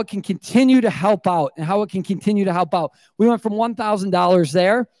gift, how it can continue to help out and how it can continue to help out. We went from $1,000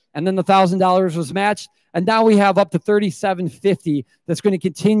 there, and then the $1,000 was matched. And now we have up to $37.50 that's going to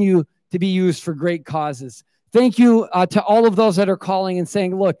continue to be used for great causes. Thank you to all of those that are calling and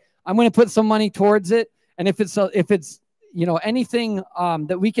saying, look, I'm going to put some money towards it. And if it's you know, anything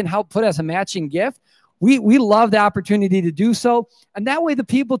that we can help put as a matching gift, we love the opportunity to do so. And that way the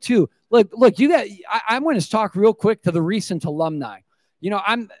people too, look, I'm going to talk real quick to the recent alumni. You know,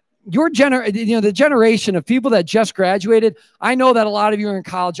 the generation of people that just graduated. I know that a lot of you are in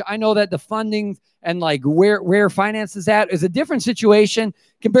college. I know that the funding and like where finance is at is a different situation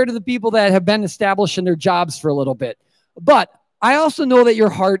compared to the people that have been established in their jobs for a little bit. But I also know that your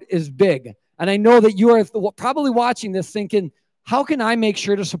heart is big. And I know that you are probably watching this thinking, how can I make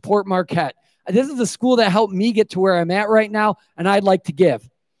sure to support Marquette? This is a school that helped me get to where I'm at right now, and I'd like to give.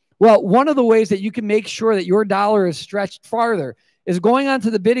 Well, one of the ways that you can make sure that your dollar is stretched farther is going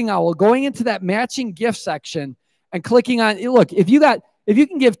onto the Bidding Owl, going into that matching gift section and clicking on, look, if you can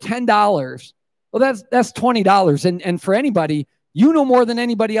give $10, well, that's $20. And for anybody, you know more than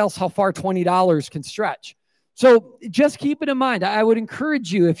anybody else how far $20 can stretch. So just keep it in mind. I would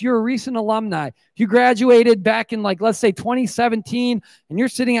encourage you, if you're a recent alumni, if you graduated back in, like, let's say 2017, and you're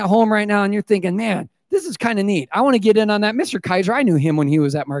sitting at home right now and you're thinking, man, this is kind of neat. I want to get in on that. Mr. Kaiser, I knew him when he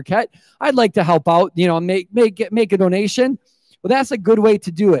was at Marquette. I'd like to help out, you know, make a donation. Well, that's a good way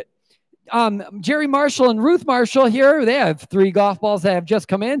to do it. Jerry Marshall and Ruth Marshall here, they have 3 golf balls that have just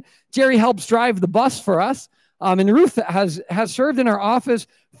come in. Jerry helps drive the bus for us. And Ruth has served in our office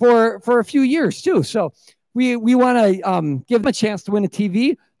for a few years too. So we want to give them a chance to win a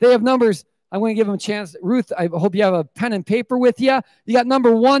TV. They have numbers. I want to give them a chance. Ruth, I hope you have a pen and paper with you. You got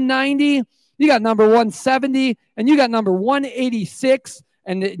number 190, you got number 170, and you got number 186.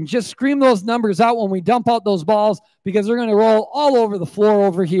 And just scream those numbers out when we dump out those balls, because they're going to roll all over the floor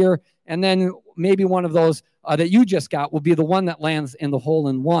over here. And then maybe one of those that you just got will be the one that lands in the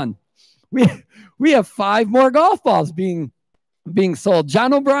hole-in-one. We have 5 more golf balls being sold.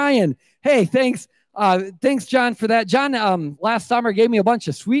 John O'Brien. Hey, thanks. Thanks, John, for that. John, last summer gave me a bunch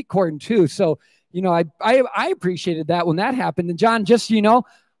of sweet corn too. So you know, I appreciated that when that happened. And John, just so you know,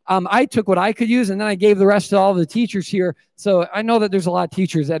 I took what I could use and then I gave the rest to all the teachers here. So I know that there's a lot of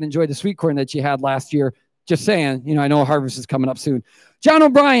teachers that enjoyed the sweet corn that you had last year. Just saying, you know, I know harvest is coming up soon. John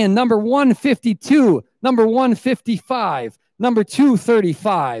O'Brien, number 152, number 155, number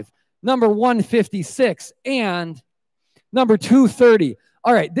 235, number 156, and number 230.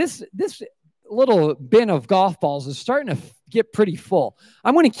 All right, this little bin of golf balls is starting to get pretty full.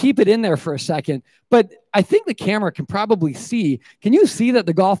 I'm going to keep it in there for a second, but I think the camera can probably see. Can you see that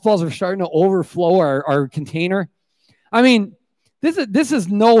the golf balls are starting to overflow our container? I mean, this is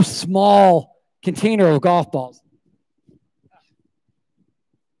no small container of golf balls.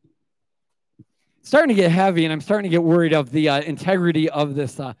 It's starting to get heavy, and I'm starting to get worried of the integrity of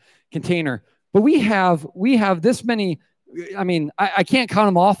this container. But we have this many. I mean, I can't count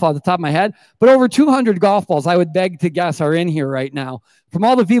them off the top of my head, but over 200 golf balls, I would beg to guess, are in here right now from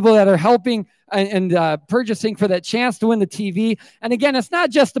all the people that are helping and purchasing for that chance to win the TV. And again, it's not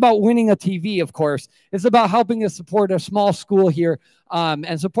just about winning a TV, of course. It's about helping to support a small school here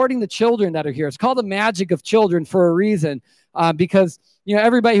and supporting the children that are here. It's called the Magic of Children for a reason because, you know,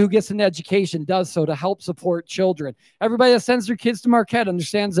 everybody who gets an education does so to help support children. Everybody that sends their kids to Marquette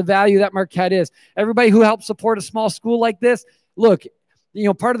understands the value that Marquette is. Everybody who helps support a small school like this, look, you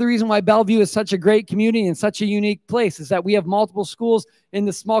know, part of the reason why Bellevue is such a great community and such a unique place is that we have multiple schools in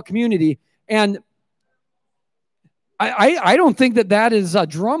this small community. And I don't think that is a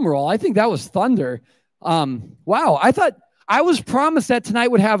drum roll. I think that was thunder. Wow. I thought I was promised that tonight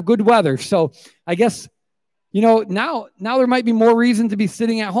would have good weather. So I guess, you know, now there might be more reason to be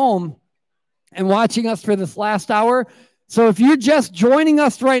sitting at home and watching us for this last hour. So if you're just joining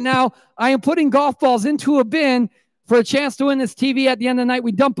us right now, I am putting golf balls into a bin for a chance to win this TV at the end of the night.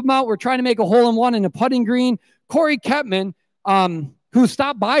 We dump them out. We're trying to make a hole-in-one in a putting green. Corey Kepman, who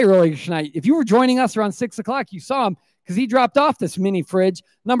stopped by earlier tonight. If you were joining us around 6 o'clock, you saw him because he dropped off this mini fridge.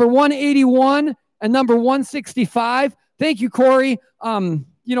 Number 181 and number 165. Thank you, Corey.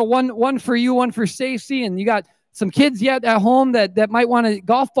 You know, one for you, one for Stacy, and you got some kids yet at home that might want a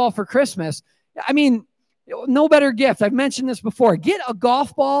golf ball for Christmas. I mean, no better gift. I've mentioned this before. Get a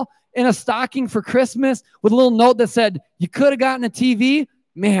golf ball in a stocking for Christmas with a little note that said, you could have gotten a TV.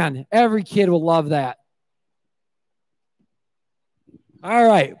 Man, every kid will love that. All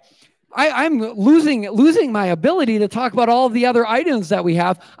right. I'm losing my ability to talk about all the other items that we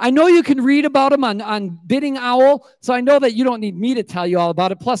have. I know you can read about them on Bidding Owl, so I know that you don't need me to tell you all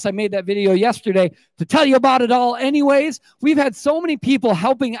about it. Plus, I made that video yesterday to tell you about it all anyways. We've had so many people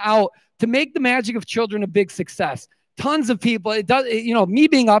helping out to make the Magic of Children a big success. Tons of people. It does, you know, me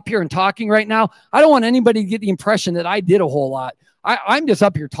being up here and talking right now, I don't want anybody to get the impression that I did a whole lot. I'm just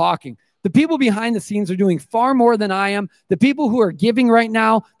up here talking. The people behind the scenes are doing far more than I am. The people who are giving right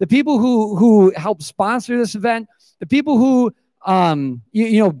now, the people who help sponsor this event, the people who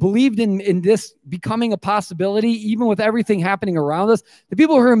you know, believed in this becoming a possibility, even with everything happening around us, the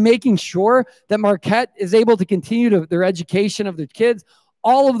people who are making sure that Marquette is able to continue their education of their kids,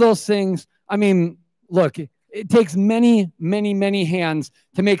 all of those things. I mean, look, it takes many, many, many hands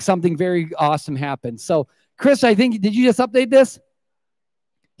to make something very awesome happen. So, Chris, I think, did you just update this?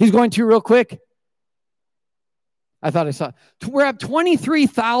 He's going to real quick. I thought I saw. We're at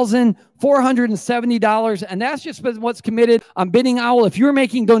 $23,470, and that's just what's committed on Bidding Owl. If you're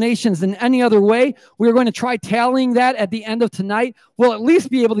making donations in any other way, we're going to try tallying that at the end of tonight. We'll at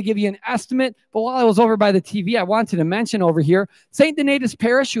least be able to give you an estimate. But while I was over by the TV, I wanted to mention over here, St. Donatus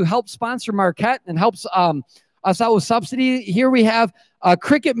Parish, who helps sponsor Marquette and helps us out with subsidy. Here we have a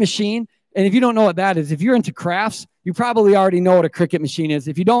Cricut machine. And if you don't know what that is, if you're into crafts, you probably already know what a Cricut machine is.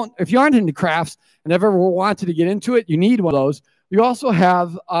 If you aren't into crafts and ever wanted to get into it, you need one of those. You also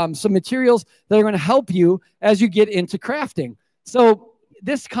have some materials that are going to help you as you get into crafting. So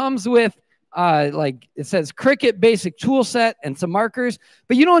this comes with, like it says, Cricut basic tool set and some markers.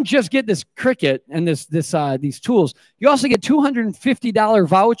 But you don't just get this Cricut and these tools. You also get $250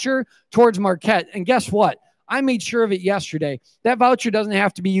 voucher towards Marquette. And guess what? I made sure of it yesterday. That voucher doesn't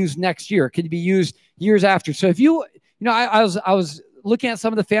have to be used next year. It could be used years after. So if you know, I was looking at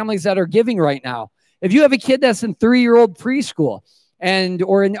some of the families that are giving right now. If you have a kid that's in 3-year-old preschool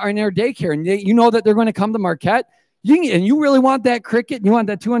or in their daycare, and you know that they're going to come to Marquette, and you really want that Cricut, and you want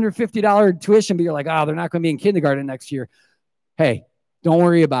that $250 tuition, but you're like, oh, they're not going to be in kindergarten next year. Hey, don't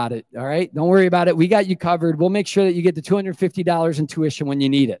worry about it. All right, don't worry about it. We got you covered. We'll make sure that you get the $250 in tuition when you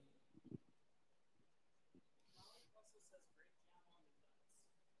need it.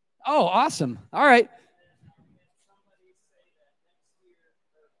 Oh, awesome. All right.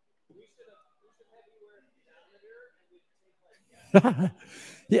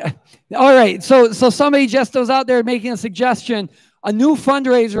 Yeah. All right. So somebody just was out there making a suggestion, a new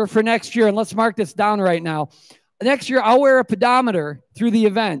fundraiser for next year. And let's mark this down right now. Next year, I'll wear a pedometer through the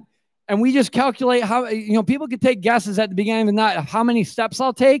event. And we just calculate how, people can take guesses at the beginning of the night of how many steps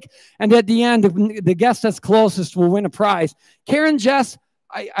I'll take. And at the end, the guest that's closest will win a prize. Karen Jess,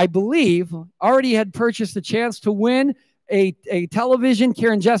 I believe, already had purchased a chance to win a television.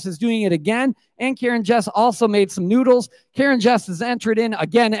 Karen Jess is doing it again. And Karen Jess also made some noodles. Karen Jess is entered in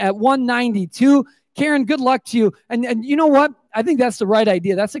again at 192. Karen, good luck to you. And you know what? I think that's the right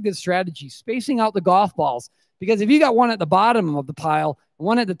idea. That's a good strategy, spacing out the golf balls. Because if you got one at the bottom of the pile,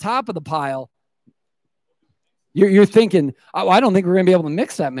 one at the top of the pile, you're thinking, oh, I don't think we're going to be able to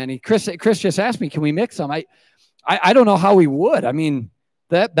mix that many. Chris just asked me, can we mix them? I don't know how we would. I mean,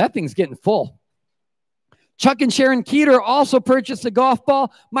 that thing's getting full. Chuck and Sharon Keeter also purchased a golf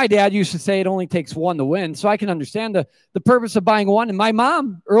ball. My dad used to say it only takes one to win, so I can understand the purpose of buying one. And my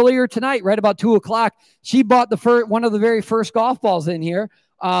mom, earlier tonight, right about 2 o'clock, she bought one of the very first golf balls in here.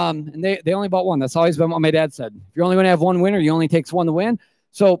 And they only bought one. That's always been what my dad said. If you're only going to have one winner, you only takes one to win.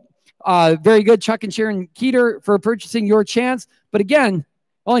 So very good, Chuck and Sharon Keeter, for purchasing your chance. But again, it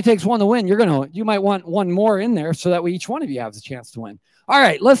only takes one to win. You might want one more in there so that way each one of you has a chance to win. All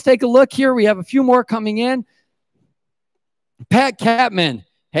right, let's take a look here. We have a few more coming in. Pat Catman.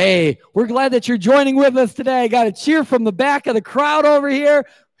 Hey, we're glad that you're joining with us today. Got a cheer from the back of the crowd over here.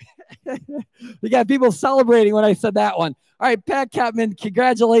 We got people celebrating when I said that one. All right, Pat Catman,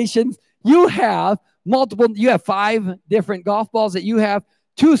 congratulations. You have 5 different golf balls that you have.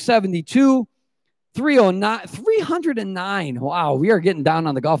 272, 309, 309. Wow, we are getting down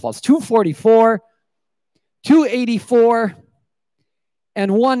on the golf balls. 244, 284,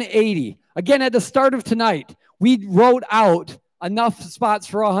 and 180. Again, at the start of tonight, we wrote out enough spots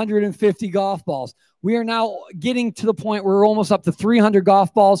for 150 golf balls. We are now getting to the point where we're almost up to 300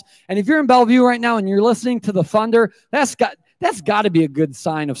 golf balls. And if you're in Bellevue right now and you're listening to the Thunder, that's got to be a good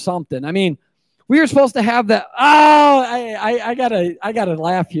sign of something. I mean, we were supposed to have that. Oh, I gotta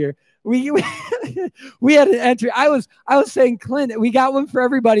laugh here. We had an entry. I was saying, Clint, we got one for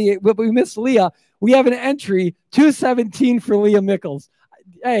everybody, but we missed Leah. We have an entry, 217 for Leah Mickles.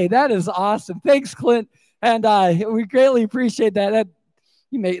 Hey, that is awesome. Thanks, Clint. And we greatly appreciate that.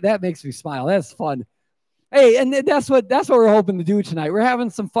 That makes me smile. That's fun. Hey, and that's what we're hoping to do tonight. We're having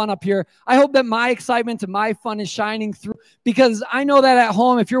some fun up here. I hope that my excitement and my fun is shining through, because I know that at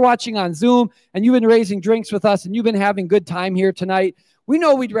home, if you're watching on Zoom and you've been raising drinks with us and you've been having good time here tonight, we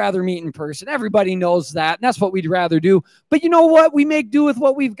know we'd rather meet in person. Everybody knows that, and that's what we'd rather do. But you know what? We make do with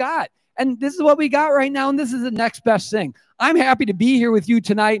what we've got. And this is what we got right now, and this is the next best thing. I'm happy to be here with you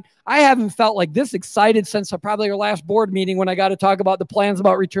tonight. I haven't felt like this excited since probably our last board meeting when I got to talk about the plans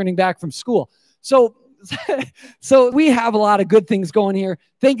about returning back from school. So we have a lot of good things going here.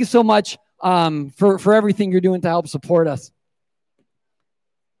 Thank you so much for everything you're doing to help support us.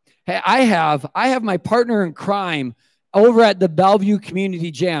 Hey, I have my partner in crime over at the Bellevue Community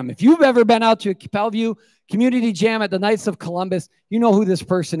Jam. If you've ever been out to a Bellevue Community Jam at the Knights of Columbus, you know who this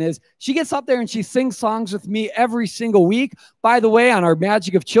person is. She gets up there and she sings songs with me every single week. By the way, on our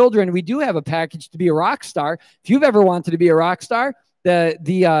Magic of Children, we do have a package to be a rock star. If you've ever wanted to be a rock star,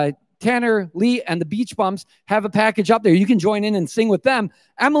 the Tanner, Lee, and the Beach Bums have a package up there. You can join in and sing with them.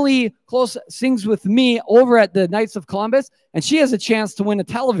 Emily Close sings with me over at the Knights of Columbus, and she has a chance to win a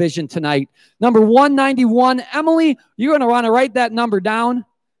television tonight. Number 191. Emily, you're going to want to write that number down,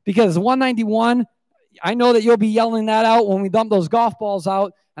 because 191, I know that you'll be yelling that out when we dump those golf balls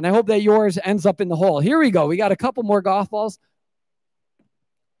out, and I hope that yours ends up in the hole. Here we go. We got a couple more golf balls.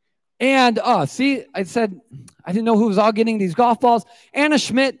 And, see, I said I didn't know who was all getting these golf balls. Anna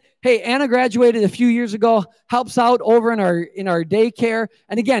Schmidt. Hey, Anna graduated a few years ago, helps out over in our daycare.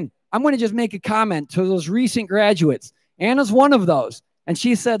 And again, I'm going to just make a comment to those recent graduates. Anna's one of those. And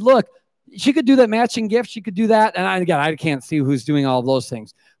she said, look, she could do that matching gift. She could do that. And I can't see who's doing all of those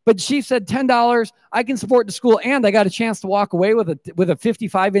things. But she said, $10, I can support the school, and I got a chance to walk away with a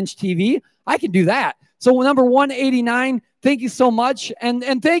 55-inch TV. I can do that. So number 189, thank you so much.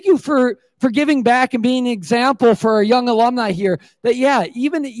 And thank you for giving back and being an example for our young alumni here that, yeah,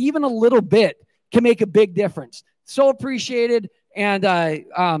 even a little bit can make a big difference. So appreciated. And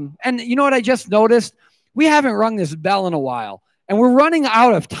you know what I just noticed? We haven't rung this bell in a while, and we're running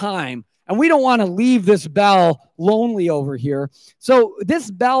out of time, and we don't want to leave this bell lonely over here. So this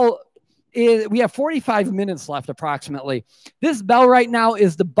bell we have 45 minutes left approximately. This bell right now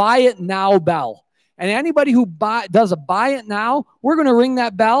is the Buy It Now bell. And anybody who does a buy it now, we're going to ring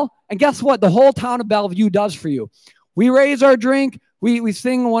that bell. And guess what? The whole town of Bellevue does for you. We raise our drink. we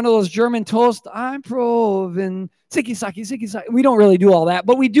sing one of those German toasts, I'm proven, siki saki, siki saki. We don't really do all that,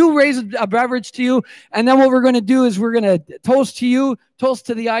 but we do raise a beverage to you. And then what we're going to do is we're going to toast to you, toast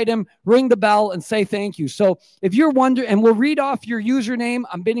to the item, ring the bell, and say thank you. So if you're wondering, and we'll read off your username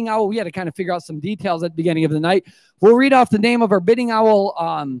on Bidding Owl. We had to kind of figure out some details at the beginning of the night. We'll read off the name of our Bidding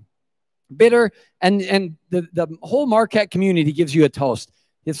Owl bidder, and the whole Marquette community gives you a toast.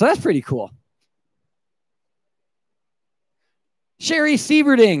 Yeah, so that's pretty cool. Sherry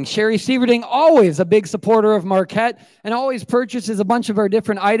Sieverding. Sherry Sieverding, always a big supporter of Marquette and always purchases a bunch of our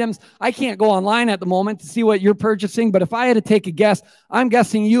different items. I can't go online at the moment to see what you're purchasing, but if I had to take a guess, I'm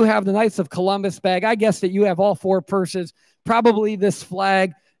guessing you have the Knights of Columbus bag. I guess that you have all 4 purses, probably this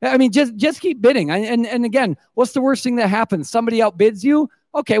flag. I mean, just keep bidding. And again, what's the worst thing that happens? Somebody outbids you?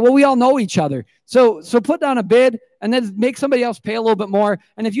 Okay, well, we all know each other. So put down a bid and then make somebody else pay a little bit more.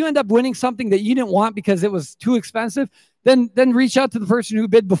 And if you end up winning something that you didn't want because it was too expensive, then reach out to the person who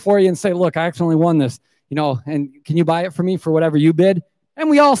bid before you and say, look, I accidentally won this, and can you buy it for me for whatever you bid? And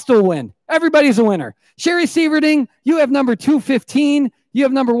we all still win. Everybody's a winner. Sherry Sieverding, you have number 215, you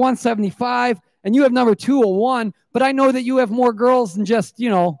have number 175, and you have number 201. But I know that you have more girls than just, you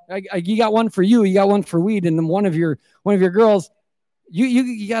got one for you got one for weed, and then one of your girls,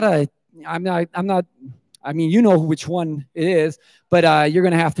 you gotta, I mean, you know which one it is, but you're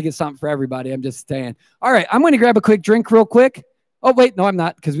going to have to get something for everybody. I'm just saying. All right, I'm going to grab a quick drink real quick. Oh, wait, no, I'm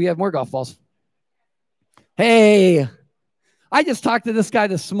not, because we have more golf balls. Hey, I just talked to this guy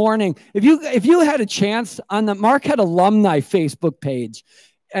this morning. If you had a chance on the Marquette Alumni Facebook page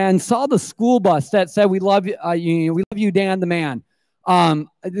and saw the school bus that said, we love you, Dan the man.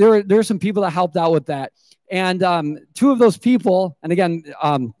 There's some people that helped out with that. And 2 of those people, and again,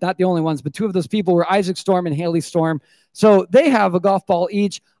 not the only ones, but 2 of those people were Isaac Storm and Haley Storm. So they have a golf ball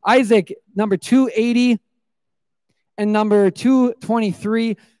each. Isaac, number 280 and number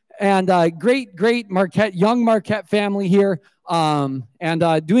 223. And great Marquette, young Marquette family here. And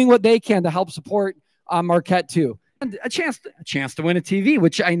doing what they can to help support Marquette too. And a chance to win a TV,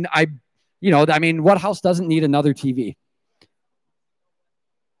 which I mean, what house doesn't need another TV?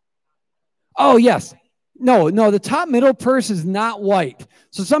 Oh, yes. No, the top middle purse is not white.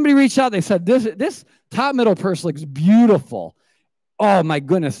 So somebody reached out. They said, this top middle purse looks beautiful. Oh, my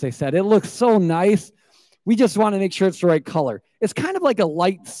goodness, they said. It looks so nice. We just want to make sure it's the right color. It's kind of like a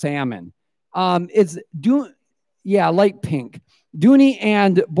light salmon. It's light pink. Dooney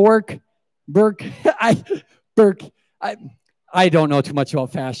and Burke. I don't know too much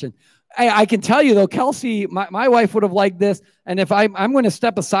about fashion. I can tell you, though, Kelsey, my wife would have liked this. And if I'm going to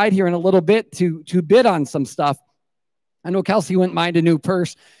step aside here in a little bit to bid on some stuff, I know Kelsey wouldn't mind a new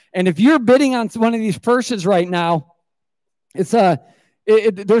purse. And if you're bidding on one of these purses right now,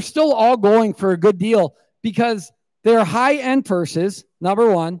 they're still all going for a good deal because they're high-end purses,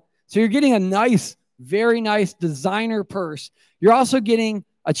 number one. So you're getting a nice, very nice designer purse. You're also getting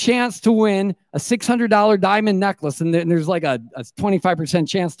a chance to win a $600 diamond necklace, and there's like a 25%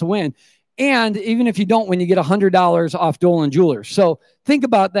 chance to win. And even if you don't win, you get $100 off Dolan Jewelers. So think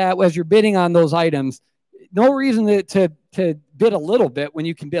about that as you're bidding on those items. No reason to bid a little bit when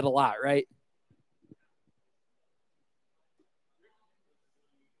you can bid a lot, right?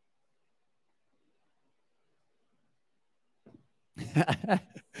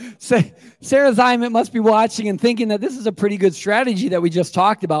 Sarah Zyman must be watching and thinking that this is a pretty good strategy that we just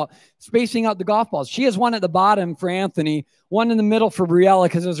talked about, spacing out the golf balls. She has one at the bottom for Anthony, one in the middle for Briella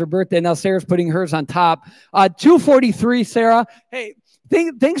because it was her birthday. Now Sarah's putting hers on top. 243, Sarah. Hey,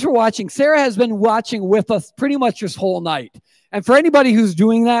 thanks for watching. Sarah has been watching with us pretty much this whole night. And for anybody who's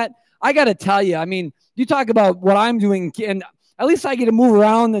doing that, I got to tell you, I mean, you talk about what I'm doing, and at least I get to move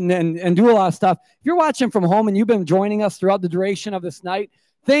around and do a lot of stuff. If you're watching from home and you've been joining us throughout the duration of this night,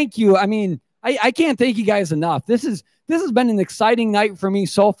 thank you. I mean, I can't thank you guys enough. This has been an exciting night for me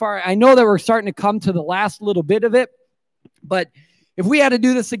so far. I know that we're starting to come to the last little bit of it, but if we had to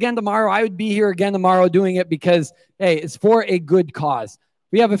do this again tomorrow, I would be here again tomorrow doing it because, hey, it's for a good cause.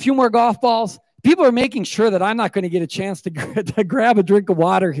 We have a few more golf balls. People are making sure that I'm not going to get a chance to grab a drink of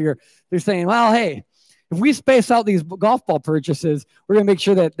water here. They're saying, well, hey, if we space out these golf ball purchases, we're going to make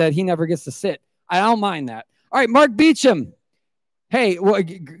sure that he never gets to sit. I don't mind that. All right, Mark Beecham. Hey, well,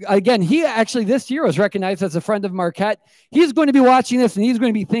 again, he actually this year was recognized as a friend of Marquette. He's going to be watching this, and he's going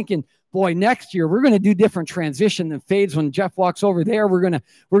to be thinking, boy, next year we're going to do different transition and fades. When Jeff walks over there, we're going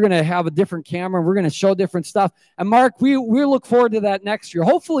to have a different camera. We're going to show different stuff. And Mark, we look forward to that next year.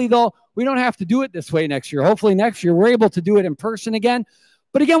 Hopefully, though, we don't have to do it this way next year. Hopefully next year we're able to do it in person again.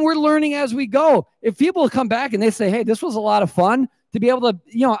 But again, we're learning as we go. If people come back and they say, hey, this was a lot of fun to be able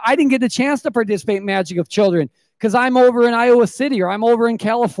to, I didn't get the chance to participate in Magic of Children. because I'm over in Iowa City or I'm over in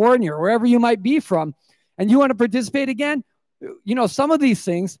California or wherever you might be from, and you want to participate again, you know, some of these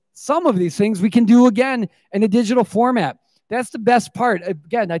things we can do again in a digital format. That's the best part.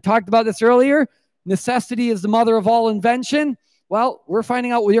 Again, I talked about this earlier. Necessity is the mother of all invention. Well, we're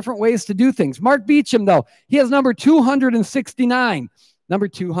finding out different ways to do things. Mark Beecham, though, he has number 269, number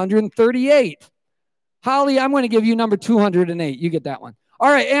 238. Holly, I'm going to give you number 208. You get that one.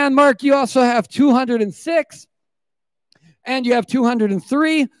 All right, and Mark, you also have 206, and you have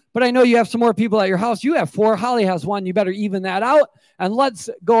 203, but I know you have some more people at your house. You have 4. Holly has 1. You better even that out, and let's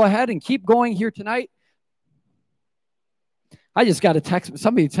go ahead and keep going here tonight. I just got a text.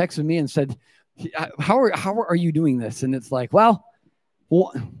 Somebody texted me and said, how are you doing this? And it's like, well,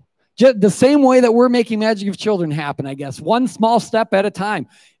 just the same way that we're making Magic of Children happen, I guess, one small step at a time.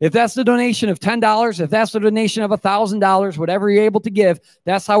 If that's the donation of $10, if that's the donation of $1,000, whatever you're able to give,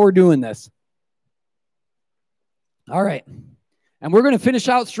 that's how we're doing this. All right. And we're going to finish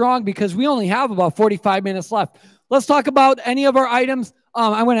out strong because we only have about 45 minutes left. Let's talk about any of our items.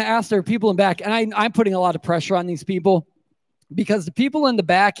 I'm going to ask their people in back, and I'm putting a lot of pressure on these people because the people in the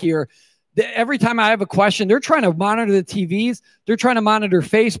back here, every time I have a question, they're trying to monitor the TVs. They're trying to monitor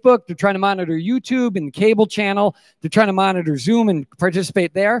Facebook. They're trying to monitor YouTube and the cable channel. They're trying to monitor Zoom and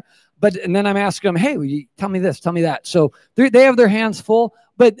participate there. And then I'm asking them, hey, will you tell me this, tell me that. So they have their hands full.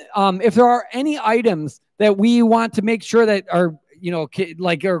 But if there are any items that we want to make sure that are, you know,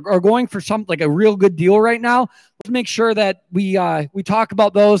 like are going for some, like a real good deal right now, let's make sure that we talk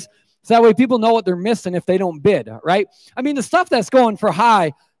about those. So that way people know what they're missing if they don't bid, right? I mean, the stuff that's going for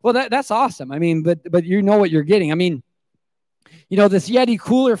high, well, that's awesome. I mean, but you know what you're getting. I mean, you know, this Yeti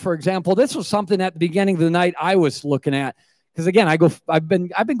cooler, for example, this was something at the beginning of the night I was looking at. Because again, I've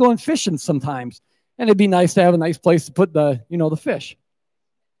been going fishing sometimes, and it'd be nice to have a nice place to put the fish.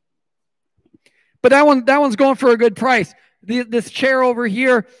 But that one's going for a good price. This chair over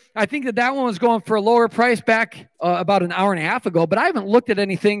here, I think that one was going for a lower price back about an hour and a half ago, but I haven't looked at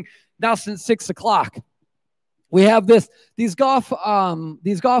anything now since 6 o'clock. We have these golf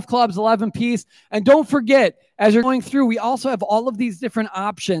clubs, 11 piece. And don't forget, as you're going through, we also have all of these different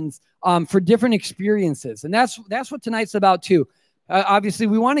options for different experiences. And that's what tonight's about too. Obviously,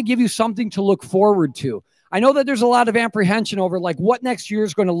 we want to give you something to look forward to. I know that there's a lot of apprehension over like what next year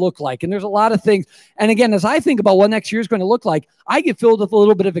is going to look like. And there's a lot of things. And again, as I think about what next year is going to look like, I get filled with a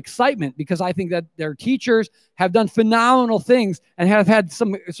little bit of excitement because I think that their teachers have done phenomenal things and have had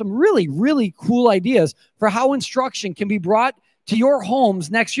some really, really cool ideas for how instruction can be brought to your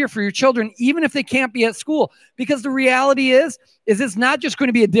homes next year for your children, even if they can't be at school. Because the reality is it's not just going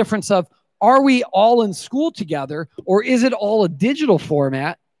to be a difference of, are we all in school together or is it all a digital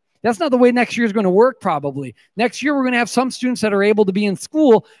format? That's not the way next year is going to work, probably. Next year, we're going to have some students that are able to be in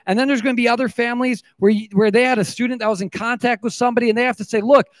school, and then there's going to be other families where they had a student that was in contact with somebody, and they have to say,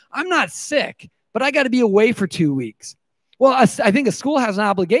 look, I'm not sick, but I got to be away for 2 weeks. Well, I think a school has an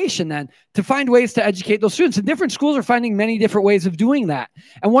obligation then to find ways to educate those students. And different schools are finding many different ways of doing that.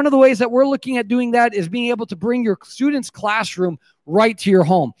 And one of the ways that we're looking at doing that is being able to bring your student's classroom right to your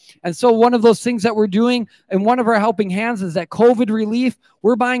home. And so one of those things that we're doing and one of our helping hands is that COVID relief.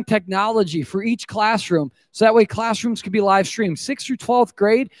 We're buying technology for each classroom. So that way classrooms can be live streamed. 6th through 12th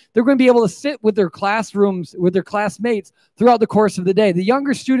grade, they're going to be able to sit with their classrooms, with their classmates throughout the course of the day. The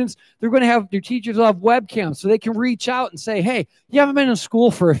younger students, they're going to have, their teachers will have webcams so they can reach out and say, hey, you haven't been in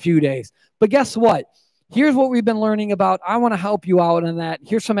school for a few days. But guess what? Here's what we've been learning about. I want to help you out on that.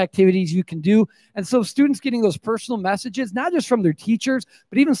 Here's some activities you can do. And so students getting those personal messages, not just from their teachers,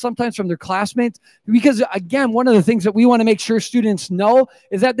 but even sometimes from their classmates. Because again, one of the things that we want to make sure students know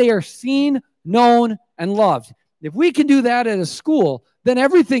is that they are seen, known, and loved. If we can do that at a school, then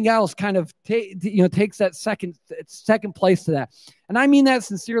everything else kind of takes that second place to that. And I mean that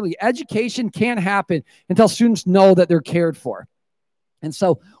sincerely. Education can't happen until students know that they're cared for. And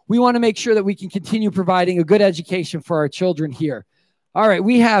so we want to make sure that we can continue providing a good education for our children here. All right,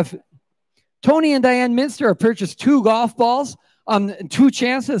 we have Tony and Diane Minster have purchased 2 golf balls, 2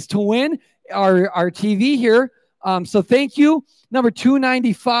 chances to win our TV here. So thank you. Number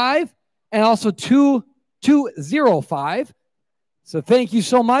 295 and also 2205. So thank you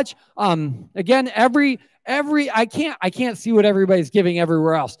so much. Again, I can't see what everybody's giving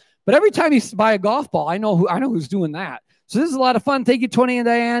everywhere else, but every time you buy a golf ball, I know who's doing that. So this is a lot of fun. Thank you, Tony and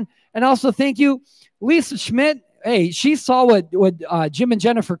Diane. And also thank you, Lisa Schmidt. Hey, she saw what Jim and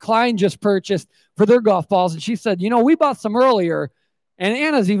Jennifer Klein just purchased for their golf balls. And she said, we bought some earlier. And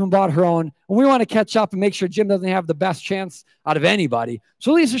Anna's even bought her own. And we want to catch up and make sure Jim doesn't have the best chance out of anybody.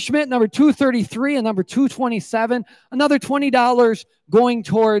 So Lisa Schmidt, number 233 and number 227. Another $20 going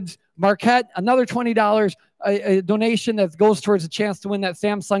towards Marquette. Another $20 a donation that goes towards a chance to win that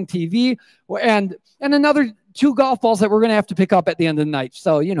Samsung TV, and another 2 golf balls that we're going to have to pick up at the end of the night.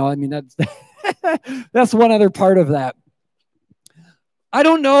 So, you know, I mean, that's that's one other part of that. I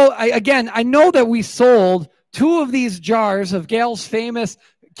don't know. I know that we sold 2 of these jars of Gail's Famous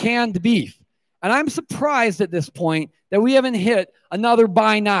canned beef. And I'm surprised at this point that we haven't hit another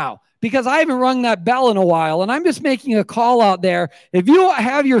buy now, because I haven't rung that bell in a while. And I'm just making a call out there. If you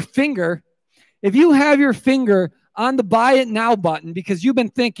have your finger on the buy it now button because you've been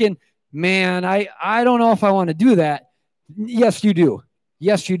thinking, man, I don't know if I want to do that. Yes, you do.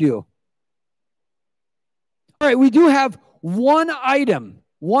 Yes, you do. All right, we do have one item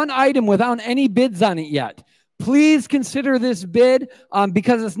without any bids on it yet. Please consider this bid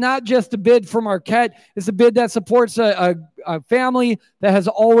because it's not just a bid for Marquette. It's a bid that supports a family that has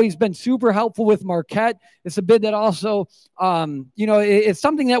always been super helpful with Marquette. It's a bid that also, you know, it's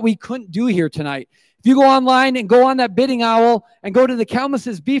something that we couldn't do here tonight. If you go online and go on that bidding owl and go to the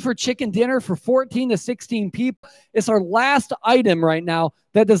Kelmus's beef or chicken dinner for 14 to 16 people, it's our last item right now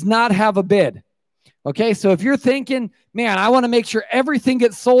that does not have a bid. Okay, so if you're thinking, man, I want to make sure everything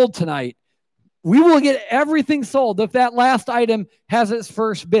gets sold tonight, we will get everything sold if that last item has its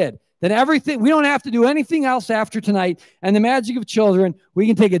first bid. Then everything, we don't have to do anything else after tonight. And the magic of children, we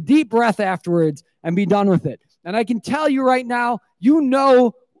can take a deep breath afterwards and be done with it. And I can tell you right now, you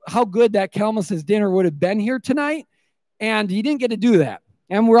know how good that Kelmus's dinner would have been here tonight. And you didn't get to do that.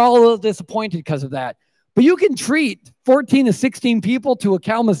 And we're all a little disappointed because of that. But you can treat 14 to 16 people to a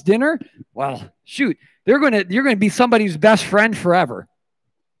Kelmus dinner. Well, shoot, you're going to be somebody's best friend forever.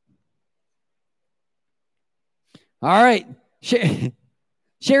 All right.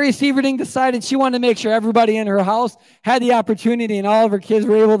 Sherry Sieverding decided she wanted to make sure everybody in her house had the opportunity and all of her kids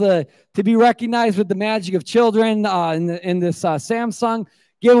were able to be recognized with the magic of children in this Samsung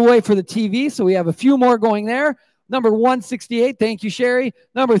giveaway for the TV. So we have a few more going there. Number 168. Thank you, Sherry.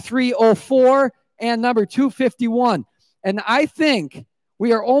 Number 304. And number 251. And I think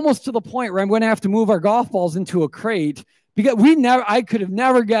we are almost to the point where I'm going to have to move our golf balls into a crate because I could have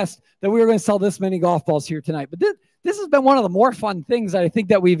never guessed that we were going to sell this many golf balls here tonight. But this has been one of the more fun things that I think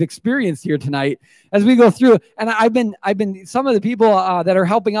that we've experienced here tonight as we go through. And I've been some of the people that are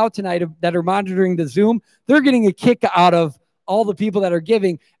helping out tonight that are monitoring the Zoom, they're getting a kick out of all the people that are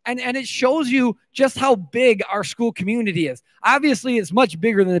giving. And it shows you just how big our school community is. Obviously, it's much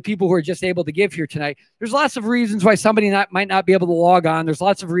bigger than the people who are just able to give here tonight. There's lots of reasons why somebody might not be able to log on. There's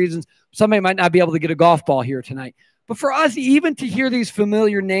lots of reasons somebody might not be able to get a golf ball here tonight. But for us, even to hear these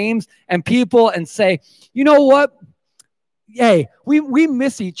familiar names and people and say, you know what? Hey, we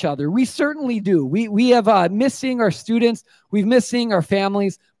miss each other. We certainly do. We have missed seeing our students. We've missed seeing our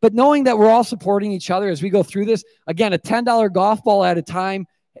families. But knowing that we're all supporting each other as we go through this, again, a $10 golf ball at a time,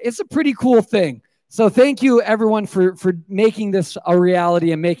 it's a pretty cool thing. So thank you, everyone, for making this a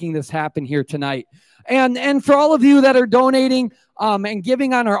reality and making this happen here tonight. And for all of you that are donating and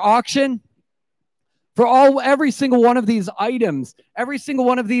giving on our auction, for every single one of these items, every single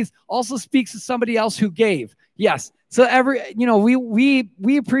one of these also speaks to somebody else who gave. Yes. So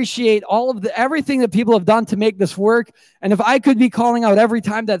we appreciate all of everything that people have done to make this work. And if I could be calling out every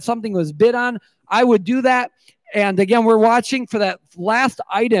time that something was bid on, I would do that. And again, we're watching for that last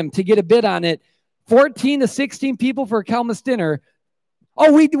item to get a bid on it. 14 to 16 people for a Kelmus dinner.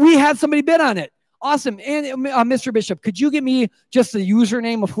 Oh, we had somebody bid on it. Awesome. And Mr. Bishop, could you give me just the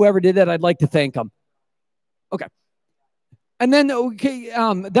username of whoever did that? I'd like to thank them. Okay. And then,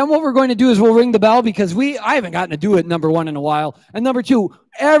 then what we're going to do is we'll ring the bell because I haven't gotten to do it, number one, in a while. And number two,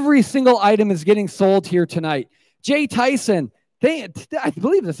 every single item is getting sold here tonight. Jay Tyson, I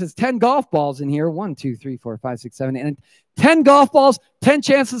believe this is 10 golf balls in here. 1, 2, 3, 4, 5, 6, 7, 8, 10 golf balls, 10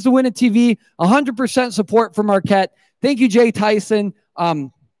 chances to win a TV, 100% support for Marquette. Thank you, Jay Tyson.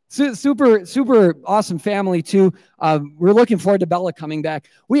 Super awesome family, too. We're looking forward to Bella coming back.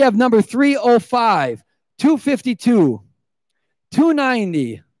 We have number 305, 252.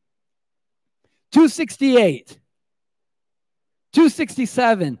 290, 268,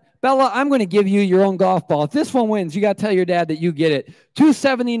 267. Bella, I'm going to give you your own golf ball. If this one wins, you got to tell your dad that you get it.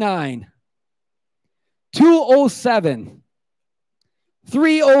 279, 207,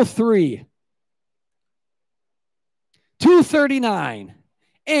 303, 239,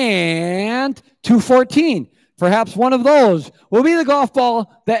 and 214. Perhaps one of those will be the golf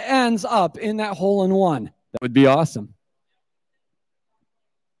ball that ends up in that hole-in-one. That would be awesome.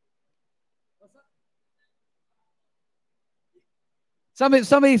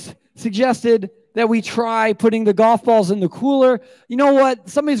 Somebody suggested that we try putting the golf balls in the cooler. You know what?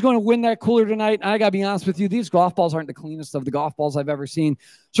 Somebody's going to win that cooler tonight. And I got to be honest with you, these golf balls aren't the cleanest of the golf balls I've ever seen.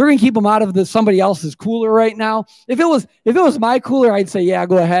 So we're going to keep them out of somebody else's cooler right now. If it was my cooler, I'd say, yeah,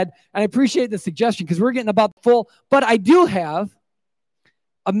 go ahead. And I appreciate the suggestion because we're getting about full. But I do have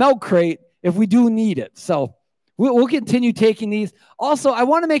a milk crate if we do need it. So we'll continue taking these. Also, I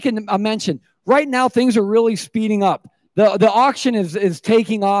want to make a mention. Right now, things are really speeding up. The auction is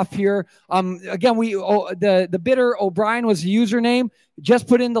taking off here. Again, the bidder O'Brien was the username. Just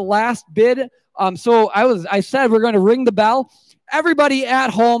put in the last bid. So I said we're going to ring the bell. Everybody at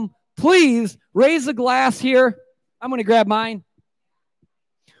home, please raise a glass here. I'm going to grab mine.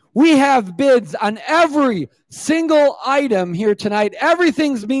 We have bids on every single item here tonight.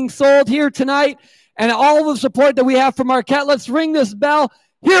 Everything's being sold here tonight, and all the support that we have from Marquette. Let's ring this bell.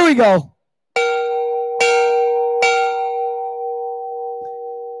 Here we go.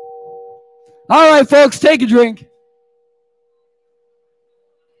 All right, folks, take a drink.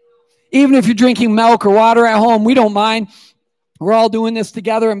 Even if you're drinking milk or water at home, we don't mind. We're all doing this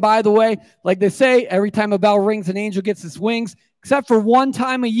together. And by the way, like they say, every time a bell rings, an angel gets its wings, except for one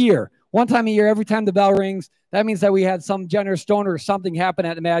time a year. One time a year, every time the bell rings, that means that we had some generous donor or something happen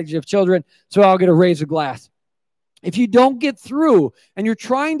at the Magic of Children, so I'll get to raise a glass. If you don't get through and you're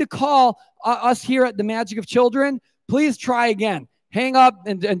trying to call us here at the Magic of Children, please try again. Hang up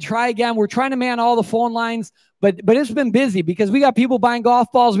and try again. We're trying to man all the phone lines, but it's been busy because we got people buying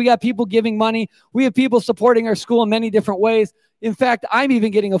golf balls. We got people giving money. We have people supporting our school in many different ways. In fact, I'm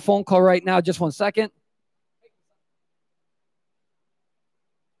even getting a phone call right now. Just one second.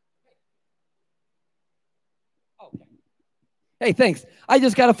 Hey, thanks. I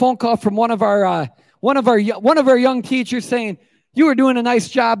just got a phone call from one of our young teachers saying, "You are doing a nice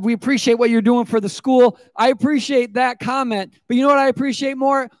job. We appreciate what you're doing for the school." I appreciate that comment. But you know what I appreciate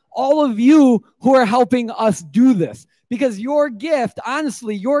more? All of you who are helping us do this. Because your gift,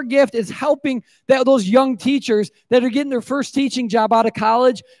 honestly, your gift is helping those young teachers that are getting their first teaching job out of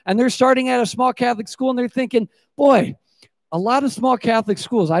college, and they're starting at a small Catholic school, and they're thinking, boy, a lot of small Catholic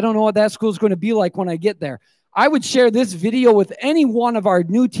schools, I don't know what that school is going to be like when I get there. I would share this video with any one of our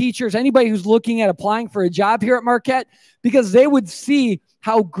new teachers, anybody who's looking at applying for a job here at Marquette, because they would see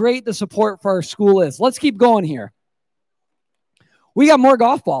how great the support for our school is. Let's keep going here. We got more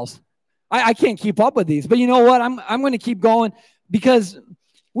golf balls. I can't keep up with these, but you know what? I'm going to keep going because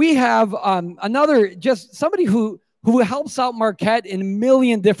we have just somebody who helps out Marquette in a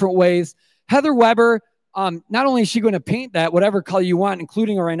million different ways. Heather Weber. Not only is she going to paint that whatever color you want,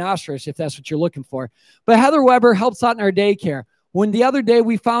 including a rhinoceros, if that's what you're looking for, but Heather Weber helps out in our daycare. When the other day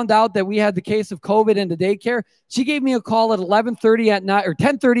we found out that we had the case of COVID in the daycare, she gave me a call at 11:30 at night or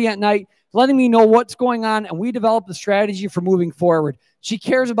 10:30 at night, letting me know what's going on, and we developed a strategy for moving forward. She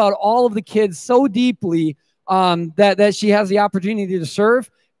cares about all of the kids so deeply that she has the opportunity to serve.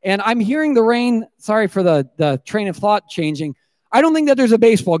 And I'm hearing the rain. Sorry for the train of thought changing. I don't think that there's a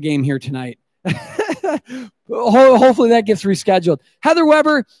baseball game here tonight. Hopefully that gets rescheduled. Heather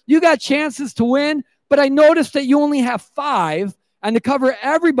Weber, you got chances to win, but I noticed that you only have 5, and to cover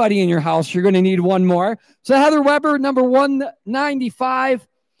everybody in your house, you're going to need one more. So Heather Weber, number 195,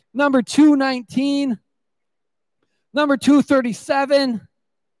 number 219, number 237,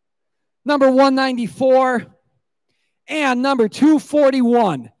 number 194, and number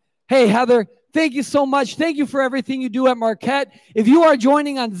 241. Hey, Heather, thank you so much. Thank you for everything you do at Marquette. If you are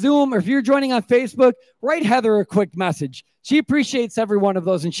joining on Zoom or if you're joining on Facebook, write Heather a quick message. She appreciates every one of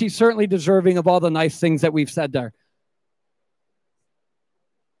those, and she's certainly deserving of all the nice things that we've said there.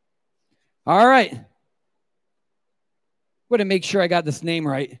 All right. I'm going to make sure I got this name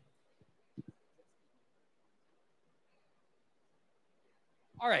right.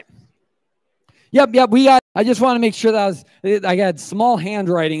 All right. Yep, we got, I just want to make sure that I got small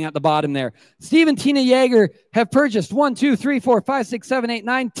handwriting at the bottom there. Steve and Tina Yeager have purchased 1, 2, 3, 4, 5, 6, 7, 8,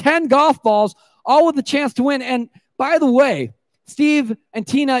 9, 10 golf balls, all with a chance to win. And by the way, Steve and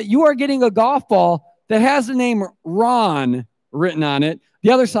Tina, you are getting a golf ball that has the name Ron written on it.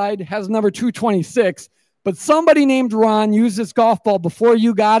 The other side has number 226, but somebody named Ron used this golf ball before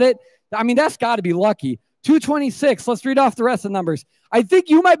you got it. I mean, that's got to be lucky. 226. Let's read off the rest of the numbers. I think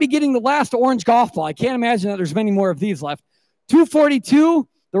you might be getting the last orange golf ball. I can't imagine that there's many more of these left. 242.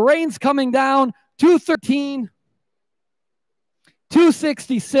 The rain's coming down. 213.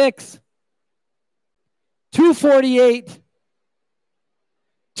 266. 248.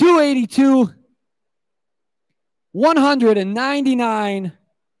 282. 199.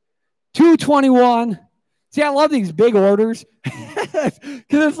 221. See, I love these big orders because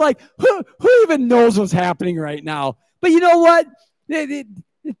it's like, who even knows what's happening right now? But you know what?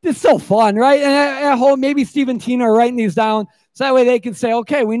 It's so fun, right? And at home, maybe Steve and Tina are writing these down so that way they can say,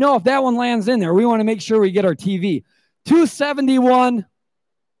 okay, we know if that one lands in there, we want to make sure we get our TV. 271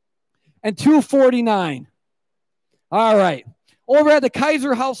 and 249. All right. Over at the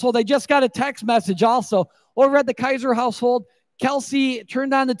Kaiser household, I just got a text message also. Over at the Kaiser household, Kelsey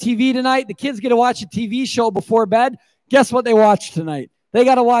turned on the TV tonight. The kids get to watch a TV show before bed. Guess what they watched tonight? They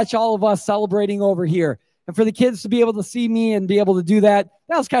got to watch all of us celebrating over here. And for the kids to be able to see me and be able to do that,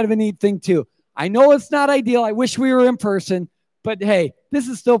 that was kind of a neat thing too. I know it's not ideal. I wish we were in person, but hey, this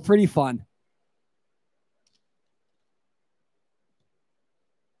is still pretty fun.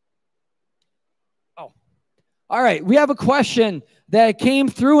 Oh, all right. We have a question that came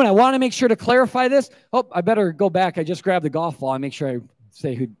through, and I want to make sure to clarify this. Oh, I better go back. I just grabbed the golf ball and make sure I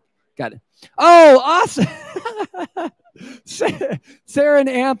say who got it. Oh, awesome. Sarah and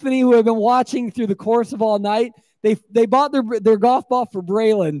Anthony, who have been watching through the course of all night, they bought their golf ball for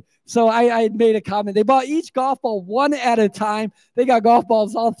Braylon. So I had made a comment. They bought each golf ball one at a time. They got golf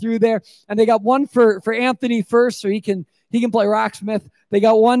balls all through there, and they got one for Anthony first, so he can play Rocksmith. They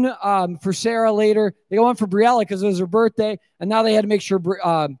got one for Sarah later. They got one for Briella because it was her birthday, and now they had to make sure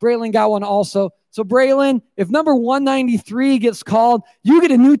Braylon got one also. So Braylon, if number 193 gets called, you get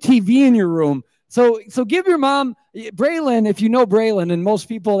a new TV in your room. So give your mom, Braylon, if you know Braylon, and most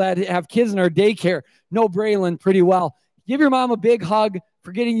people that have kids in our daycare know Braylon pretty well, give your mom a big hug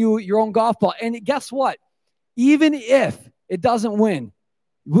for getting you your own golf ball. And guess what? Even if it doesn't win,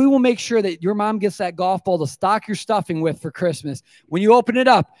 we will make sure that your mom gets that golf ball to stock your stuffing with for Christmas. When you open it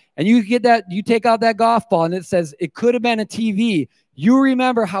up and you get that, you take out that golf ball and it says it could have been a TV, you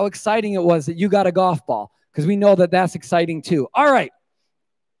remember how exciting it was that you got a golf ball, because we know that that's exciting too. All right.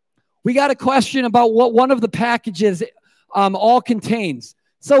 We got a question about what one of the packages all contains.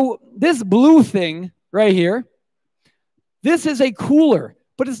 So this blue thing right here, this is a cooler,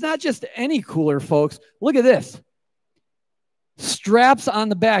 but it's not just any cooler, folks. Look at this. Straps on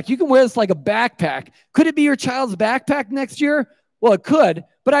the back. You can wear this like a backpack. Could it be your child's backpack next year? Well, it could,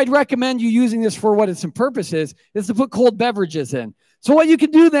 but I'd recommend you using this for what its purpose is to put cold beverages in. So what you can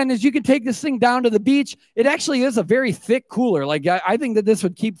do then is you can take this thing down to the beach. It actually is a very thick cooler. Like I think that this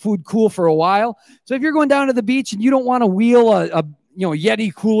would keep food cool for a while. So if you're going down to the beach and you don't want to wheel a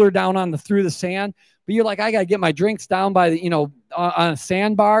Yeti cooler down through the sand, but you're like, I got to get my drinks down by the, on a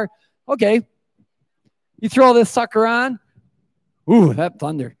sandbar. Okay. You throw this sucker on. Ooh, that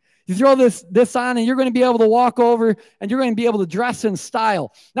thunder. You throw this on and you're going to be able to walk over and you're going to be able to dress in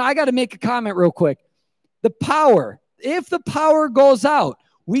style. Now I got to make a comment real quick. The power. If the power goes out,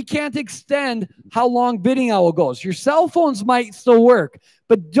 we can't extend how long Bidding Owl goes. Your cell phones might still work,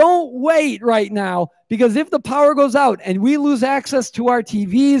 but don't wait right now, because if the power goes out and we lose access to our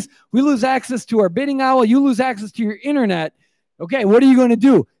TVs, we lose access to our Bidding Owl, you lose access to your internet, okay, what are you going to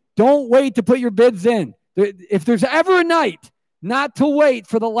do? Don't wait to put your bids in. If there's ever a night not to wait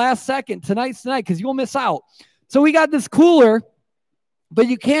for the last second, tonight's tonight, because you'll miss out. So we got this cooler, but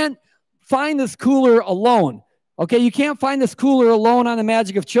you can't find this cooler alone. Okay, you can't find this cooler alone on the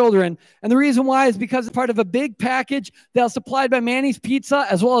Magic of Children. And the reason why is because it's part of a big package that was supplied by Manny's Pizza,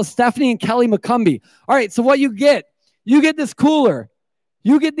 as well as Stephanie and Kelly McCumbee. All right, so what you get this cooler.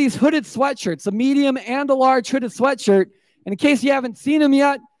 You get these hooded sweatshirts, a medium and a large hooded sweatshirt. And in case you haven't seen them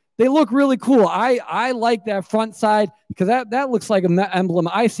yet, they look really cool. I like that front side because that looks like an emblem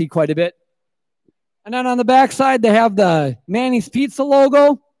I see quite a bit. And then on the back side, they have the Manny's Pizza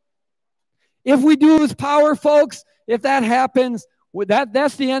logo. If we do lose power, folks, if that happens,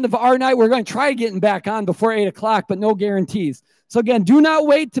 that's the end of our night. We're going to try getting back on before 8 o'clock, but no guarantees. So again, do not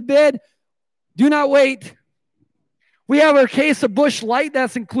wait to bid. Do not wait. We have our case of Busch Light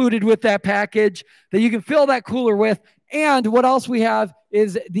that's included with that package that you can fill that cooler with. And what else we have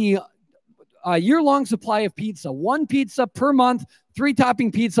is the year-long supply of pizza. 1 pizza per month,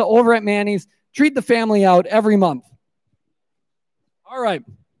 3-topping pizza over at Manny's. Treat the family out every month. All right.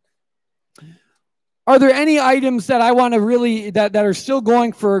 Are there any items that I want to really, that are still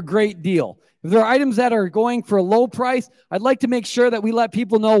going for a great deal? If there are items that are going for a low price, I'd like to make sure that we let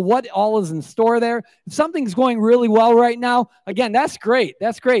people know what all is in store there. If something's going really well right now, again, that's great.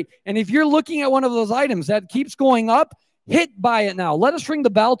 That's great. And if you're looking at one of those items that keeps going up, hit buy it now. Let us ring the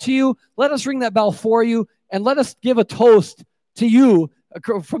bell to you. Let us ring that bell for you. And let us give a toast to you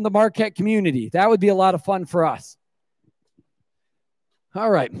from the Marquette community. That would be a lot of fun for us. All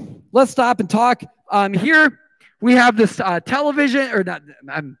right, let's stop and talk. Here We have this television, or not,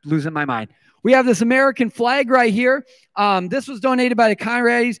 I'm losing my mind. We have this American flag right here. This was donated by the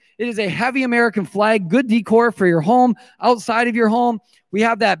Conradys. It is a heavy American flag, good decor for your home, outside of your home. We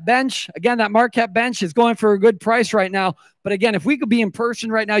have that bench. Again, that Marquette bench is going for a good price right now. But again, if we could be in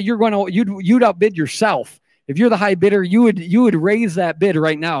person right now, you'd outbid yourself. If you're the high bidder, you would raise that bid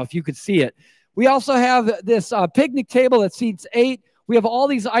right now if you could see it. We also have this picnic table that seats 8. We have all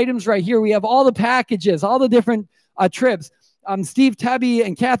these items right here. We have all the packages, all the different trips. Steve Tebby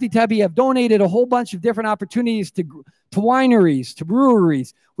and Kathy Tebby have donated a whole bunch of different opportunities to wineries, to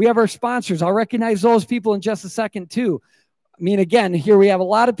breweries. We have our sponsors. I'll recognize those people in just a second too. I mean, again, here we have a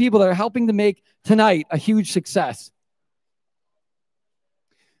lot of people that are helping to make tonight a huge success.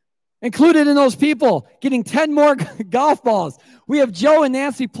 Included in those people, getting 10 more golf balls. We have Joe and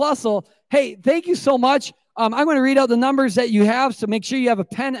Nancy Plussel. Hey, thank you so much. I'm going to read out the numbers that you have, so make sure you have a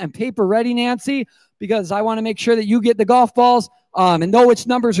pen and paper ready, Nancy, because I want to make sure that you get the golf balls and know which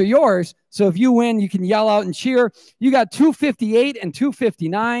numbers are yours. So if you win, you can yell out and cheer. You got 258 and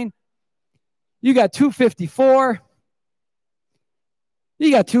 259. You got 254.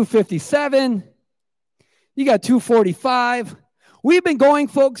 You got 257. You got 245. We've been going,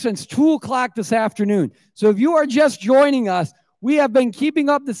 folks, since 2 o'clock this afternoon. So if you are just joining us, we have been keeping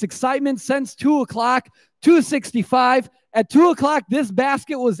up this excitement since 2 o'clock, 265. At 2 o'clock, this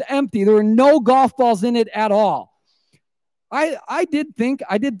basket was empty. There were no golf balls in it at all. I did think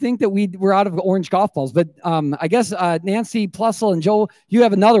that we were out of orange golf balls, but I guess Nancy Plussel and Joe, you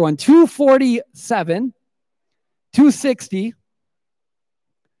have another one. 247, 260,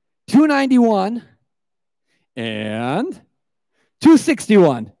 291, and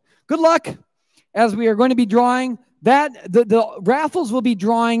 261. Good luck, as we are going to be drawing that. The raffles will be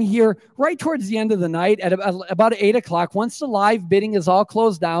drawing here right towards the end of the night at about 8 o'clock. Once the live bidding is all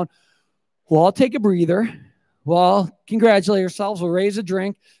closed down, we'll all take a breather. We'll congratulate ourselves. We'll raise a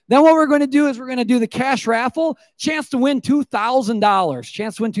drink. Then what we're going to do is we're going to do the cash raffle. Chance to win $2,000.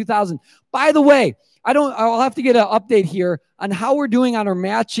 Chance to win $2,000. By the way, I'll have to get an update here on how we're doing on our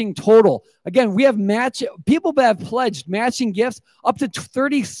matching total. Again, we have people that have pledged matching gifts up to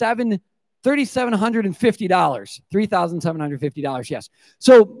 $3,750. $3,750, yes.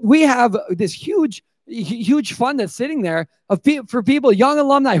 So we have this huge fund that's sitting there for people, young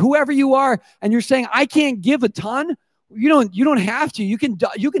alumni, whoever you are, and you're saying, I can't give a ton. You don't have to. You can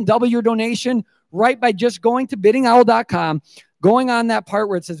double your donation right by just going to biddingowl.com, going on that part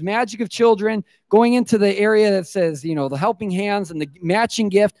where it says Magic of Children, going into the area that says, the helping hands and the matching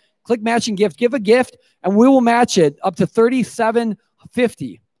gift. Click matching gift, give a gift, and we will match it up to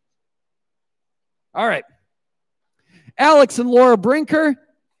 $3,750. All right. Alex and Laura Brinker.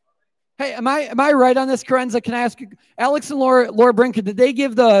 Hey, am I right on this, Carenza? Can I ask you, Alex and Laura Brinker, did they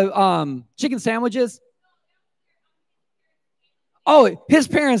give the chicken sandwiches? Oh, his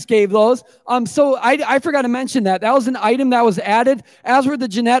parents gave those. So I forgot to mention that. That was an item that was added, as were the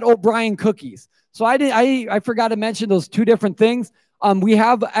Jeanette O'Brien cookies. So I forgot to mention those two different things. We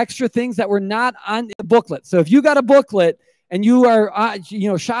have extra things that were not on the booklet. So if you got a booklet and you are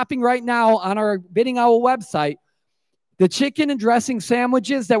shopping right now on our Bidding Owl website, the chicken and dressing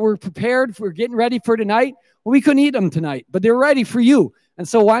sandwiches that were prepared for getting ready for tonight, well, we couldn't eat them tonight, but they're ready for you. And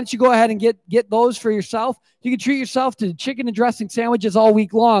so why don't you go ahead and get those for yourself? You can treat yourself to chicken and dressing sandwiches all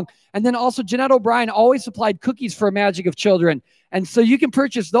week long. And then also Jeanette O'Brien always supplied cookies for Magic of Children. And so you can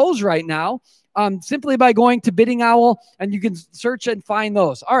purchase those right now simply by going to Bidding Owl, and you can search and find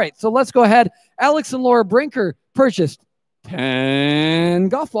those. All right, so let's go ahead. Alex and Laura Brinker purchased 10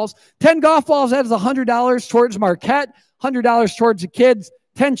 golf balls. 10 golf balls, that is $100 towards Marquette, $100 towards the kids,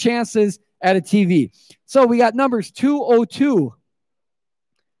 10 chances at a TV. So we got numbers 202,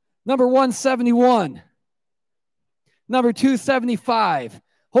 number 171, number 275.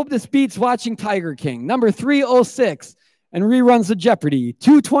 Hope this beats watching Tiger King. Number 306 and reruns of Jeopardy.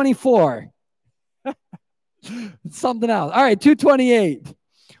 224. Something else. All right, 228.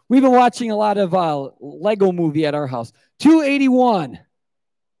 We've been watching a lot of Lego Movie at our house. 281.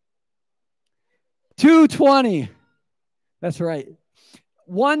 220. That's right.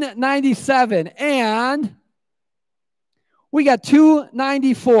 197. And we got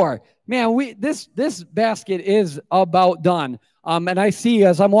 294. Man, this basket is about done. And I see,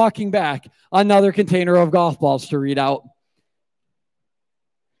 as I'm walking back, another container of golf balls to read out.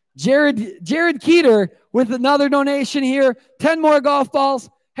 Jared Keeter with another donation here. 10 more golf balls.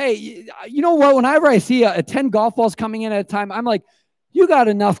 Hey, you know what? Whenever I see a 10 golf balls coming in at a time, I'm like, you got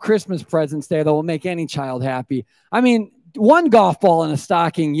enough Christmas presents there that will make any child happy. I mean, one golf ball in a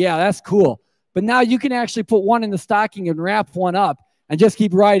stocking, yeah, that's cool. But now you can actually put one in the stocking and wrap one up and just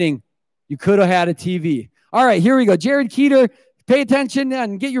keep writing, you could have had a TV. All right, here we go. Jared Keeter, pay attention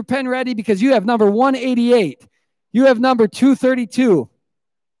and get your pen ready because you have number 188. You have number 232.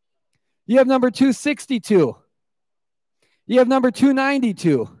 You have number 262. You have number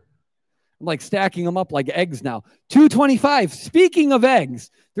 292. I'm like stacking them up like eggs now. 225. Speaking of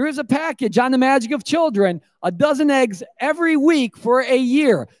eggs, there is a package on the Magic of Children, a dozen eggs every week for a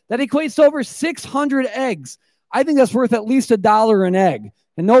year. That equates to over 600 eggs. I think that's worth at least $1 an egg.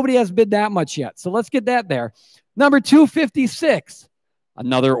 And nobody has bid that much yet. So let's get that there. Number 256.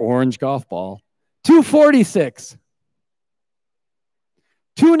 Another orange golf ball. 246.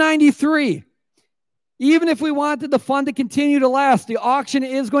 293. Even if we wanted the fun to continue to last, the auction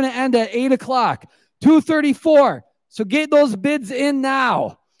is going to end at 8 o'clock. 234. So get those bids in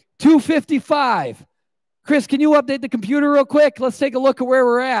now. 255. Chris, can you update the computer real quick? Let's take a look at where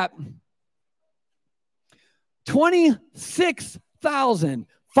we're at.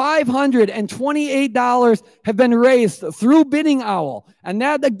 $26,528 have been raised through Bidding Owl. And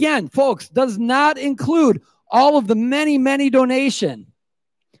that, again, folks, does not include all of the many, many donations.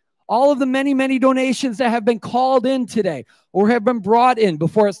 All of the many, many donations that have been called in today or have been brought in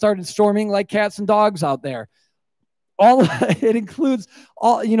before it started storming like cats and dogs out there. All it includes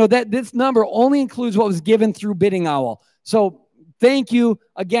all, that this number only includes what was given through Bidding Owl. So thank you.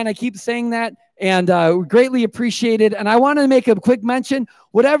 Again, I keep saying that and greatly appreciated. And I want to make a quick mention,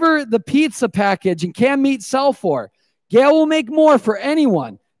 whatever the pizza package and canned meat sell for, Gail will make more for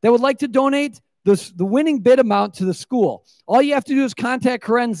anyone that would like to donate the winning bid amount to the school. All you have to do is contact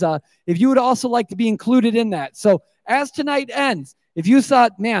Carenza if you would also like to be included in that. So as tonight ends, if you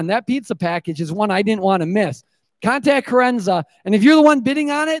thought, man, that pizza package is one I didn't want to miss, contact Carenza. And if you're the one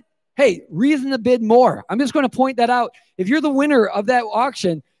bidding on it, hey, reason to bid more. I'm just going to point that out. If you're the winner of that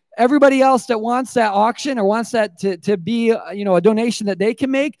auction, everybody else that wants that auction or wants that to be a donation that they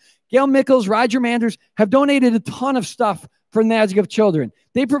can make, Gail Mickles, Roger Manders have donated a ton of stuff for the Magic of Children.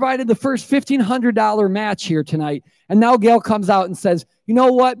 They provided the first $1,500 match here tonight. And now Gail comes out and says, you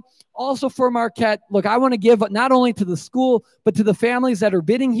know what? Also for Marquette, look, I want to give not only to the school, but to the families that are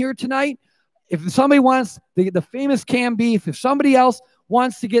bidding here tonight. If somebody wants the famous canned beef, if somebody else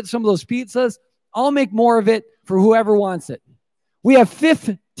wants to get some of those pizzas, I'll make more of it for whoever wants it. We have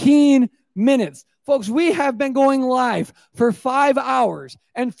 15 minutes. Folks, we have been going live for 5 hours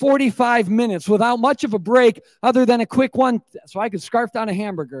and 45 minutes without much of a break other than a quick one so I could scarf down a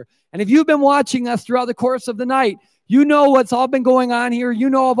hamburger. And if you've been watching us throughout the course of the night, you know what's all been going on here. You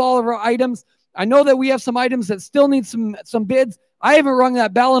know of all of our items. I know that we have some items that still need some bids. I haven't rung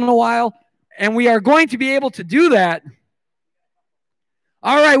that bell in a while, and we are going to be able to do that.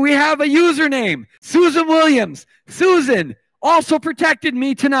 All right, we have a username, Susan Williams. Susan also protected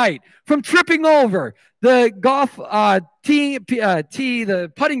me tonight from tripping over the golf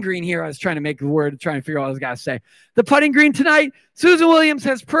the putting green here. I was trying to make the word, trying to figure out what I was going to say. The putting green tonight, Susan Williams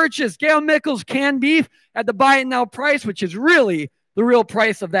has purchased Gail Mickles canned beef at the buy it now price, which is really the real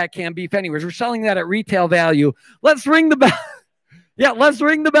price of that canned beef anyways. We're selling that at retail value. Let's ring the bell. Yeah, let's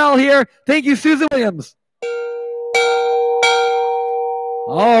ring the bell here. Thank you, Susan Williams.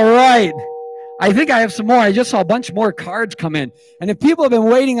 All right. I think I have some more. I just saw a bunch more cards come in. And if people have been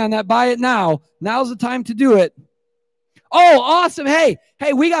waiting on that buy it now, now's the time to do it. Oh, awesome. Hey,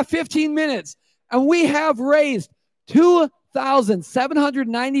 we got 15 minutes. And we have raised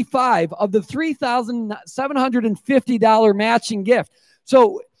 $2,795 of the $3,750 matching gift.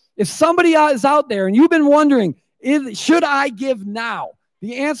 So if somebody is out there and you've been wondering, should I give now?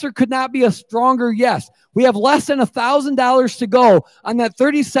 The answer could not be a stronger yes. We have less than $1,000 to go on that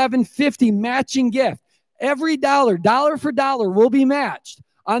 $3,750 matching gift. Every dollar for dollar will be matched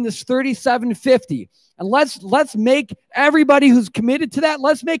on this $3,750. And let's make everybody who's committed to that,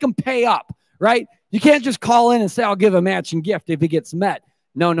 let's make them pay up, right? You can't just call in and say, I'll give a matching gift if it gets met.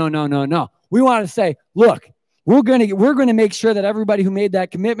 No. We want to say, look, we're going to make sure that everybody who made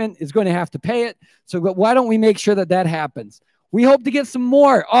that commitment is going to have to pay it. So why don't we make sure that happens? We hope to get some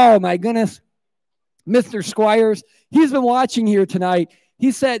more. Oh, my goodness. Mr. Squires, he's been watching here tonight.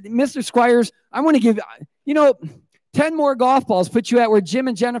 He said, Mr. Squires, I want to give, 10 more golf balls, put you at where Jim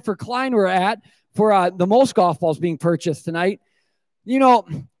and Jennifer Klein were at for the most golf balls being purchased tonight.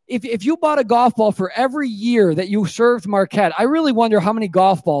 If you bought a golf ball for every year that you served Marquette, I really wonder how many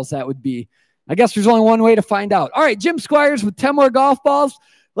golf balls that would be. I guess there's only one way to find out. All right, Jim Squires with 10 more golf balls.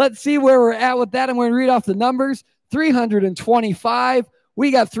 Let's see where we're at with that. I'm going to read off the numbers. 325.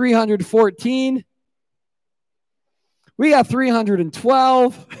 We got 314. We got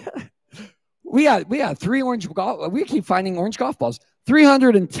 312. we got 3 orange golf. We keep finding orange golf balls.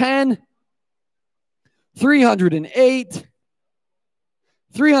 310. 308.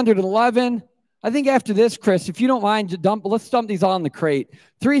 311. I think after this, Chris, if you don't mind, let's dump these all in the crate.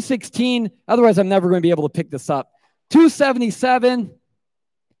 316. Otherwise, I'm never going to be able to pick this up. 277,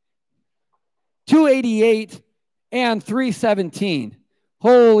 288, and 317.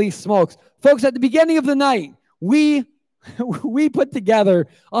 Holy smokes. Folks, at the beginning of the night, we put together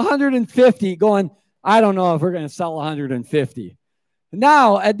 150 going, I don't know if we're going to sell 150.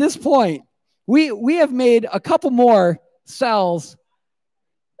 Now, at this point, we have made a couple more sales.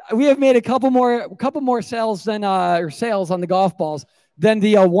 We have made a couple more sales than sales on the golf balls than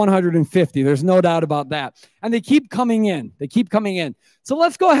the 150. There's no doubt about that. And they keep coming in. They keep coming in. So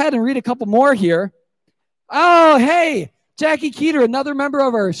let's go ahead and read a couple more here. Oh, hey, Jackie Keeter, another member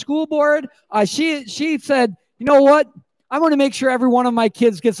of our school board. She said, you know what? I want to make sure every one of my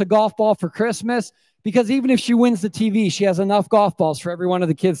kids gets a golf ball for Christmas, because even if she wins the TV, she has enough golf balls for every one of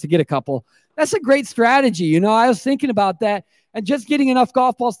the kids to get a couple. That's a great strategy. You know, I was thinking about that. And just getting enough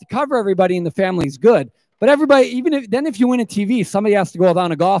golf balls to cover everybody in the family is good. But everybody, if you win a TV, somebody has to go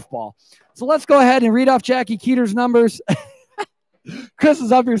down a golf ball. So let's go ahead and read off Jackie Keeter's numbers. Chris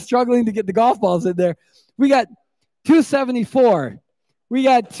is up here struggling to get the golf balls in there. We got 274. We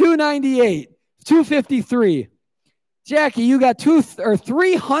got 298, 253. Jackie, you got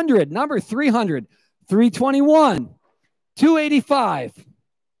 300, number 300, 321, 285.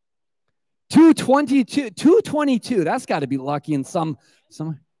 222. That's got to be lucky in some.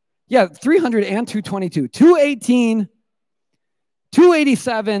 Yeah, 300 and 222. 218,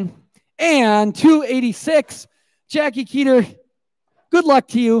 287, and 286. Jackie Keeter, good luck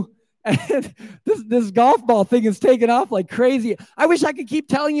to you. This golf ball thing is taking off like crazy. I wish I could keep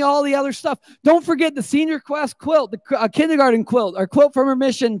telling you all the other stuff. Don't forget the Senior Quest quilt, the kindergarten quilt, our quilt from our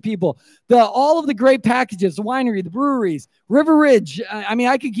mission people, all of the great packages, the winery, the breweries, River Ridge. I mean,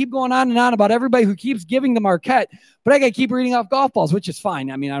 I could keep going on and on about everybody who keeps giving the Marquette, but I got to keep reading off golf balls, which is fine.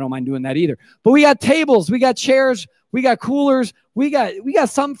 I mean, I don't mind doing that either. But we got tables, we got chairs, we got coolers, we got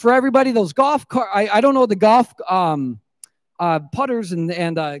something for everybody. Those golf I don't know what the golf putters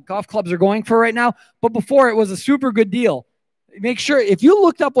and golf clubs are going for right now, but before it was a super good deal. Make sure if you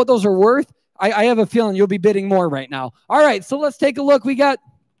looked up what those are worth, I have a feeling you'll be bidding more right now. All right, so let's take a look. We got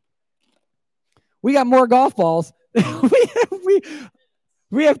more golf balls.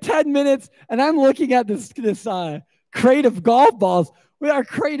 we have 10 minutes, and I'm looking at this crate of golf balls. Our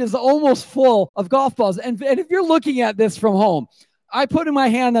crate is almost full of golf balls, and if you're looking at this from home, I put in my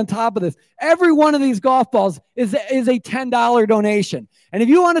hand on top of this. Every one of these golf balls is a $10 donation. And if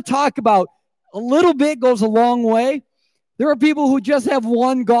you want to talk about a little bit goes a long way, there are people who just have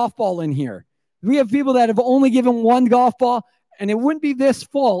one golf ball in here. We have people that have only given one golf ball, and it wouldn't be this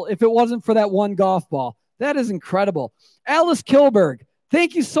full if it wasn't for that one golf ball. That is incredible. Alice Kilberg,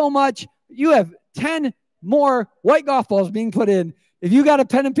 thank you so much. You have 10 more white golf balls being put in. If you got a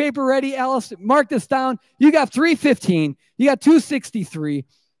pen and paper ready, Alice, mark this down. You got 315. You got 263.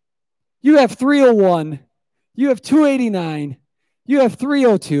 You have 301. You have 289. You have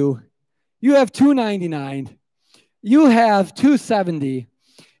 302. You have 299. You have 270.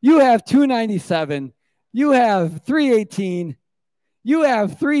 You have 297. You have 318. You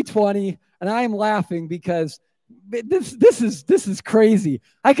have 320. And I am laughing because this is crazy.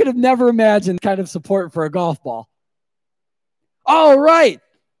 I could have never imagined kind of support for a golf ball. All right.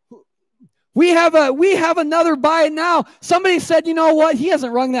 We have another buy it now. Somebody said, you know what? He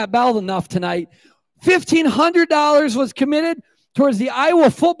hasn't rung that bell enough tonight. $1,500 was committed towards the Iowa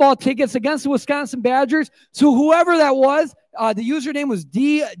football tickets against the Wisconsin Badgers. So whoever that was, the username was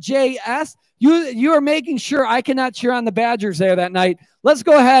DJS. You are making sure I cannot cheer on the Badgers there that night. Let's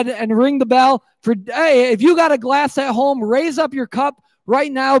go ahead and ring the bell. Hey, if you got a glass at home, raise up your cup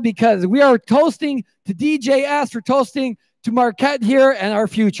right now because we are toasting to DJS. We're toasting to Marquette here and our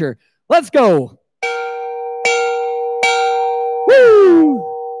future. Let's go. Woo!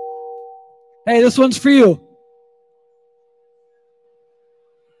 Hey, this one's for you.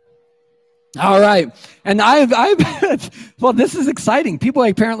 All right. And well, this is exciting. People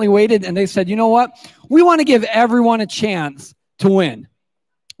apparently waited and they said, you know what? We want to give everyone a chance to win,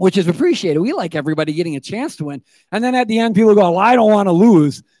 which is appreciated. We like everybody getting a chance to win. And then at the end, people go, well, I don't want to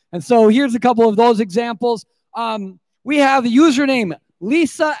lose. And so here's a couple of those examples. We have the username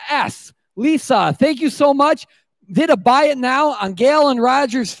Lisa S. Lisa, thank you so much. Did a buy it now on Gail and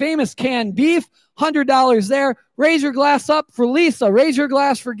Roger's famous canned beef. $100 there. Raise your glass up for Lisa. Raise your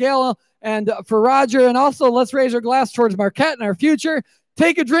glass for Gail and for Roger. And also let's raise our glass towards Marquette and our future.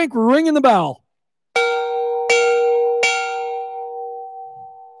 Take a drink. We're ringing the bell.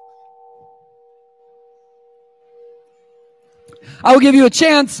 I will give you a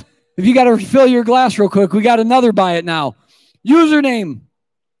chance. If you got to refill your glass real quick, we got another buy it now. Username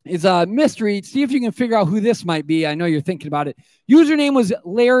is a mystery. See if you can figure out who this might be. I know you're thinking about it. Username was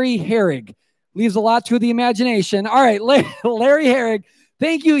Larry Herrig. Leaves a lot to the imagination. All right, Larry Herrig.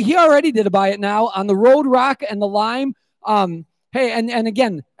 Thank you. He already did a buy it now on the Road Rock and the Lime. Hey, and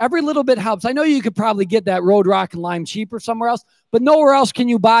again, every little bit helps. I know you could probably get that Road Rock and Lime cheaper somewhere else, but nowhere else can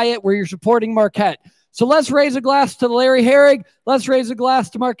you buy it where you're supporting Marquette. So let's raise a glass to Larry Herrig. Let's raise a glass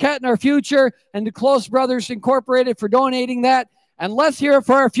to Marquette and our future and to Close Brothers Incorporated for donating that. And let's hear it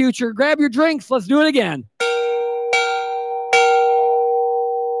for our future. Grab your drinks. Let's do it again.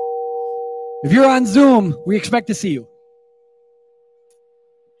 If you're on Zoom, we expect to see you.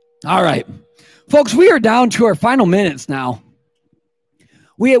 All right. Folks, we are down to our final minutes now.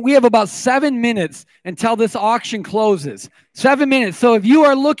 We have about 7 minutes until this auction closes. 7 minutes. So if you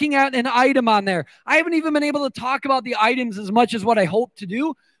are looking at an item on there, I haven't even been able to talk about the items as much as what I hope to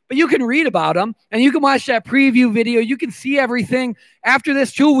do, but you can read about them and you can watch that preview video. You can see everything. After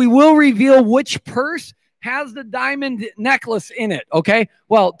this too, we will reveal which purse has the diamond necklace in it, okay?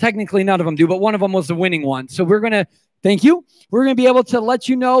 Well, technically none of them do, but one of them was the winning one. So we're going to, thank you. We're going to be able to let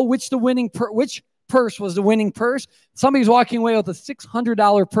you know which purse was the winning purse. Somebody's walking away with a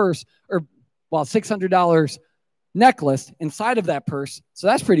 $600 purse, or well, $600 necklace inside of that purse. So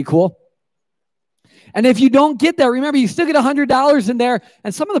that's pretty cool. And if you don't get that, remember, you still get $100 in there,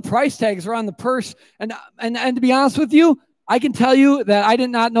 and some of the price tags are on the purse. And to be honest with you, I can tell you that I did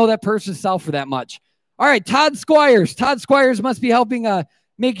not know that purse would sell for that much. All right, Todd Squires. Todd Squires must be helping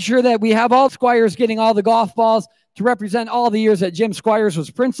make sure that we have all Squires getting all the golf balls to represent all the years that Jim Squires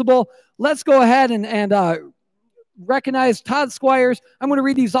was principal. Let's go ahead and recognize Todd Squires. I'm going to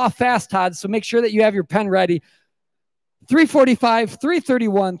read these off fast, Todd, so make sure that you have your pen ready. 345,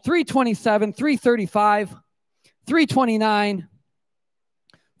 331, 327, 335, 329,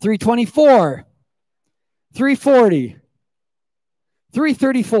 324, 340,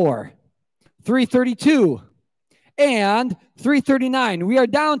 334, 332, and 339. We are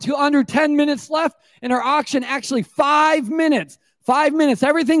down to under 10 minutes left in our auction. Actually, 5 minutes. 5 minutes.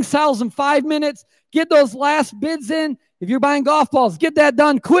 Everything sells in 5 minutes. Get those last bids in. If you're buying golf balls, get that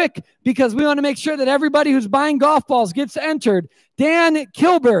done quick because we want to make sure that everybody who's buying golf balls gets entered. Dan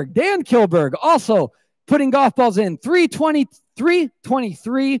Kilberg also putting golf balls in. 320,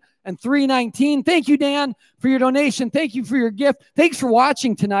 323, and 319. Thank you, Dan, for your donation. Thank you for your gift. Thanks for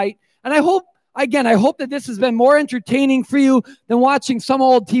watching tonight. And I hope that this has been more entertaining for you than watching some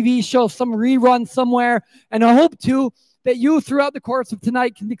old TV show, some rerun somewhere. And I hope, too, that you, throughout the course of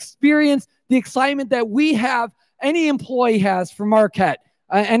tonight, can experience the excitement that we have, any employee has for Marquette.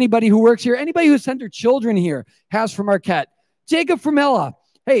 Anybody who works here, anybody who sent their children here has for Marquette. Jacob Formella.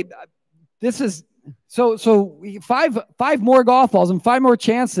 Hey, this is so five more golf balls and 5 more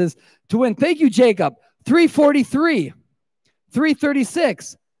chances to win. Thank you, Jacob. 343,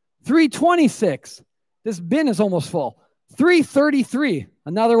 336, 326. This bin is almost full. 333,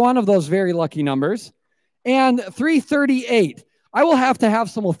 another one of those very lucky numbers. And 338. I will have to have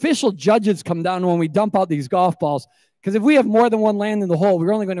some official judges come down when we dump out these golf balls, because if we have more than one land in the hole,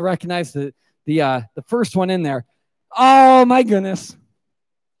 we're only going to recognize the first one in there. Oh, my goodness.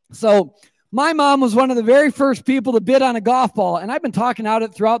 So my mom was one of the very first people to bid on a golf ball, and I've been talking about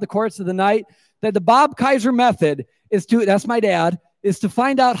it throughout the course of the night, that the Bob Kaiser method is to, that's my dad, is to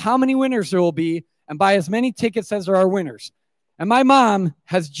find out how many winners there will be and buy as many tickets as there are winners. And my mom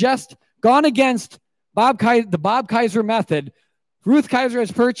has just gone against the Bob Kaiser method. Ruth Kaiser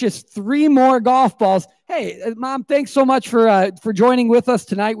has purchased 3 more golf balls. Hey, Mom, thanks so much for joining with us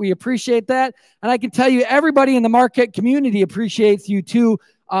tonight. We appreciate that. And I can tell you, everybody in the Marquette community appreciates you too.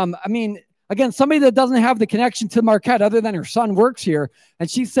 I mean, again, somebody that doesn't have the connection to Marquette other than her son works here. And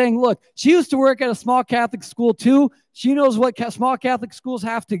she's saying, look, she used to work at a small Catholic school too. She knows what small Catholic schools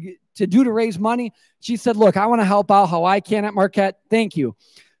have to do to raise money. She said, look, I want to help out how I can at Marquette. Thank you.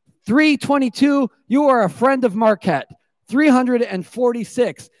 322, you are a friend of Marquette.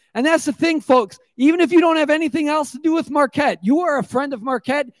 346. And that's the thing, folks. Even if you don't have anything else to do with Marquette, you are a friend of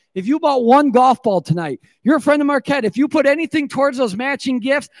Marquette. If you bought 1 golf ball tonight, you're a friend of Marquette. If you put anything towards those matching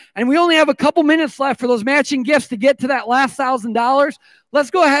gifts, and we only have a couple minutes left for those matching gifts to get to that last $1,000,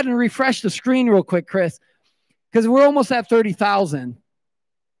 let's go ahead and refresh the screen real quick, Chris, because we're almost at 30,000.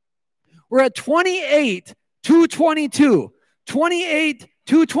 We're at 28,222.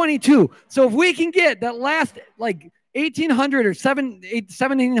 28,222. So if we can get that last, like, $1,800 or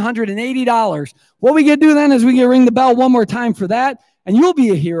 $1,780. What we can do then is we can ring the bell one more time for that, and you'll be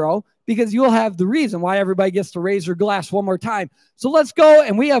a hero because you'll have the reason why everybody gets to raise their glass one more time. So let's go,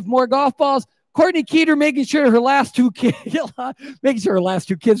 and we have more golf balls. Courtney Keeter making sure her last 2 kids get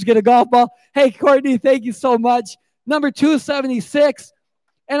a golf ball. Hey, Courtney, thank you so much. Number 276.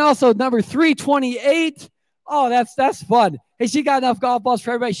 And also number 328. Oh, that's fun. Hey, she got enough golf balls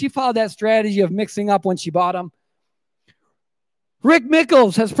for everybody. She followed that strategy of mixing up when she bought them. Rick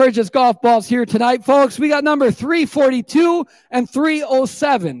Mickles has purchased golf balls here tonight, folks. We got number 342 and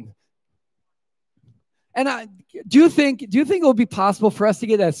 307. And do you think it will be possible for us to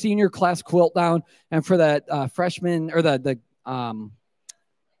get that senior class quilt down and for that freshman or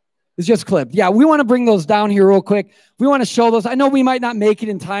it's just clipped. Yeah, we want to bring those down here real quick. We want to show those. I know we might not make it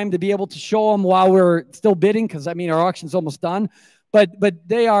in time to be able to show them while we're still bidding because, I mean, our auction's almost done. But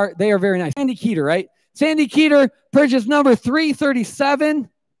they are very nice. Sandy Keeter, right? Sandy Keeter purchased number 337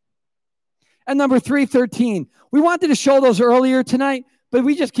 and number 313. We wanted to show those earlier tonight, but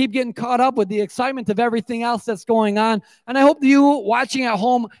we just keep getting caught up with the excitement of everything else that's going on. And I hope you watching at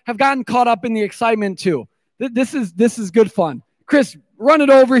home have gotten caught up in the excitement too. This is good fun. Chris, run it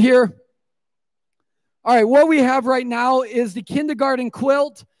over here. All right, what we have right now is the kindergarten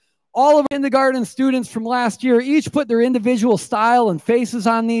quilt. All of our kindergarten students from last year each put their individual style and faces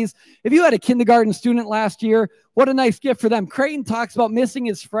on these. If you had a kindergarten student last year, what a nice gift for them. Creighton talks about missing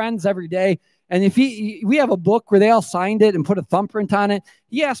his friends every day. And if we have a book where they all signed it and put a thumbprint on it.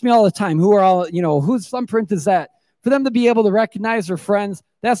 He asks me all the time, whose thumbprint is that? For them to be able to recognize their friends,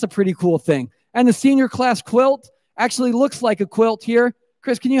 that's a pretty cool thing. And the senior class quilt actually looks like a quilt here.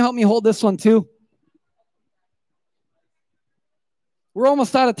 Chris, can you help me hold this one too? We're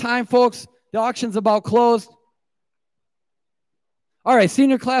almost out of time, folks. The auction's about closed. All right,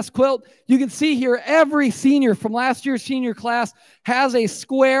 senior class quilt. You can see here every senior from last year's senior class has a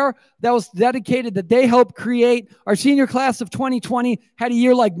square that was dedicated that they helped create. Our senior class of 2020 had a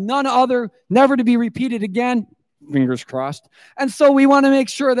year like none other, never to be repeated again. Fingers crossed. And so we want to make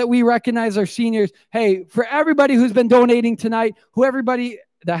sure that we recognize our seniors. Hey, for everybody who's been donating tonight, everybody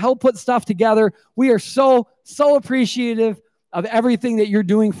that helped put stuff together, we are so appreciative of everything that you're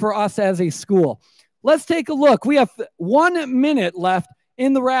doing for us as a school. Let's take a look. We have 1 minute left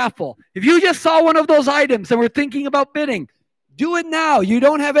in the raffle. If you just saw one of those items and were thinking about bidding, do it now. You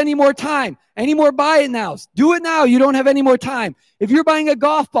don't have any more time. Any more buy it nows. Do it now. You don't have any more time. If you're buying a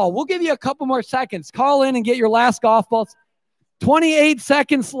golf ball, we'll give you a couple more seconds. Call in and get your last golf balls. 28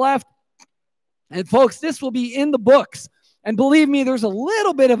 seconds left. And folks, this will be in the books. And believe me, there's a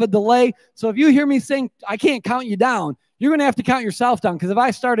little bit of a delay. So if you hear me saying, I can't count you down, you're going to have to count yourself down because if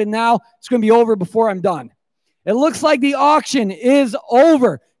I started now, it's going to be over before I'm done. It looks like the auction is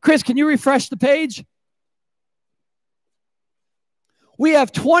over. Chris, can you refresh the page? We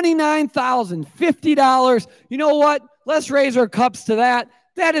have $29,050. You know what? Let's raise our cups to that.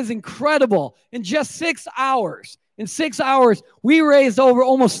 That is incredible. In just 6 hours. In 6 hours, we raised over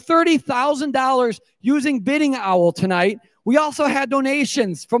almost $30,000 using Bidding Owl tonight. We also had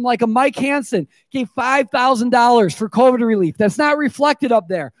donations from like a Mike Hansen, gave $5,000 for COVID relief. That's not reflected up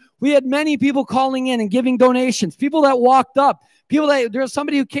there. We had many people calling in and giving donations, people that walked up, there's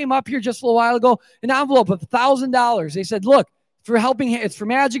somebody who came up here just a little while ago, an envelope of $1,000. They said, look, it's for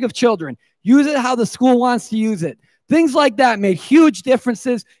Magic of Children. Use it how the school wants to use it. Things like that made huge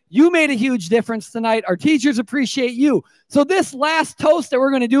differences. You made a huge difference tonight. Our teachers appreciate you. So this last toast that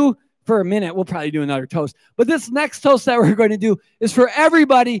we're going to do for a minute, we'll probably do another toast. But this next toast that we're going to do is for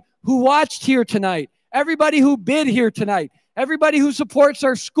everybody who watched here tonight, everybody who bid here tonight, everybody who supports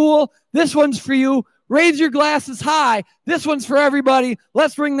our school. This one's for you. Raise your glasses high. This one's for everybody.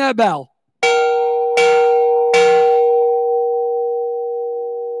 Let's ring that bell.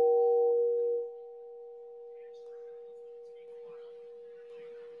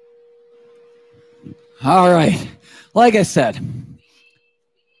 All right. Like I said.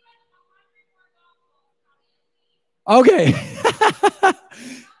 Okay.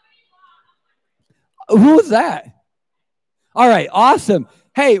 Who was that? All right. Awesome.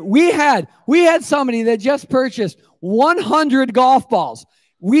 Hey, we had somebody that just purchased 100 golf balls.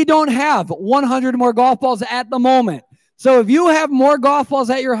 We don't have 100 more golf balls at the moment. So if you have more golf balls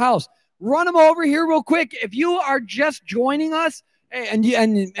at your house, run them over here real quick. If you are just joining us and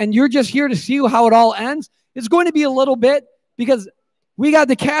you're just here to see how it all ends, it's going to be a little bit because we got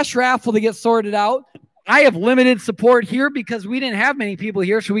the cash raffle to get sorted out. I have limited support here because we didn't have many people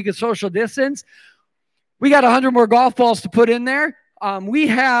here so we could social distance. We got 100 more golf balls to put in there.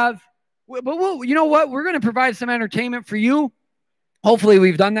 You know what? We're going to provide some entertainment for you. Hopefully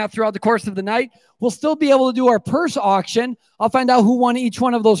we've done that throughout the course of the night. We'll still be able to do our purse auction. I'll find out who won each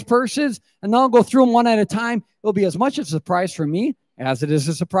one of those purses, and then I'll go through them one at a time. It'll be as much a surprise for me as it is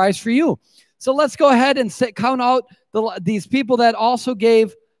a surprise for you. So let's go ahead and count out these people that also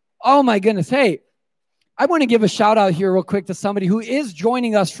gave. Oh, my goodness. Hey, I want to give a shout out here real quick to somebody who is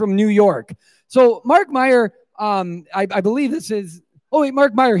joining us from New York. So Mark Meyer, I believe this is Oh, wait,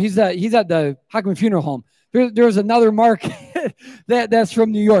 Mark Meyer. He's at the Hockman Funeral Home. There's another Mark that's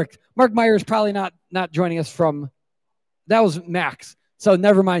from New York. Mark Meyer is probably not joining us from. That was Max. So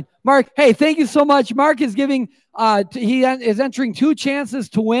never mind. Mark, hey, thank you so much. Mark is giving. He is entering 2 chances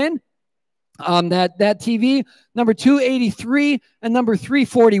to win. That TV, number 283 and number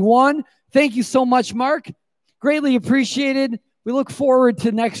 341. Thank you so much, Mark. Greatly appreciated. We look forward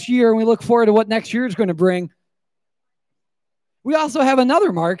to next year, and we look forward to what next year is going to bring. We also have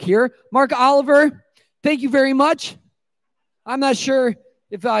another Mark here, Mark Oliver. Thank you very much. I'm not sure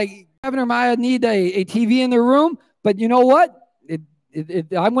if Kevin or Maya need a TV in their room, but you know what?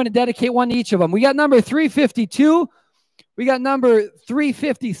 I'm going to dedicate one to each of them. We got number 352. We got number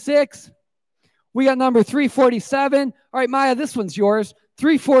 356. We got number 347. All right, Maya, this one's yours.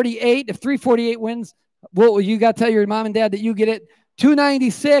 348. If 348 wins, well, you got to tell your mom and dad that you get it.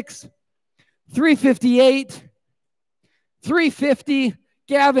 296, 358, 350.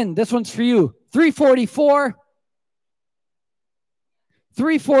 Gavin, this one's for you. 344,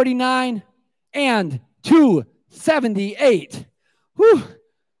 349, and 278. Whew.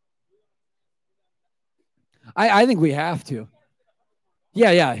 I think we have to.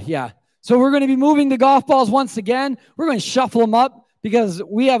 Yeah. So we're going to be moving the golf balls once again. We're going to shuffle them up because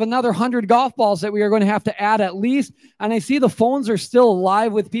we have another 100 golf balls that we are going to have to add at least. And I see the phones are still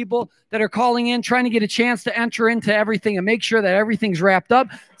alive with people that are calling in, trying to get a chance to enter into everything and make sure that everything's wrapped up.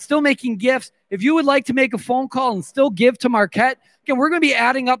 Still making gifts. If you would like to make a phone call and still give to Marquette, again, we're going to be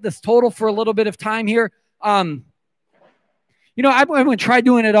adding up this total for a little bit of time here. You know, I'm going to try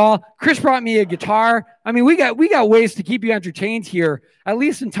doing it all. Chris brought me a guitar. I mean, we got ways to keep you entertained here, at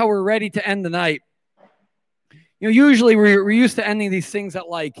least until we're ready to end the night. You know, usually we're used to ending these things at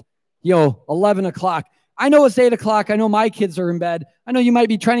 11 o'clock. I know it's 8 o'clock. I know my kids are in bed. I know you might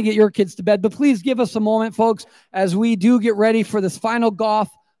be trying to get your kids to bed, but please give us a moment, folks, as we do get ready for this final golf,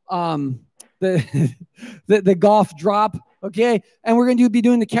 the golf drop, okay? And we're going to be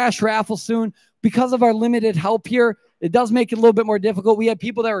doing the cash raffle soon. Because of our limited help here, it does make it a little bit more difficult. We had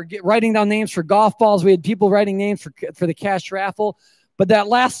people that were writing down names for golf balls. We had people writing names for the cash raffle. But that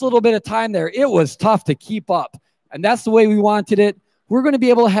last little bit of time there, it was tough to keep up. And that's the way we wanted it. We're going to be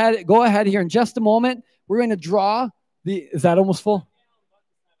able to go ahead here in just a moment. We're going to draw the, is that almost full?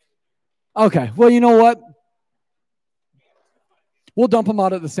 Okay. Well, you know what? We'll dump them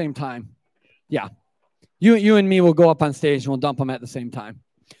out at the same time. Yeah. You and me will go up on stage and we'll dump them at the same time.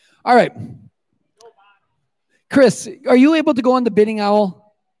 All right. Chris, are you able to go on the bidding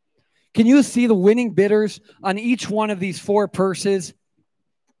owl? Can you see the winning bidders on each one of these 4 purses?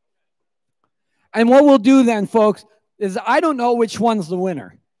 And what we'll do then, folks, is I don't know which one's the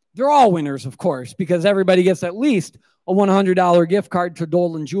winner. They're all winners, of course, because everybody gets at least a $100 gift card to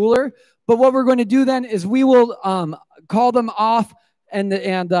Dolan Jeweler. But what we're going to do then is we will call them off and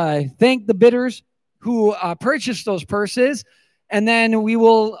thank the bidders who purchased those purses. And then we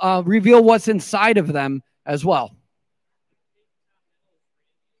will reveal what's inside of them as well.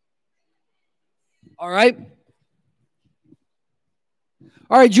 All right.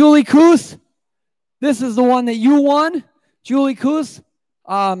 All right, Julie Coos. This is the one that you won. Julie Coos,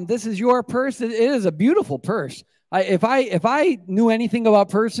 this is your purse. It is a beautiful purse. If I knew anything about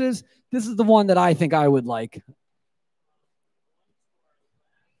purses, this is the one that I think I would like.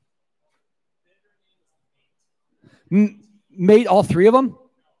 Mate, all 3 of them?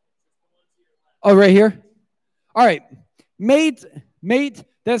 Oh, right here. All right. Mate,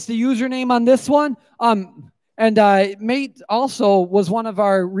 that's the username on this one. Mate also was one of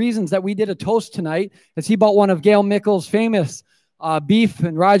our reasons that we did a toast tonight, as he bought one of Gail Mickles' famous beef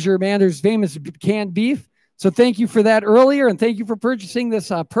and Roger Mander's famous canned beef. So thank you for that earlier, and thank you for purchasing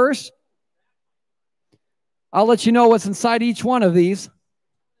this purse. I'll let you know what's inside each one of these.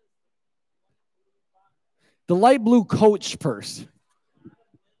 The light blue Coach purse.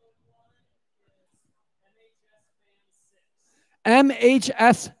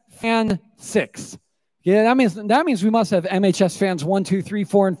 MHS Fan 6. Yeah, that means we must have MHS fans 1, 2, 3,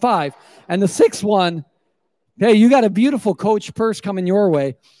 4, and 5. And the 6th one, hey, you got a beautiful Coach purse coming your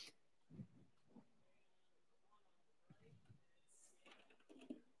way.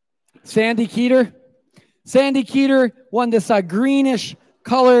 Sandy Keeter. Sandy Keeter won this greenish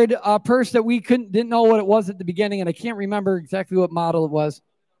colored purse that we didn't know what it was at the beginning, and I can't remember exactly what model it was.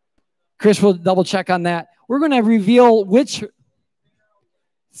 Chris will double check on that. We're going to reveal which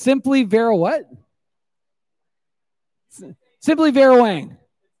Simply Vera what? Simply Vera Wang.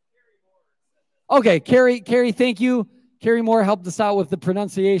 Okay, Carrie, thank you. Carrie Moore helped us out with the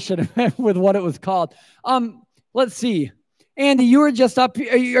pronunciation with what it was called. Let's see. Andy, you were just up.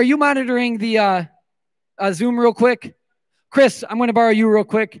 Are you monitoring the Zoom real quick? Chris, I'm going to borrow you real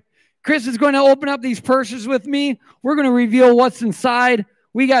quick. Chris is going to open up these purses with me. We're going to reveal what's inside.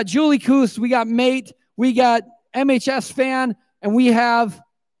 We got Julie Coos, we got Mate, we got MHS Fan, and we have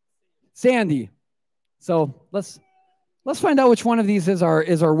Sandy. So let's find out which one of these is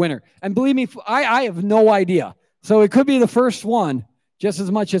our winner. And believe me, I have no idea. So it could be the first one just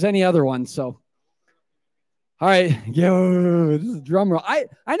as much as any other one. So, all right, yo, this is a drum roll. I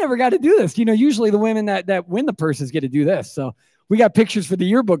never got to do this. You know, usually the women that win the purses get to do this. So we got pictures for the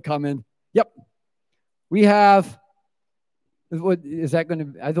yearbook coming. Yep. We have, what is that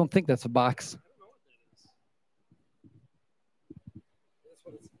going to, I don't think that's a box.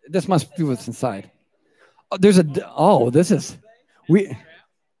 This must be what's inside. Oh, there's a, oh, this is, we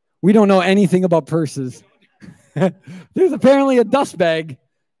don't know anything about purses. There's apparently a dust bag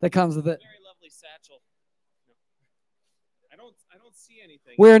that comes with it. Very lovely satchel. I don't see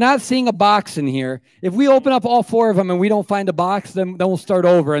anything. We're not seeing a box in here. If we open up all four of them and we don't find a box, then we'll start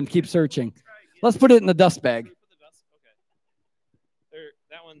over and keep searching. Let's put it in the dust bag.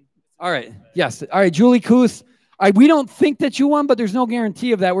 That one. All right. Yes. All right. Julie Coos. We don't think that you won, but there's no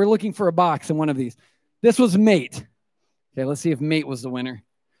guarantee of that. We're looking for a box in one of these. This was Mate. Okay. Let's see if Mate was the winner.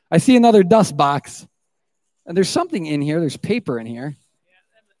 I see another dust box. And there's something in here. There's paper in here.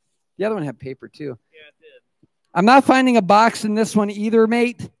 The other one had paper too. Yeah, it did. I'm not finding a box in this one either,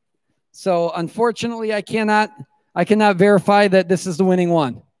 Mate. So unfortunately, I cannot verify that this is the winning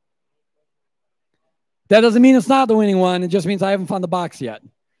one. That doesn't mean it's not the winning one. It just means I haven't found the box yet.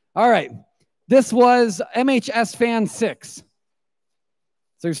 All right. This was MHS Fan 6. So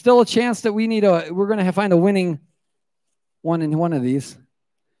there's still a chance that we're going to find a winning one in one of these.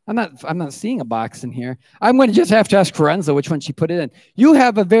 I'm not seeing a box in here. I'm going to just have to ask Corenza which one she put it in. You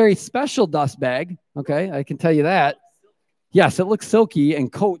have a very special dust bag. Okay, I can tell you that. Yes, it looks silky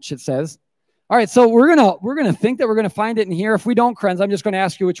and Coach, it says. All right, so we're gonna think that we're gonna find it in here. If we don't, Corenza, I'm just going to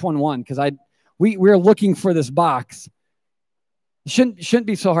ask you which one won because we're looking for this box. It shouldn't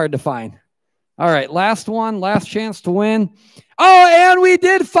be so hard to find. All right, last one, last chance to win. Oh, and we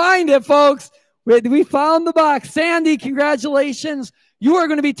did find it, folks. We found the box. Sandy, congratulations. You are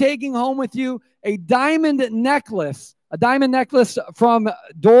going to be taking home with you a diamond necklace from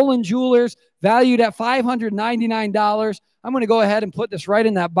Dolan Jewelers, valued at $599. I'm going to go ahead and put this right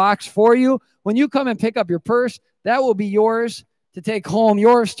in that box for you. When you come and pick up your purse, that will be yours to take home,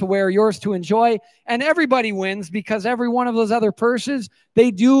 yours to wear, yours to enjoy. And everybody wins because every one of those other purses,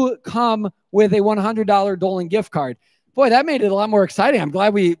 they do come with a $100 Dolan gift card. Boy, that made it a lot more exciting. I'm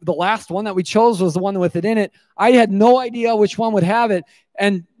glad the last one that we chose was the one with it in it. I had no idea which one would have it.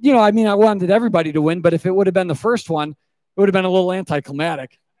 And, you know, I mean, I wanted everybody to win, but if it would have been the first one, it would have been a little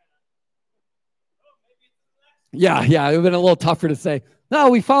anticlimactic. Yeah, it would have been a little tougher to say, no,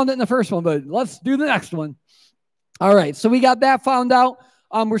 we found it in the first one, but let's do the next one. All right, so we got that found out.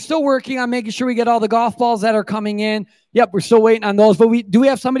 We're still working on making sure we get all the golf balls that are coming in. Yep, we're still waiting on those, but do we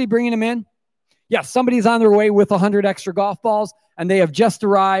have somebody bringing them in? Yes, somebody's on their way with 100 extra golf balls, and they have just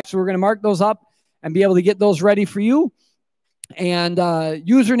arrived. So we're going to mark those up and be able to get those ready for you. And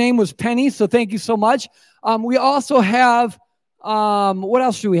username was Penny, so thank you so much. We also have, what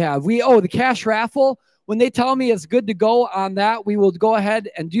else do we have? The cash raffle. When they tell me it's good to go on that, we will go ahead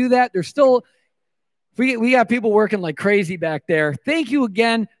and do that. There's still, we got people working like crazy back there. Thank you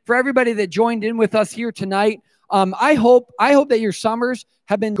again for everybody that joined in with us here tonight. I hope that your summers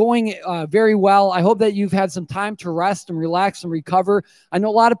have been going very well. I hope that you've had some time to rest and relax and recover. I know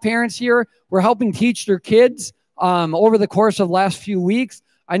a lot of parents here were helping teach their kids over the course of the last few weeks.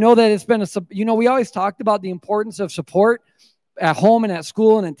 I know that it's been we always talked about the importance of support at home and at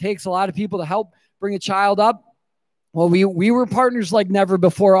school, and it takes a lot of people to help bring a child up. Well, we were partners like never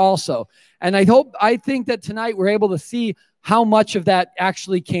before also. And I think that tonight we're able to see how much of that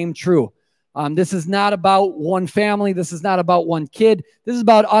actually came true. This is not about one family. This is not about one kid. This is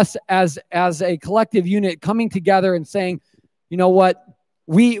about us as a collective unit coming together and saying, you know what,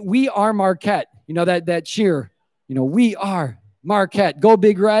 we are Marquette. You know, that cheer, we are Marquette. Go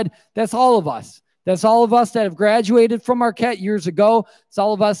Big Red. That's all of us. That's all of us that have graduated from Marquette years ago. It's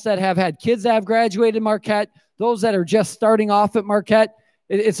all of us that have had kids that have graduated Marquette. Those that are just starting off at Marquette.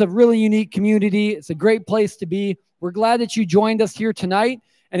 It's a really unique community. It's a great place to be. We're glad that you joined us here tonight.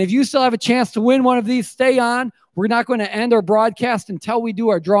 And if you still have a chance to win one of these, stay on. We're not going to end our broadcast until we do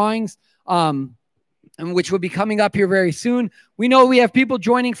our drawings, and which will be coming up here very soon. We know we have people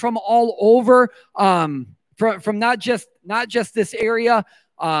joining from all over, from not just this area,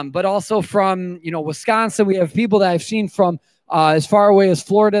 but also from Wisconsin. We have people that I've seen from as far away as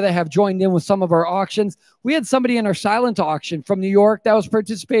Florida that have joined in with some of our auctions. We had somebody in our silent auction from New York that was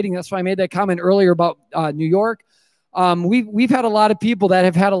participating. That's why I made that comment earlier about New York. We've had a lot of people that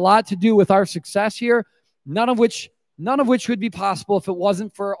have had a lot to do with our success here, none of which would be possible if it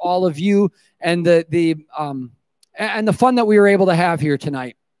wasn't for all of you and the fun that we were able to have here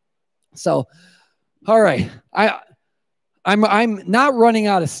tonight. So, all right, I'm not running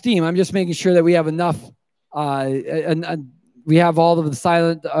out of steam. I'm just making sure that we have enough, and we have all of the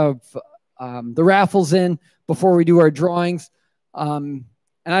silent of the raffles in before we do our drawings. And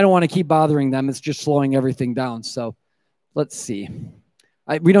I don't want to keep bothering them. It's just slowing everything down. So let's see.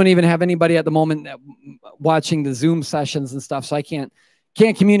 We don't even have anybody at the moment watching the Zoom sessions and stuff, so I can't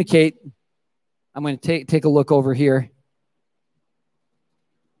communicate. I'm going to take a look over here.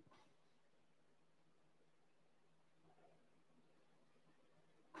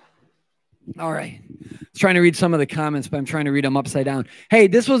 All right. I was trying to read some of the comments, but I'm trying to read them upside down. Hey,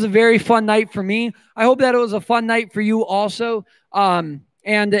 this was a very fun night for me. I hope that it was a fun night for you also. And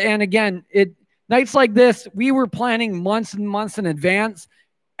again, nights like this, we were planning months and months in advance,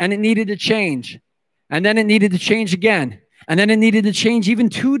 and it needed to change. And then it needed to change again. And then it needed to change even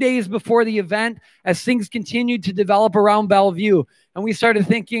 2 days before the event as things continued to develop around Bellevue. And we started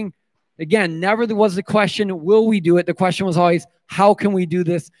thinking, again, never was the question, will we do it? The question was always, how can we do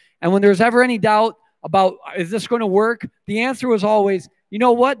this? And when there's ever any doubt about, is this going to work? The answer was always, you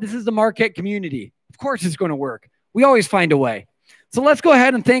know what? This is the Marquette community. Of course it's going to work. We always find a way. So let's go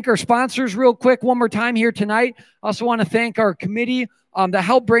ahead and thank our sponsors real quick one more time here tonight. I also want to thank our committee that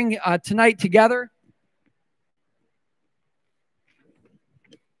helped bring tonight together.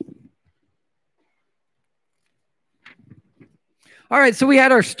 All right, so we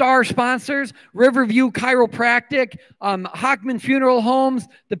had our star sponsors, Riverview Chiropractic, Hockman Funeral Homes,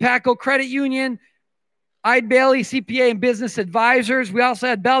 the Paco Credit Union, Eide Bailly CPA and Business Advisors. We also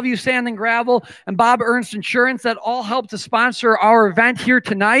had Bellevue Sand and Gravel and Bob Ernst Insurance that all helped to sponsor our event here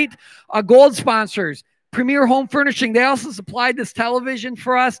tonight. Gold sponsors, Premier Home Furnishing. They also supplied this television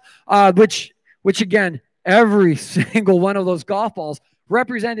for us, which again, every single one of those golf balls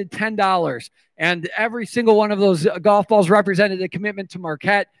represented $10. And every single one of those golf balls represented a commitment to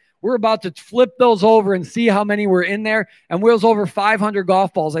Marquette. We're about to flip those over and see how many were in there. And we was over 500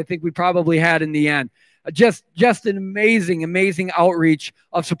 golf balls I think we probably had in the end. Just an amazing, amazing outreach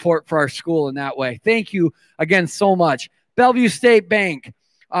of support for our school in that way. Thank you again so much. Bellevue State Bank.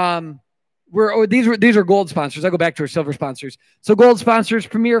 These are gold sponsors. I'll go back to our silver sponsors. So gold sponsors,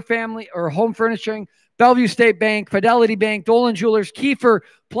 Premier Family or Home Furnishing, Bellevue State Bank, Fidelity Bank, Dolan Jewelers, Kiefer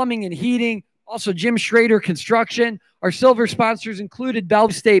Plumbing and Heating, also Jim Schrader Construction. Our silver sponsors included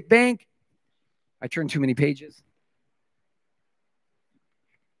Bellevue State Bank. I turned too many pages.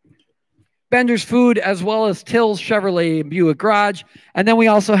 Bender's Food, as well as Till's Chevrolet Buick Garage. And then we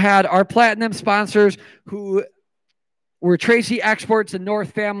also had our platinum sponsors who were Tracy Exports and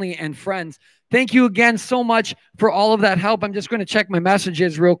North Family and Friends. Thank you again so much for all of that help. I'm just going to check my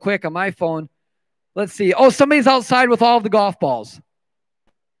messages real quick on my phone. Let's see. Oh, somebody's outside with all of the golf balls.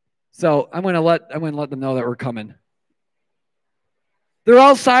 So I'm going to let them know that we're coming. They're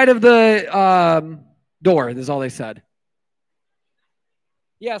outside of the door. That's all they said.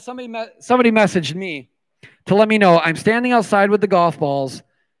 Yeah, somebody messaged me to let me know I'm standing outside with the golf balls,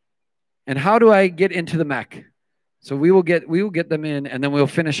 and how do I get into the mech? So we will get them in, and then we'll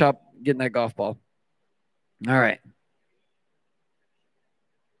finish up getting that golf ball. All right.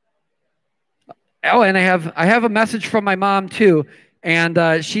 Oh, and I have a message from my mom too,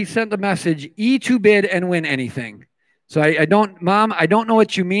 and she sent the message: E2 bid and win anything. So Mom, I don't know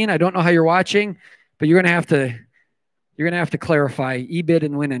what you mean. I don't know how you're watching, but you're gonna have to clarify e-bid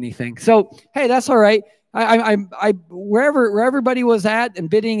and win anything. So hey, that's all right. I where everybody was at and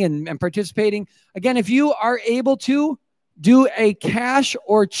bidding and participating. Again, if you are able to do a cash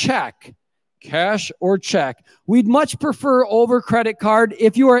or check, we'd much prefer over credit card.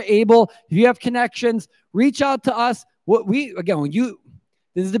 If you are able, if you have connections, reach out to us. This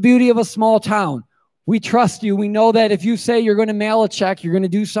is the beauty of a small town. We trust you. We know that if you say you're going to mail a check, you're going to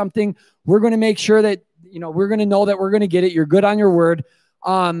do something, we're going to make sure that, we're going to know that we're going to get it. You're good on your word.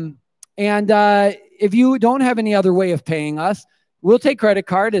 If you don't have any other way of paying us, we'll take credit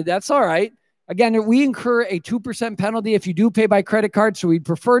card. That's all right. Again, we incur a 2% penalty if you do pay by credit card. So we'd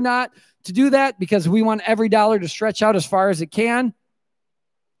prefer not to do that because we want every dollar to stretch out as far as it can.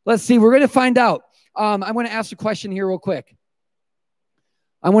 Let's see. We're going to find out. I'm going to ask a question here real quick.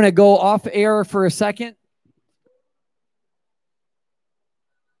 I'm going to go off air for a second.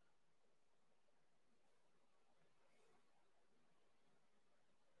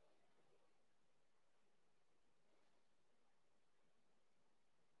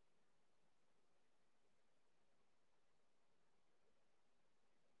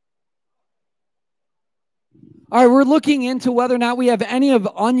 All right, we're looking into whether or not we have any of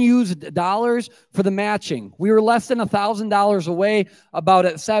unused dollars for the matching. We were less than $1,000 away about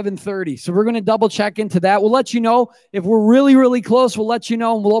at 7:30. So we're going to double check into that. We'll let you know if we're really, really close. We'll let you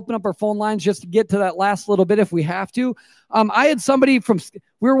know, and we'll open up our phone lines just to get to that last little bit if we have to. I had somebody from,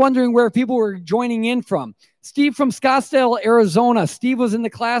 we were wondering where people were joining in from. Steve from Scottsdale, Arizona. Steve was in the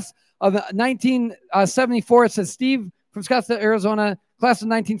class of 1974. It says Steve from Scottsdale, Arizona, class of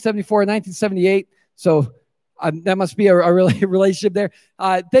 1974, 1978. So that must be a really relationship there.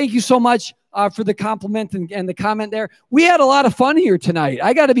 Thank you so much for the compliment and the comment there. We had a lot of fun here tonight.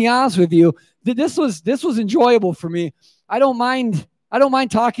 I got to be honest with you. This was enjoyable for me. I don't mind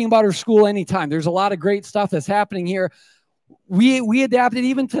talking about our school anytime. There's a lot of great stuff that's happening here. We adapted.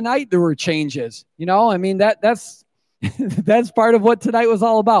 Even tonight there were changes. You know, I mean that's that's part of what tonight was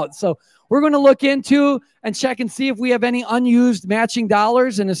all about. So we're going to look into and check and see if we have any unused matching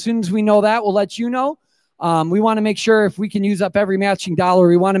dollars. And as soon as we know that, we'll let you know. We want to make sure if we can use up every matching dollar,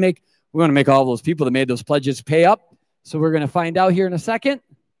 we want to make all those people that made those pledges pay up. So we're going to find out here in a second.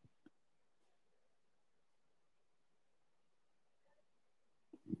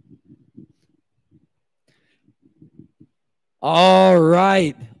 All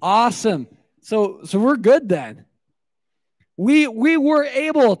right. Awesome. So we're good then. We were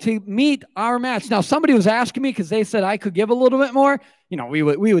able to meet our match. Now, somebody was asking me because they said I could give a little bit more. You know, we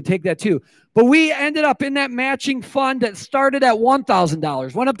would take that too. But we ended up in that matching fund that started at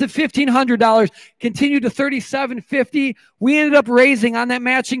 $1,000, went up to $1,500, continued to $3,750. We ended up raising on that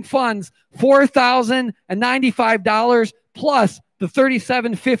matching funds $4,095 plus the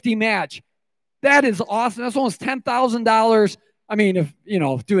 $3,750 match. That is awesome. That's almost $10,000. I mean, if you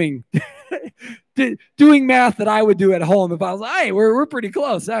know, doing math that I would do at home, if I was like, hey, we're pretty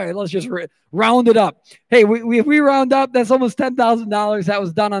close. All right, let's just round it up. Hey, if we round up, that's almost $10,000 that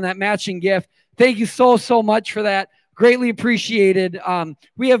was done on that matching gift. Thank you so much for that. Greatly appreciated.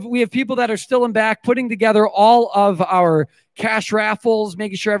 We have people that are still in back putting together all of our cash raffles,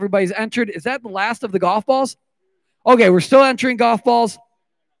 making sure everybody's entered. Is that the last of the golf balls? Okay, we're still entering golf balls.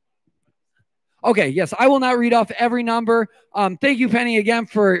 Okay, yes, I will not read off every number. Thank you, Penny, again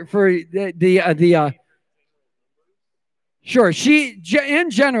for the sure. In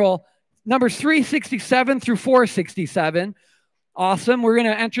general, numbers 367 through 467. Awesome. We're going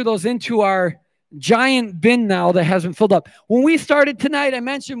to enter those into our giant bin now that has been filled up. When we started tonight, I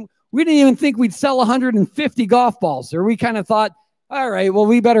mentioned we didn't even think we'd sell 150 golf balls, or we kind of thought, all right, well,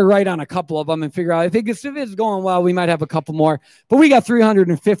 we better write on a couple of them and figure out if it's going well, we might have a couple more. But we got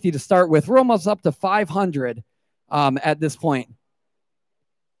 350 to start with. We're almost up to 500 at this point.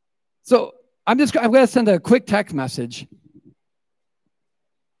 So I'm going to send a quick text message.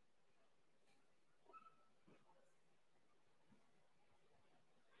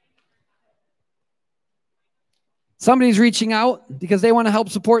 Somebody's reaching out because they want to help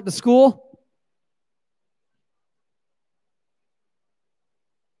support the school.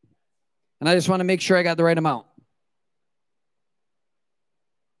 And I just want to make sure I got the right amount.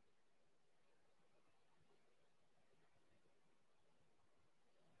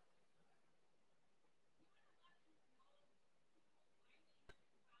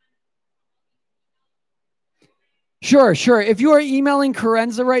 Sure. If you are emailing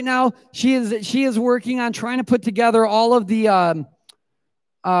Carenza right now, she is working on trying to put together all of the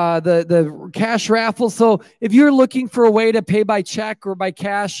cash raffles. So if you're looking for a way to pay by check or by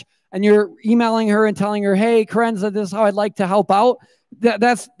cash, and you're emailing her and telling her, hey, Carenza, this is how I'd like to help out,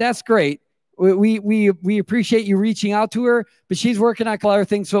 that's great. We appreciate you reaching out to her, but she's working on other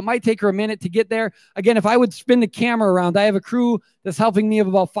things, so it might take her a minute to get there. Again, if I would spin the camera around, I have a crew that's helping me of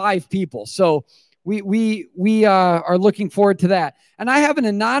about 5 people. So we are looking forward to that. And I have an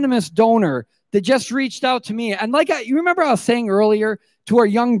anonymous donor that just reached out to me. And you remember I was saying earlier to our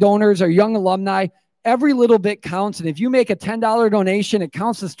young donors, our young alumni, every little bit counts. And if you make a $10 donation, it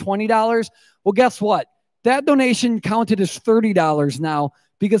counts as $20. Well, guess what? That donation counted as $30 now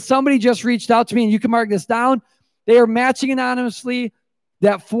because somebody just reached out to me, and you can mark this down. They are matching anonymously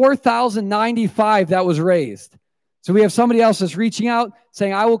that $4,095 that was raised. So we have somebody else that's reaching out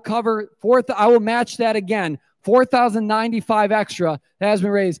saying, I will match that again. $4,095 extra that has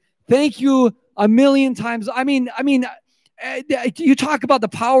been raised. Thank you a million times. I mean, you talk about the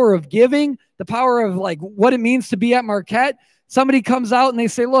power of giving, the power of like what it means to be at Marquette. Somebody comes out and they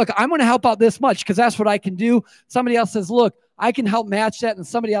say, look, I'm going to help out this much because that's what I can do. Somebody else says, look, I can help match that. And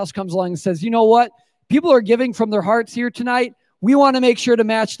somebody else comes along and says, you know what? People are giving from their hearts here tonight. We want to make sure to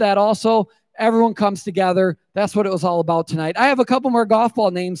match that also. Everyone comes together. That's what it was all about tonight. I have a couple more golf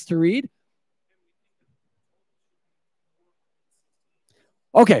ball names to read.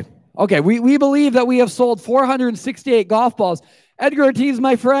 Okay. Okay, we believe that we have sold 468 golf balls. Edgar Ortiz,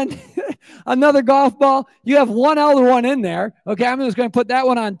 my friend, another golf ball. You have one other one in there. Okay, I'm just going to put that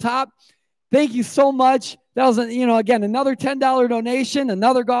one on top. Thank you so much. That was, again, another $10 donation,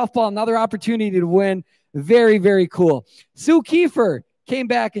 another golf ball, another opportunity to win. Very, very cool. Sue Kiefer came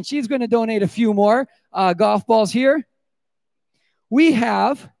back, and she's going to donate a few more golf balls here. We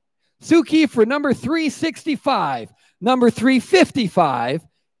have Sue Kiefer, number 365, number 355,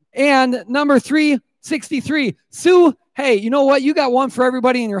 and number 363. Sue, hey, you know what? You got one for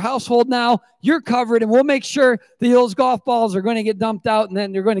everybody in your household now. You're covered, and we'll make sure that those golf balls are going to get dumped out, and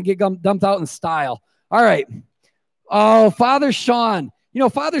then they're going to get dumped out in style. All right. Oh, Father Sean.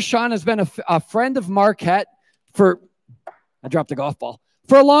 Father Sean has been a friend of Marquette I dropped the golf ball,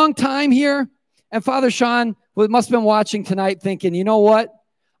 for a long time here. And Father Sean must have been watching tonight thinking, you know what?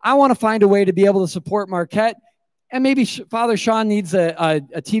 I want to find a way to be able to support Marquette. And maybe Father Sean needs a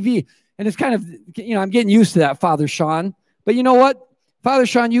TV. And it's kind of, I'm getting used to that, Father Sean. But you know what? Father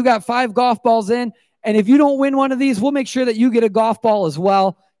Sean, you got 5 golf balls in. And if you don't win one of these, we'll make sure that you get a golf ball as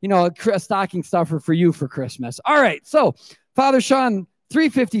well. A stocking stuffer for you for Christmas. All right. So Father Sean,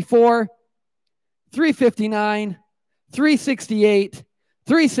 354, 359, 368,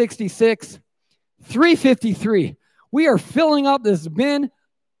 366, 353. We are filling up this bin.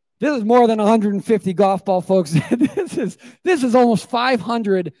 This is more than 150 golf ball, folks. This is almost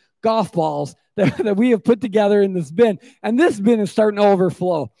 500 golf balls that we have put together in this bin. And this bin is starting to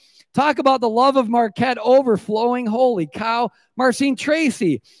overflow. Talk about the love of Marquette overflowing. Holy cow. Marcine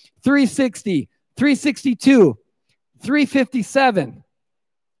Tracy, 360, 362, 357,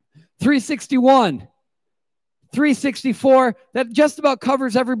 361, 364. That just about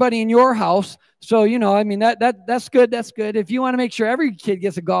covers everybody in your house. So, that's good. That's good. If you want to make sure every kid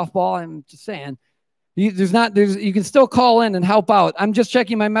gets a golf ball, I'm just saying, you can still call in and help out. I'm just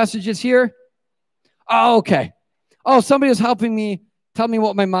checking my messages here. Oh, okay. Oh, somebody was helping me tell me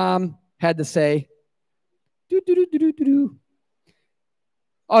what my mom had to say.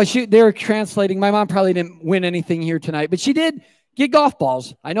 Oh, they were translating. My mom probably didn't win anything here tonight, but she did get golf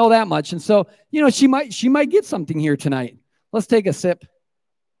balls. I know that much. And so, she might get something here tonight. Let's take a sip.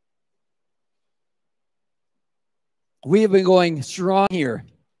 We have been going strong here.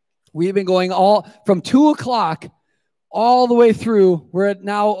 We have been going all from 2 o'clock all the way through. We're at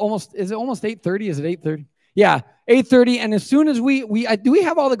now is it almost 8:30? Is it 8:30? Yeah, 8:30. And as soon as do we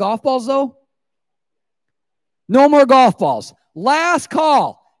have all the golf balls though? No more golf balls. Last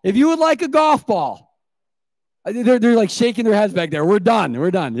call. If you would like a golf ball, they're like shaking their heads back there. We're done. We're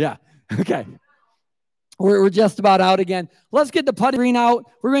done. Yeah. Okay. We're just about out again. Let's get the putting green out.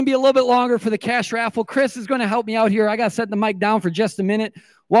 We're going to be a little bit longer for the cash raffle. Chris is going to help me out here. I got to set the mic down for just a minute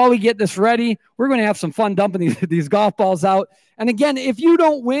while we get this ready. We're going to have some fun dumping these golf balls out. And again, if you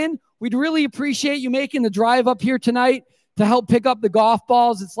don't win, we'd really appreciate you making the drive up here tonight to help pick up the golf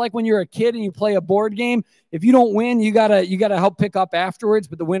balls. It's like when you're a kid and you play a board game. If you don't win, you gotta help pick up afterwards,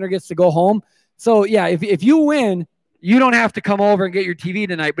 but the winner gets to go home. So yeah, if you win, you don't have to come over and get your TV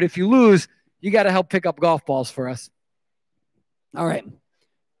tonight. But if you lose, you got to help pick up golf balls for us. All right.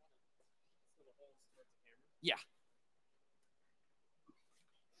 Yeah.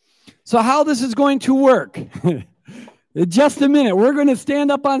 So how this is going to work, in just a minute, we're going to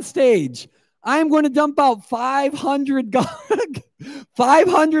stand up on stage. I'm going to dump out 500 golf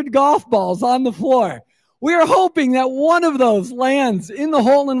balls on the floor. We are hoping that one of those lands in the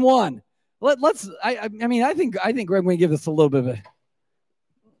hole in one. I think we're going to give this a little bit of a.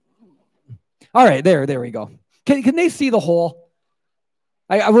 All right, there we go. Can they see the hole?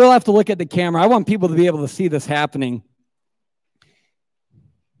 I will have to look at the camera. I want people to be able to see this happening.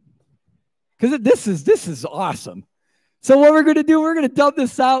 Because this is awesome. So what we're going to do, we're going to dump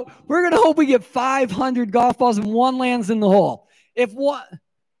this out. We're going to hope we get 500 golf balls and one lands in the hole. If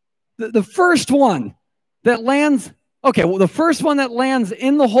the first one that lands, the first one that lands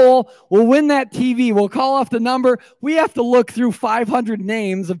in the hole will win that TV. We'll call off the number. We have to look through 500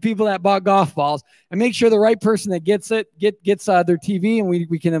 names of people that bought golf balls and make sure the right person that gets their TV, and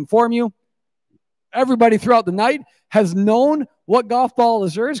we can inform you. Everybody throughout the night has known what golf ball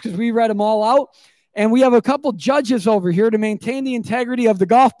is theirs because we read them all out. And we have a couple judges over here to maintain the integrity of the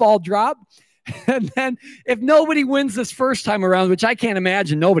golf ball drop. And then if nobody wins this first time around, which I can't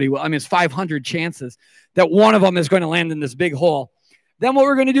imagine nobody will, it's 500 chances that one of them is going to land in this big hole. Then what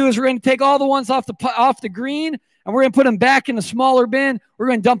we're going to do is we're going to take all the ones off the green, and we're going to put them back in a smaller bin. We're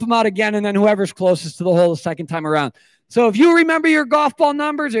going to dump them out again, and then whoever's closest to the hole the second time around. So if you remember your golf ball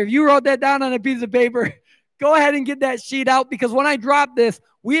numbers, or if you wrote that down on a piece of paper, go ahead and get that sheet out, because when I drop this,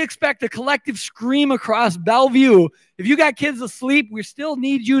 we expect a collective scream across Bellevue. If you got kids asleep, we still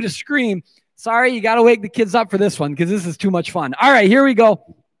need you to scream. Sorry, you got to wake the kids up for this one because this is too much fun. All right, here we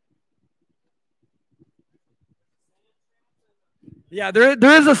go. Yeah,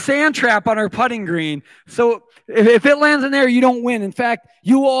 there is a sand trap on our putting green. So if it lands in there, you don't win. In fact,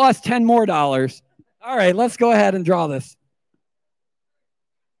 you owe us $10 more. All right, let's go ahead and draw this.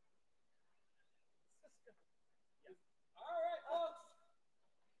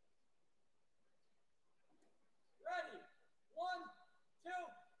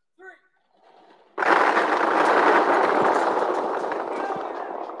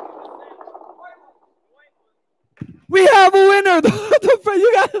 We have a winner.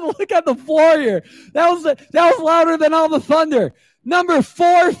 You got to look at the floor here. That was louder than all the thunder. Number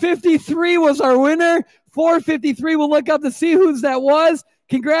 453 was our winner. 453. We'll look up to see whose that was.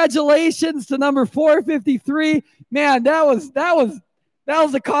 Congratulations to number 453. Man, that was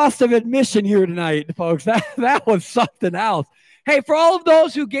the cost of admission here tonight, folks. That was something else. Hey, for all of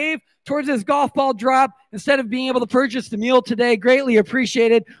those who gave towards this golf ball drop instead of being able to purchase the meal today, greatly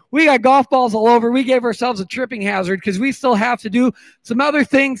appreciated. We got golf balls all over. We gave ourselves a tripping hazard because we still have to do some other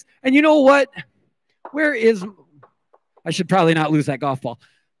things. And you know what? I should probably not lose that golf ball.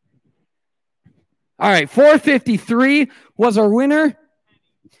 All right, 453 was our winner.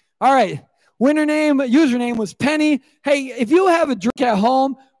 All right, username was Penny. Hey, if you have a drink at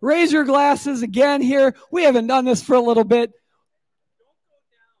home, raise your glasses again here. We haven't done this for a little bit.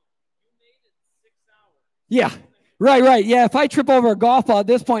 Yeah, right. Yeah, if I trip over a golf ball at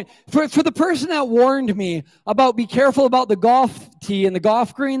this point, for the person that warned me about be careful about the golf tee and the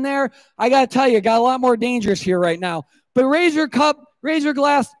golf green there, I got to tell you, it got a lot more dangerous here right now. But raise your cup, raise your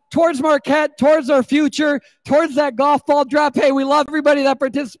glass towards Marquette, towards our future, towards that golf ball drop. Hey, we love everybody that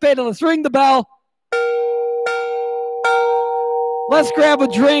participated. Let's ring the bell. Let's grab a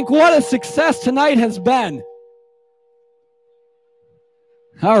drink. What a success tonight has been.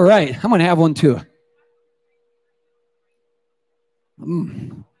 All right, I'm going to have one too.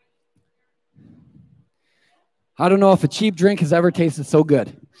 I don't know if a cheap drink has ever tasted so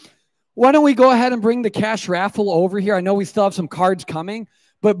good. Why don't we go ahead and bring the cash raffle over here? I know we still have some cards coming,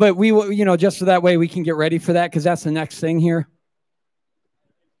 but we, just so that way we can get ready for that, because that's the next thing here.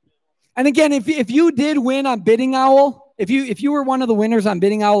 And again, if you did win on Bidding Owl, if you were one of the winners on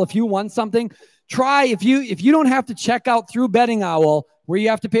Bidding Owl, if you won something, try, if you don't have to check out through Bidding Owl where you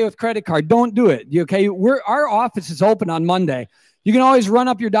have to pay with credit card, don't do it. Okay, our office is open on Monday. You can always run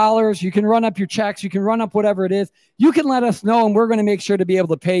up your dollars. You can run up your checks. You can run up whatever it is. You can let us know, and we're going to make sure to be able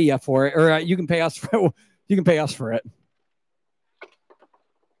to pay you for it, or you can pay us for it. You can pay us for it.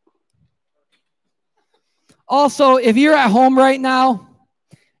 Also, if you're at home right now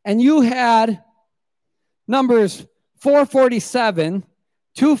and you had numbers 447,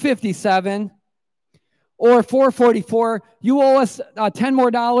 257, or 444, you owe us $10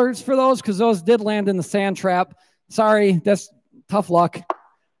 more for those, because those did land in the sand trap. Sorry, that's tough luck.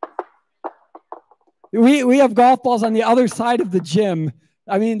 We have golf balls on the other side of the gym.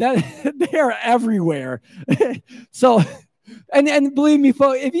 I mean, they are everywhere. So, and believe me,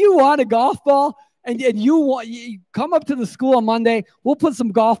 folks, if you want a golf ball and you come up to the school on Monday, we'll put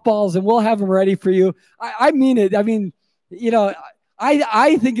some golf balls and we'll have them ready for you. I mean it. I mean,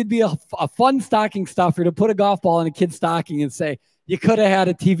 I think it'd be a fun stocking stuffer to put a golf ball in a kid's stocking and say, you could have had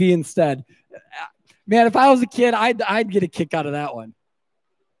a TV instead. Man, if I was a kid, I'd get a kick out of that one.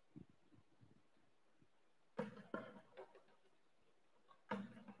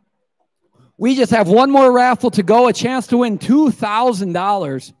 We just have one more raffle to go, a chance to win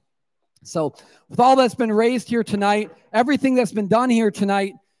 $2,000. So with all that's been raised here tonight, everything that's been done here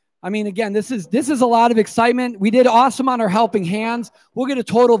tonight, I mean, again, this is a lot of excitement. We did awesome on our helping hands. We'll get a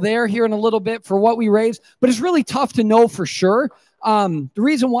total there here in a little bit for what we raised, but it's really tough to know for sure. The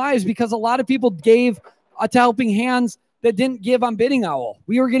reason why is because a lot of people gave to Helping Hands that didn't give on Bidding Owl.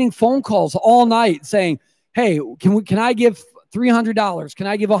 We were getting phone calls all night saying, hey, can I give $300? Can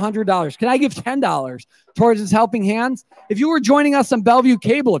I give $100? Can I give $10 towards this Helping Hands? If you were joining us on Bellevue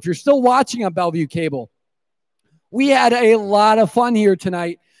Cable, if you're still watching on Bellevue Cable, we had a lot of fun here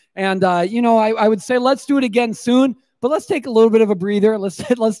tonight. And, I would say let's do it again soon, but let's take a little bit of a breather. Let's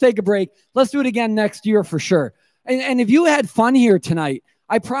take a break. Let's do it again next year for sure. And if you had fun here tonight,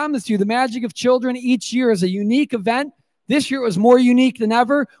 I promise you the Magic of Children each year is a unique event. This year it was more unique than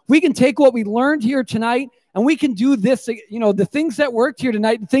ever. We can take what we learned here tonight and we can do this, the things that worked here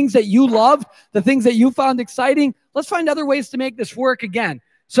tonight, the things that you loved, the things that you found exciting. Let's find other ways to make this work again.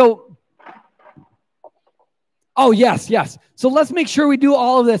 So Oh, yes, yes. So let's make sure we do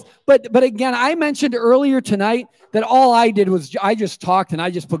all of this. But again, I mentioned earlier tonight that all I did was I just talked and I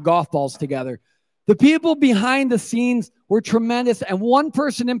just put golf balls together. The people behind the scenes were tremendous. And one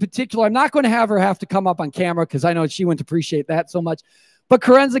person in particular, I'm not going to have her have to come up on camera because I know she wouldn't appreciate that so much. But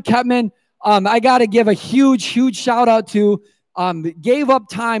Karenza Ketman, I got to give a huge, huge shout out to, gave up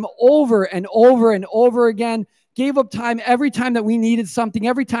time over and over and over again, gave up time every time that we needed something,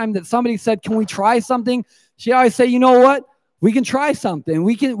 every time that somebody said, can we try something? She always say, you know what? We can try something.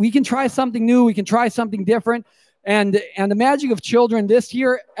 We can try something new. We can try something different. And the Magic of Children this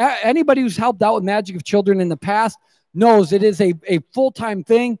year, anybody who's helped out with Magic of Children in the past knows it is a full-time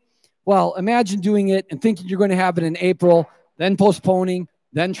thing. Well, imagine doing it and thinking you're going to have it in April, then postponing,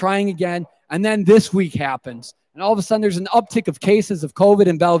 then trying again, and then this week happens. And all of a sudden there's an uptick of cases of COVID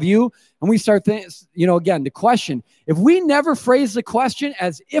in Bellevue. And we start thinking, you know, again, the question, if we never phrase the question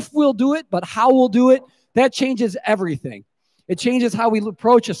as if we'll do it, but how we'll do it, that changes everything. It changes how we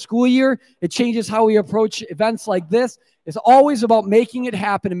approach a school year. It changes how we approach events like this. It's always about making it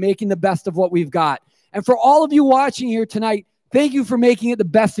happen and making the best of what we've got. And for all of you watching here tonight, thank you for making it the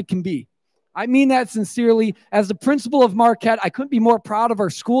best it can be. I mean that sincerely. As the principal of Marquette, I couldn't be more proud of our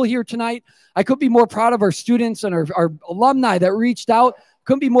school here tonight. I couldn't be more proud of our students and our alumni that reached out.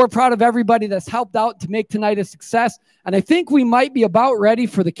 Couldn't be more proud of everybody that's helped out to make tonight a success. And I think we might be about ready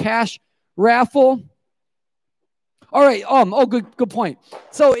for the cash raffle. All right. Good point.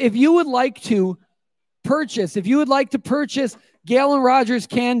 So if you would like to purchase Galen Rogers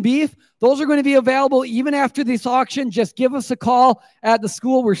canned beef, those are going to be available even after this auction. Just give us a call at the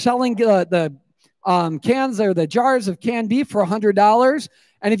school. We're selling the cans or the jars of canned beef for $100.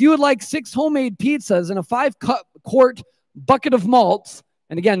 And if you would like 6 homemade pizzas and a 5-quart bucket of malts,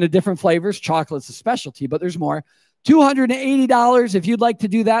 and again, the different flavors, chocolate's a specialty, but there's more, $280 if you'd like to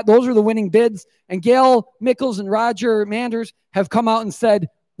do that. Those are the winning bids. And Gail Mickles and Roger Manders have come out and said,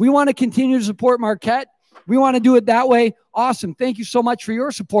 we want to continue to support Marquette. We want to do it that way. Awesome. Thank you so much for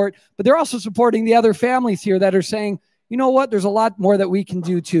your support. But they're also supporting the other families here that are saying, you know what, there's a lot more that we can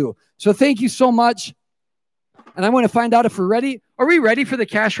do too. So thank you so much. And I want to find out if we're ready. Are we ready for the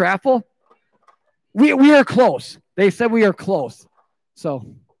cash raffle? We are close. They said we are close.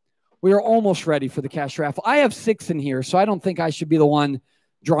 So we are almost ready for the cash raffle. I have 6 in here, so I don't think I should be the one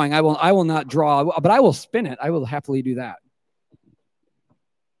drawing. I will not draw, but I will spin it. I will happily do that.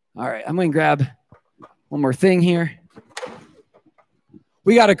 All right, I'm going to grab one more thing here.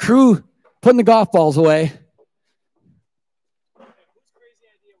 We got a crew putting the golf balls away.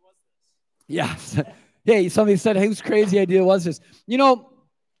 Yeah. Hey, somebody said, hey, whose crazy idea was this? You know,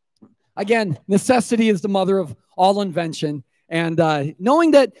 again, necessity is the mother of all invention. And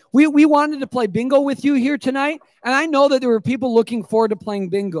knowing that we wanted to play bingo with you here tonight, and I know that there were people looking forward to playing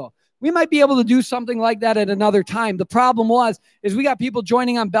bingo. We might be able to do something like that at another time. The problem is we got people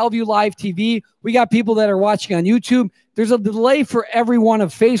joining on Bellevue Live TV. We got people that are watching on YouTube. There's a delay for every one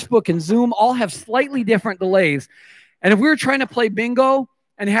of Facebook and Zoom. All have slightly different delays. And if we were trying to play bingo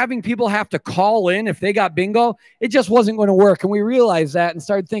and having people have to call in if they got bingo, it just wasn't going to work. And we realized that and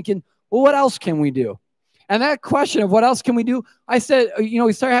started thinking, well, what else can we do? And that question of what else can we do, I said, you know,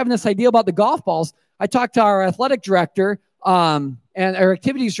 we started having this idea about the golf balls. I talked to our athletic director and our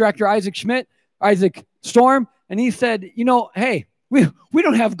activities director, Isaac Storm, and he said, you know, hey, we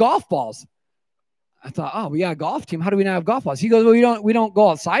don't have golf balls. I thought, oh, we got a golf team. How do we not have golf balls? He goes, well, we don't go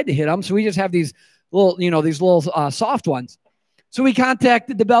outside to hit them, so we just have these little, soft ones. So we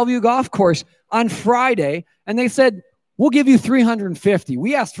contacted the Bellevue Golf Course on Friday, and they said, we'll give you 350.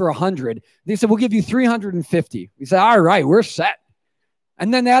 We asked for 100. They said, we'll give you 350. We said, all right, we're set.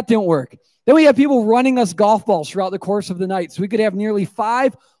 And then that didn't work. Then we had people running us golf balls throughout the course of the night. So we could have nearly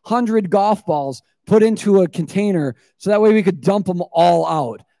 500 golf balls put into a container so that way we could dump them all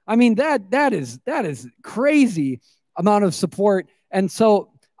out. I mean, that is crazy amount of support. And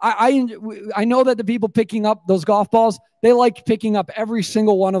so I know that the people picking up those golf balls, they like picking up every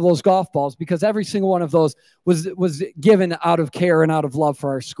single one of those golf balls because every single one of those was given out of care and out of love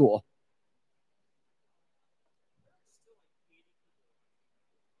for our school.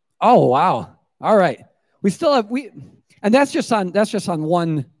 Oh, wow. All right. We still have, and that's just on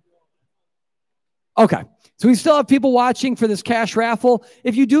one. Okay. So we still have people watching for this cash raffle.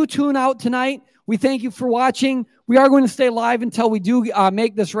 If you do tune out tonight, we thank you for watching. We are going to stay live until we do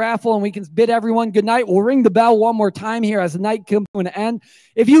make this raffle and we can bid everyone good night. We'll ring the bell one more time here as the night comes to an end.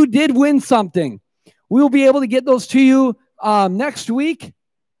 If you did win something, we will be able to get those to you next week.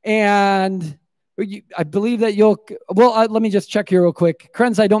 And I believe that let me just check here real quick.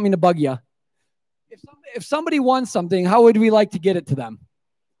 Krenz, I don't mean to bug you. If somebody won something, how would we like to get it to them?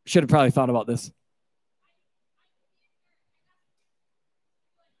 Should have probably thought about this.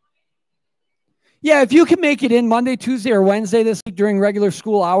 Yeah, if you can make it in Monday, Tuesday, or Wednesday this week during regular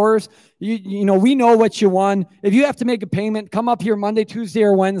school hours, you know, we know what you won. If you have to make a payment, come up here Monday, Tuesday,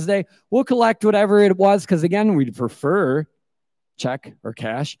 or Wednesday. We'll collect whatever it was because, again, we'd prefer check or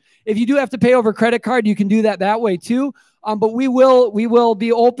cash. If you do have to pay over credit card, you can do that way too. But we will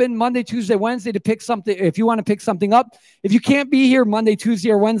be open Monday, Tuesday, Wednesday to pick something. If you want to pick something up, if you can't be here Monday, Tuesday,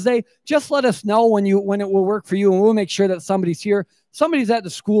 or Wednesday, just let us know when it will work for you, and we'll make sure that somebody's here. Somebody's at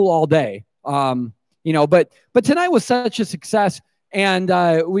the school all day. You know, but tonight was such a success, and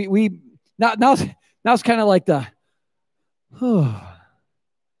now it's kind of like the,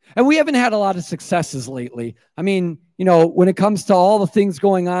 and we haven't had a lot of successes lately. I mean, you know, when it comes to all the things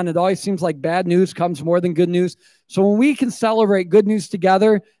going on, it always seems like bad news comes more than good news. So when we can celebrate good news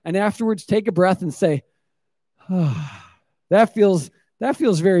together and afterwards take a breath and say, that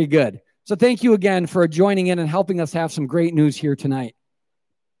feels very good. So thank you again for joining in and helping us have some great news here tonight.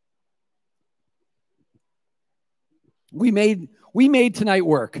 We made tonight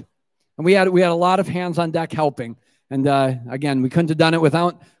work, and we had a lot of hands on deck helping. And again, we couldn't have done it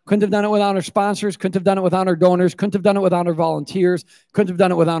without our sponsors, couldn't have done it without our donors, couldn't have done it without our volunteers, couldn't have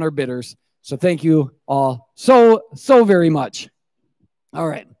done it without our bidders. So thank you all so very much. All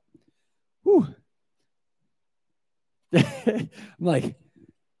right. Whew. I'm like,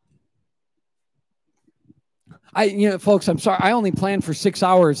 folks, I'm sorry. I only planned for 6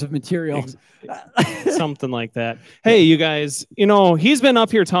 hours of material. Something like that. Hey, you guys, you know, he's been up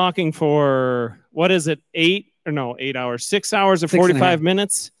here talking for, what is it, 8 hours, 6 hours or 45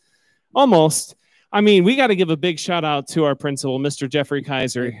 minutes? Almost. I mean, we got to give a big shout out to our principal, Mr. Jeffrey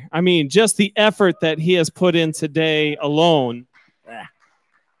Kaiser. I mean, just the effort that he has put in today alone.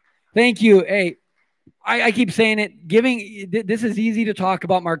 Thank you. Hey, I keep saying it. This is easy to talk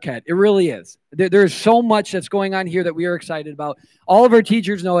about Marquette. It really is. There's so much that's going on here that we are excited about. All of our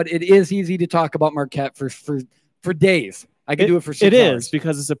teachers know it. It is easy to talk about Marquette for days. I could do it for 6 hours. It is,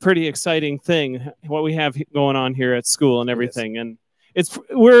 because it's a pretty exciting thing, what we have going on here at school and everything. And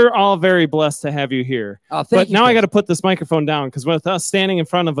we're all very blessed to have you here. But now I got to put this microphone down, because with us standing in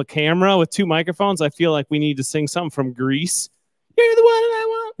front of a camera with 2 microphones, I feel like we need to sing something from Grease. You're the one I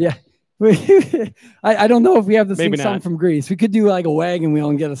want. Yeah. I don't know if we have the sing song from Greece. We could do like a wagon wheel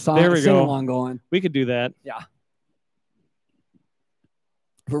and get a song along going. We could do that. Yeah.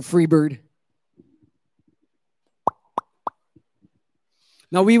 For Freebird.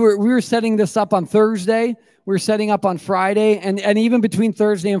 Now we were setting this up on Thursday. We were setting up on Friday, and even between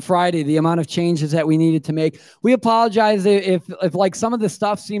Thursday and Friday, the amount of changes that we needed to make. We apologize if like some of the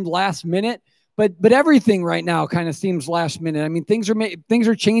stuff seemed last minute. But everything right now kind of seems last minute. I mean, things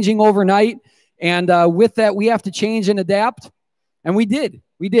are changing overnight, and with that, we have to change and adapt. And we did,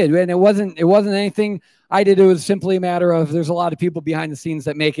 and it wasn't anything I did. It was simply a matter of there's a lot of people behind the scenes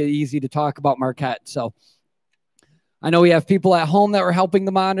that make it easy to talk about Marquette. So I know we have people at home that were helping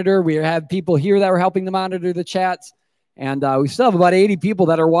the monitor. We have people here that were helping to monitor the chats, and we still have about 80 people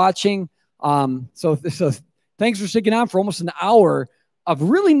that are watching. So thanks for sticking on for almost an hour of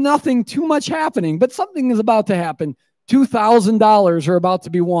really nothing too much happening, but something is about to happen. $2,000 are about to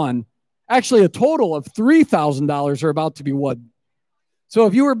be won. Actually, a total of $3,000 are about to be won. So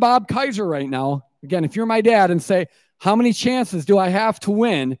if you were Bob Kaiser right now, again, if you're my dad and say, how many chances do I have to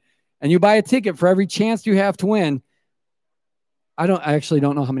win? And you buy a ticket for every chance you have to win. I actually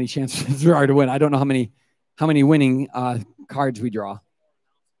don't know how many chances there are to win. I don't know how many winning cards we draw.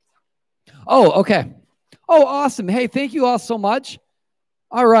 Oh, okay. Oh, awesome. Hey, thank you all so much.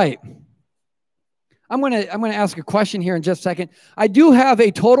 All right. I'm gonna ask a question here in just a second. I do have a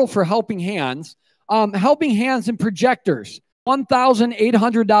total for Helping Hands. Helping Hands and projectors,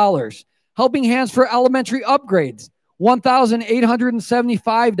 $1,800. Helping Hands for elementary upgrades,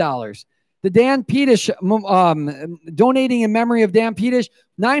 $1,875. The Dan Pedish, donating in memory of Dan Pedish,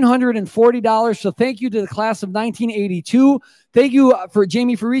 $940. So thank you to the class of 1982. Thank you for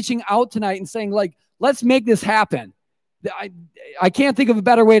Jamie for reaching out tonight and saying, like, let's make this happen. I can't think of a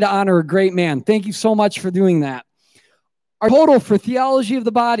better way to honor a great man. Thank you so much for doing that. Our total for Theology of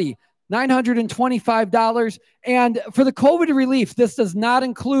the Body, $925. And for the COVID relief, this does not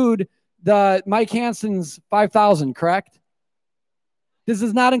include the Mike Hansen's $5,000, correct? This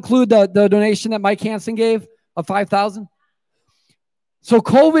does not include the donation that Mike Hansen gave of $5,000. So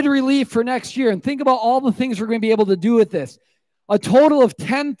COVID relief for next year, and think about all the things we're going to be able to do with this. A total of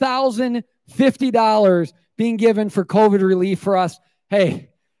 $10,050 being given for COVID relief for us. Hey,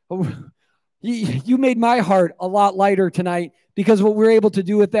 you made my heart a lot lighter tonight, because what we're able to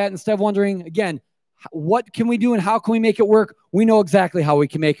do with that, instead of wondering, again, what can we do and how can we make it work? We know exactly how we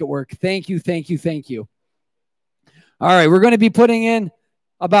can make it work. Thank you, thank you, thank you. All right, we're going to be putting in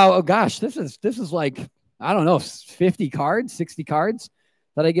about, oh gosh, this is like, I don't know, 50 cards, 60 cards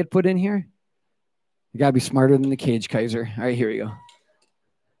that I get put in here. You gotta be smarter than the Cage Kaiser. All right, here we go.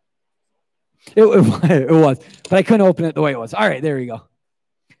 It was, but I couldn't open it the way it was. All right, there we go.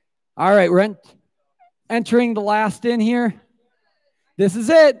 All right, we're entering the last in here. This is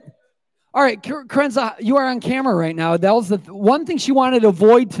it. All right, Karenza, you are on camera right now. That was the one thing she wanted to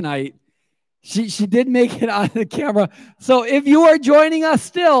avoid tonight. She did make it on the camera. So if you are joining us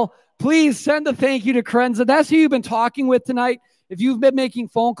still, please send a thank you to Karenza. That's who you've been talking with tonight. If you've been making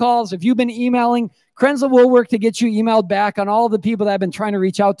phone calls, if you've been emailing, Karenza will work to get you emailed back on all the people that have been trying to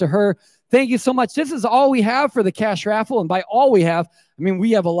reach out to her. Thank you so much. This is all we have for the cash raffle. And by all we have, I mean,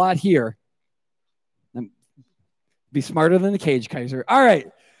 we have a lot here. Be smarter than the Cage Kaiser. All right.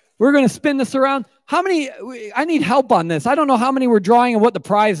 We're going to spin this around. How many? I need help on this. I don't know how many we're drawing and what the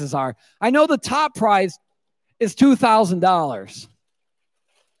prizes are. I know the top prize is $2,000.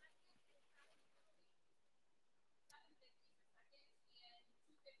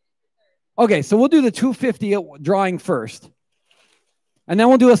 Okay, so we'll do the $250 drawing first. And then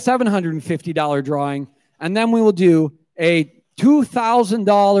we'll do a $750 drawing. And then we will do a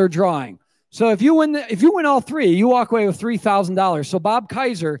 $2,000 drawing. So if you win all three, you walk away with $3,000. So Bob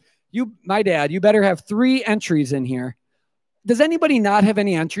Kaiser, my dad, you better have 3 entries in here. Does anybody not have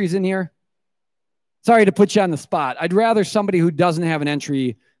any entries in here? Sorry to put you on the spot. I'd rather somebody who doesn't have an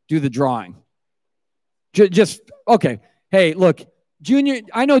entry do the drawing. Okay. Hey, look, Junior,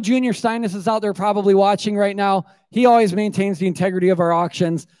 I know Junior Steinus is out there probably watching right now. He always maintains the integrity of our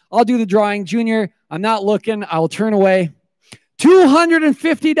auctions. I'll do the drawing. Junior, I'm not looking. I'll turn away.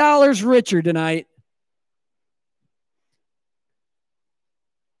 $250 richer tonight.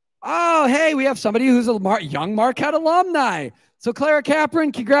 Oh, hey, we have somebody who's a young Marquette alumni. So Clara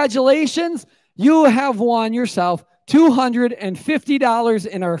Capron, congratulations. You have won yourself $250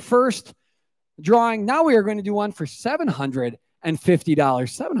 in our first drawing. Now we are going to do one for $750.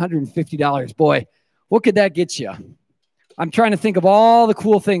 $750, boy, what could that get you? I'm trying to think of all the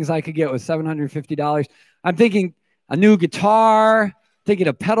cool things I could get with $750. I'm thinking a new guitar, thinking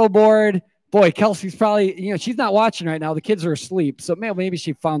a pedal board. Boy, Kelsey's probably, she's not watching right now. The kids are asleep. So maybe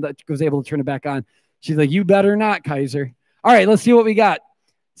she found that was able to turn it back on. She's like, you better not, Kaiser. All right, let's see what we got.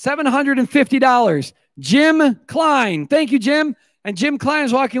 $750. Jim Klein. Thank you, Jim. And Jim Klein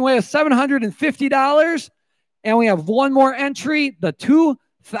is walking away with $750. And we have one more entry, the 2,000,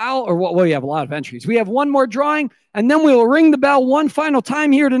 or what? Well, we have a lot of entries. We have one more drawing, and then we will ring the bell one final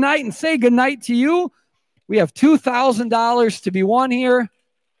time here tonight and say goodnight to you. We have $2,000 to be won here.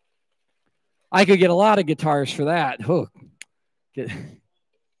 I could get a lot of guitars for that. Oh,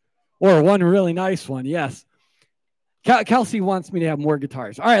 or one really nice one, yes. Kelsey wants me to have more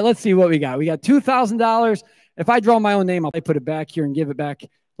guitars. All right, let's see what we got. We got $2,000. If I draw my own name, I'll put it back here and give it back.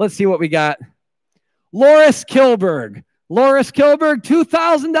 Let's see what we got. Loris Kilberg. Loris Kilberg,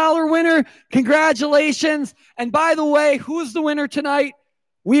 $2,000 winner. Congratulations. And by the way, who's the winner tonight?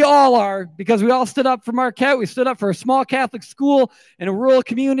 We all are, because we all stood up for Marquette. We stood up for a small Catholic school in a rural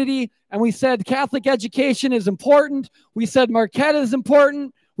community. And we said Catholic education is important. We said Marquette is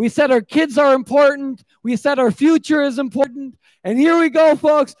important. We said our kids are important. We said our future is important. And here we go,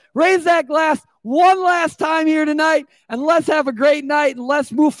 folks. Raise that glass one last time here tonight, and let's have a great night, and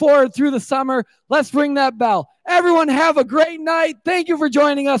let's move forward through the summer. Let's ring that bell. Everyone have a great night. Thank you for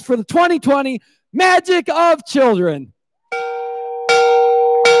joining us for the 2020 Magic of Children.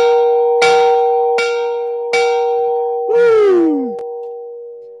 Woo.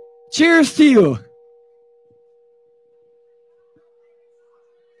 Cheers to you.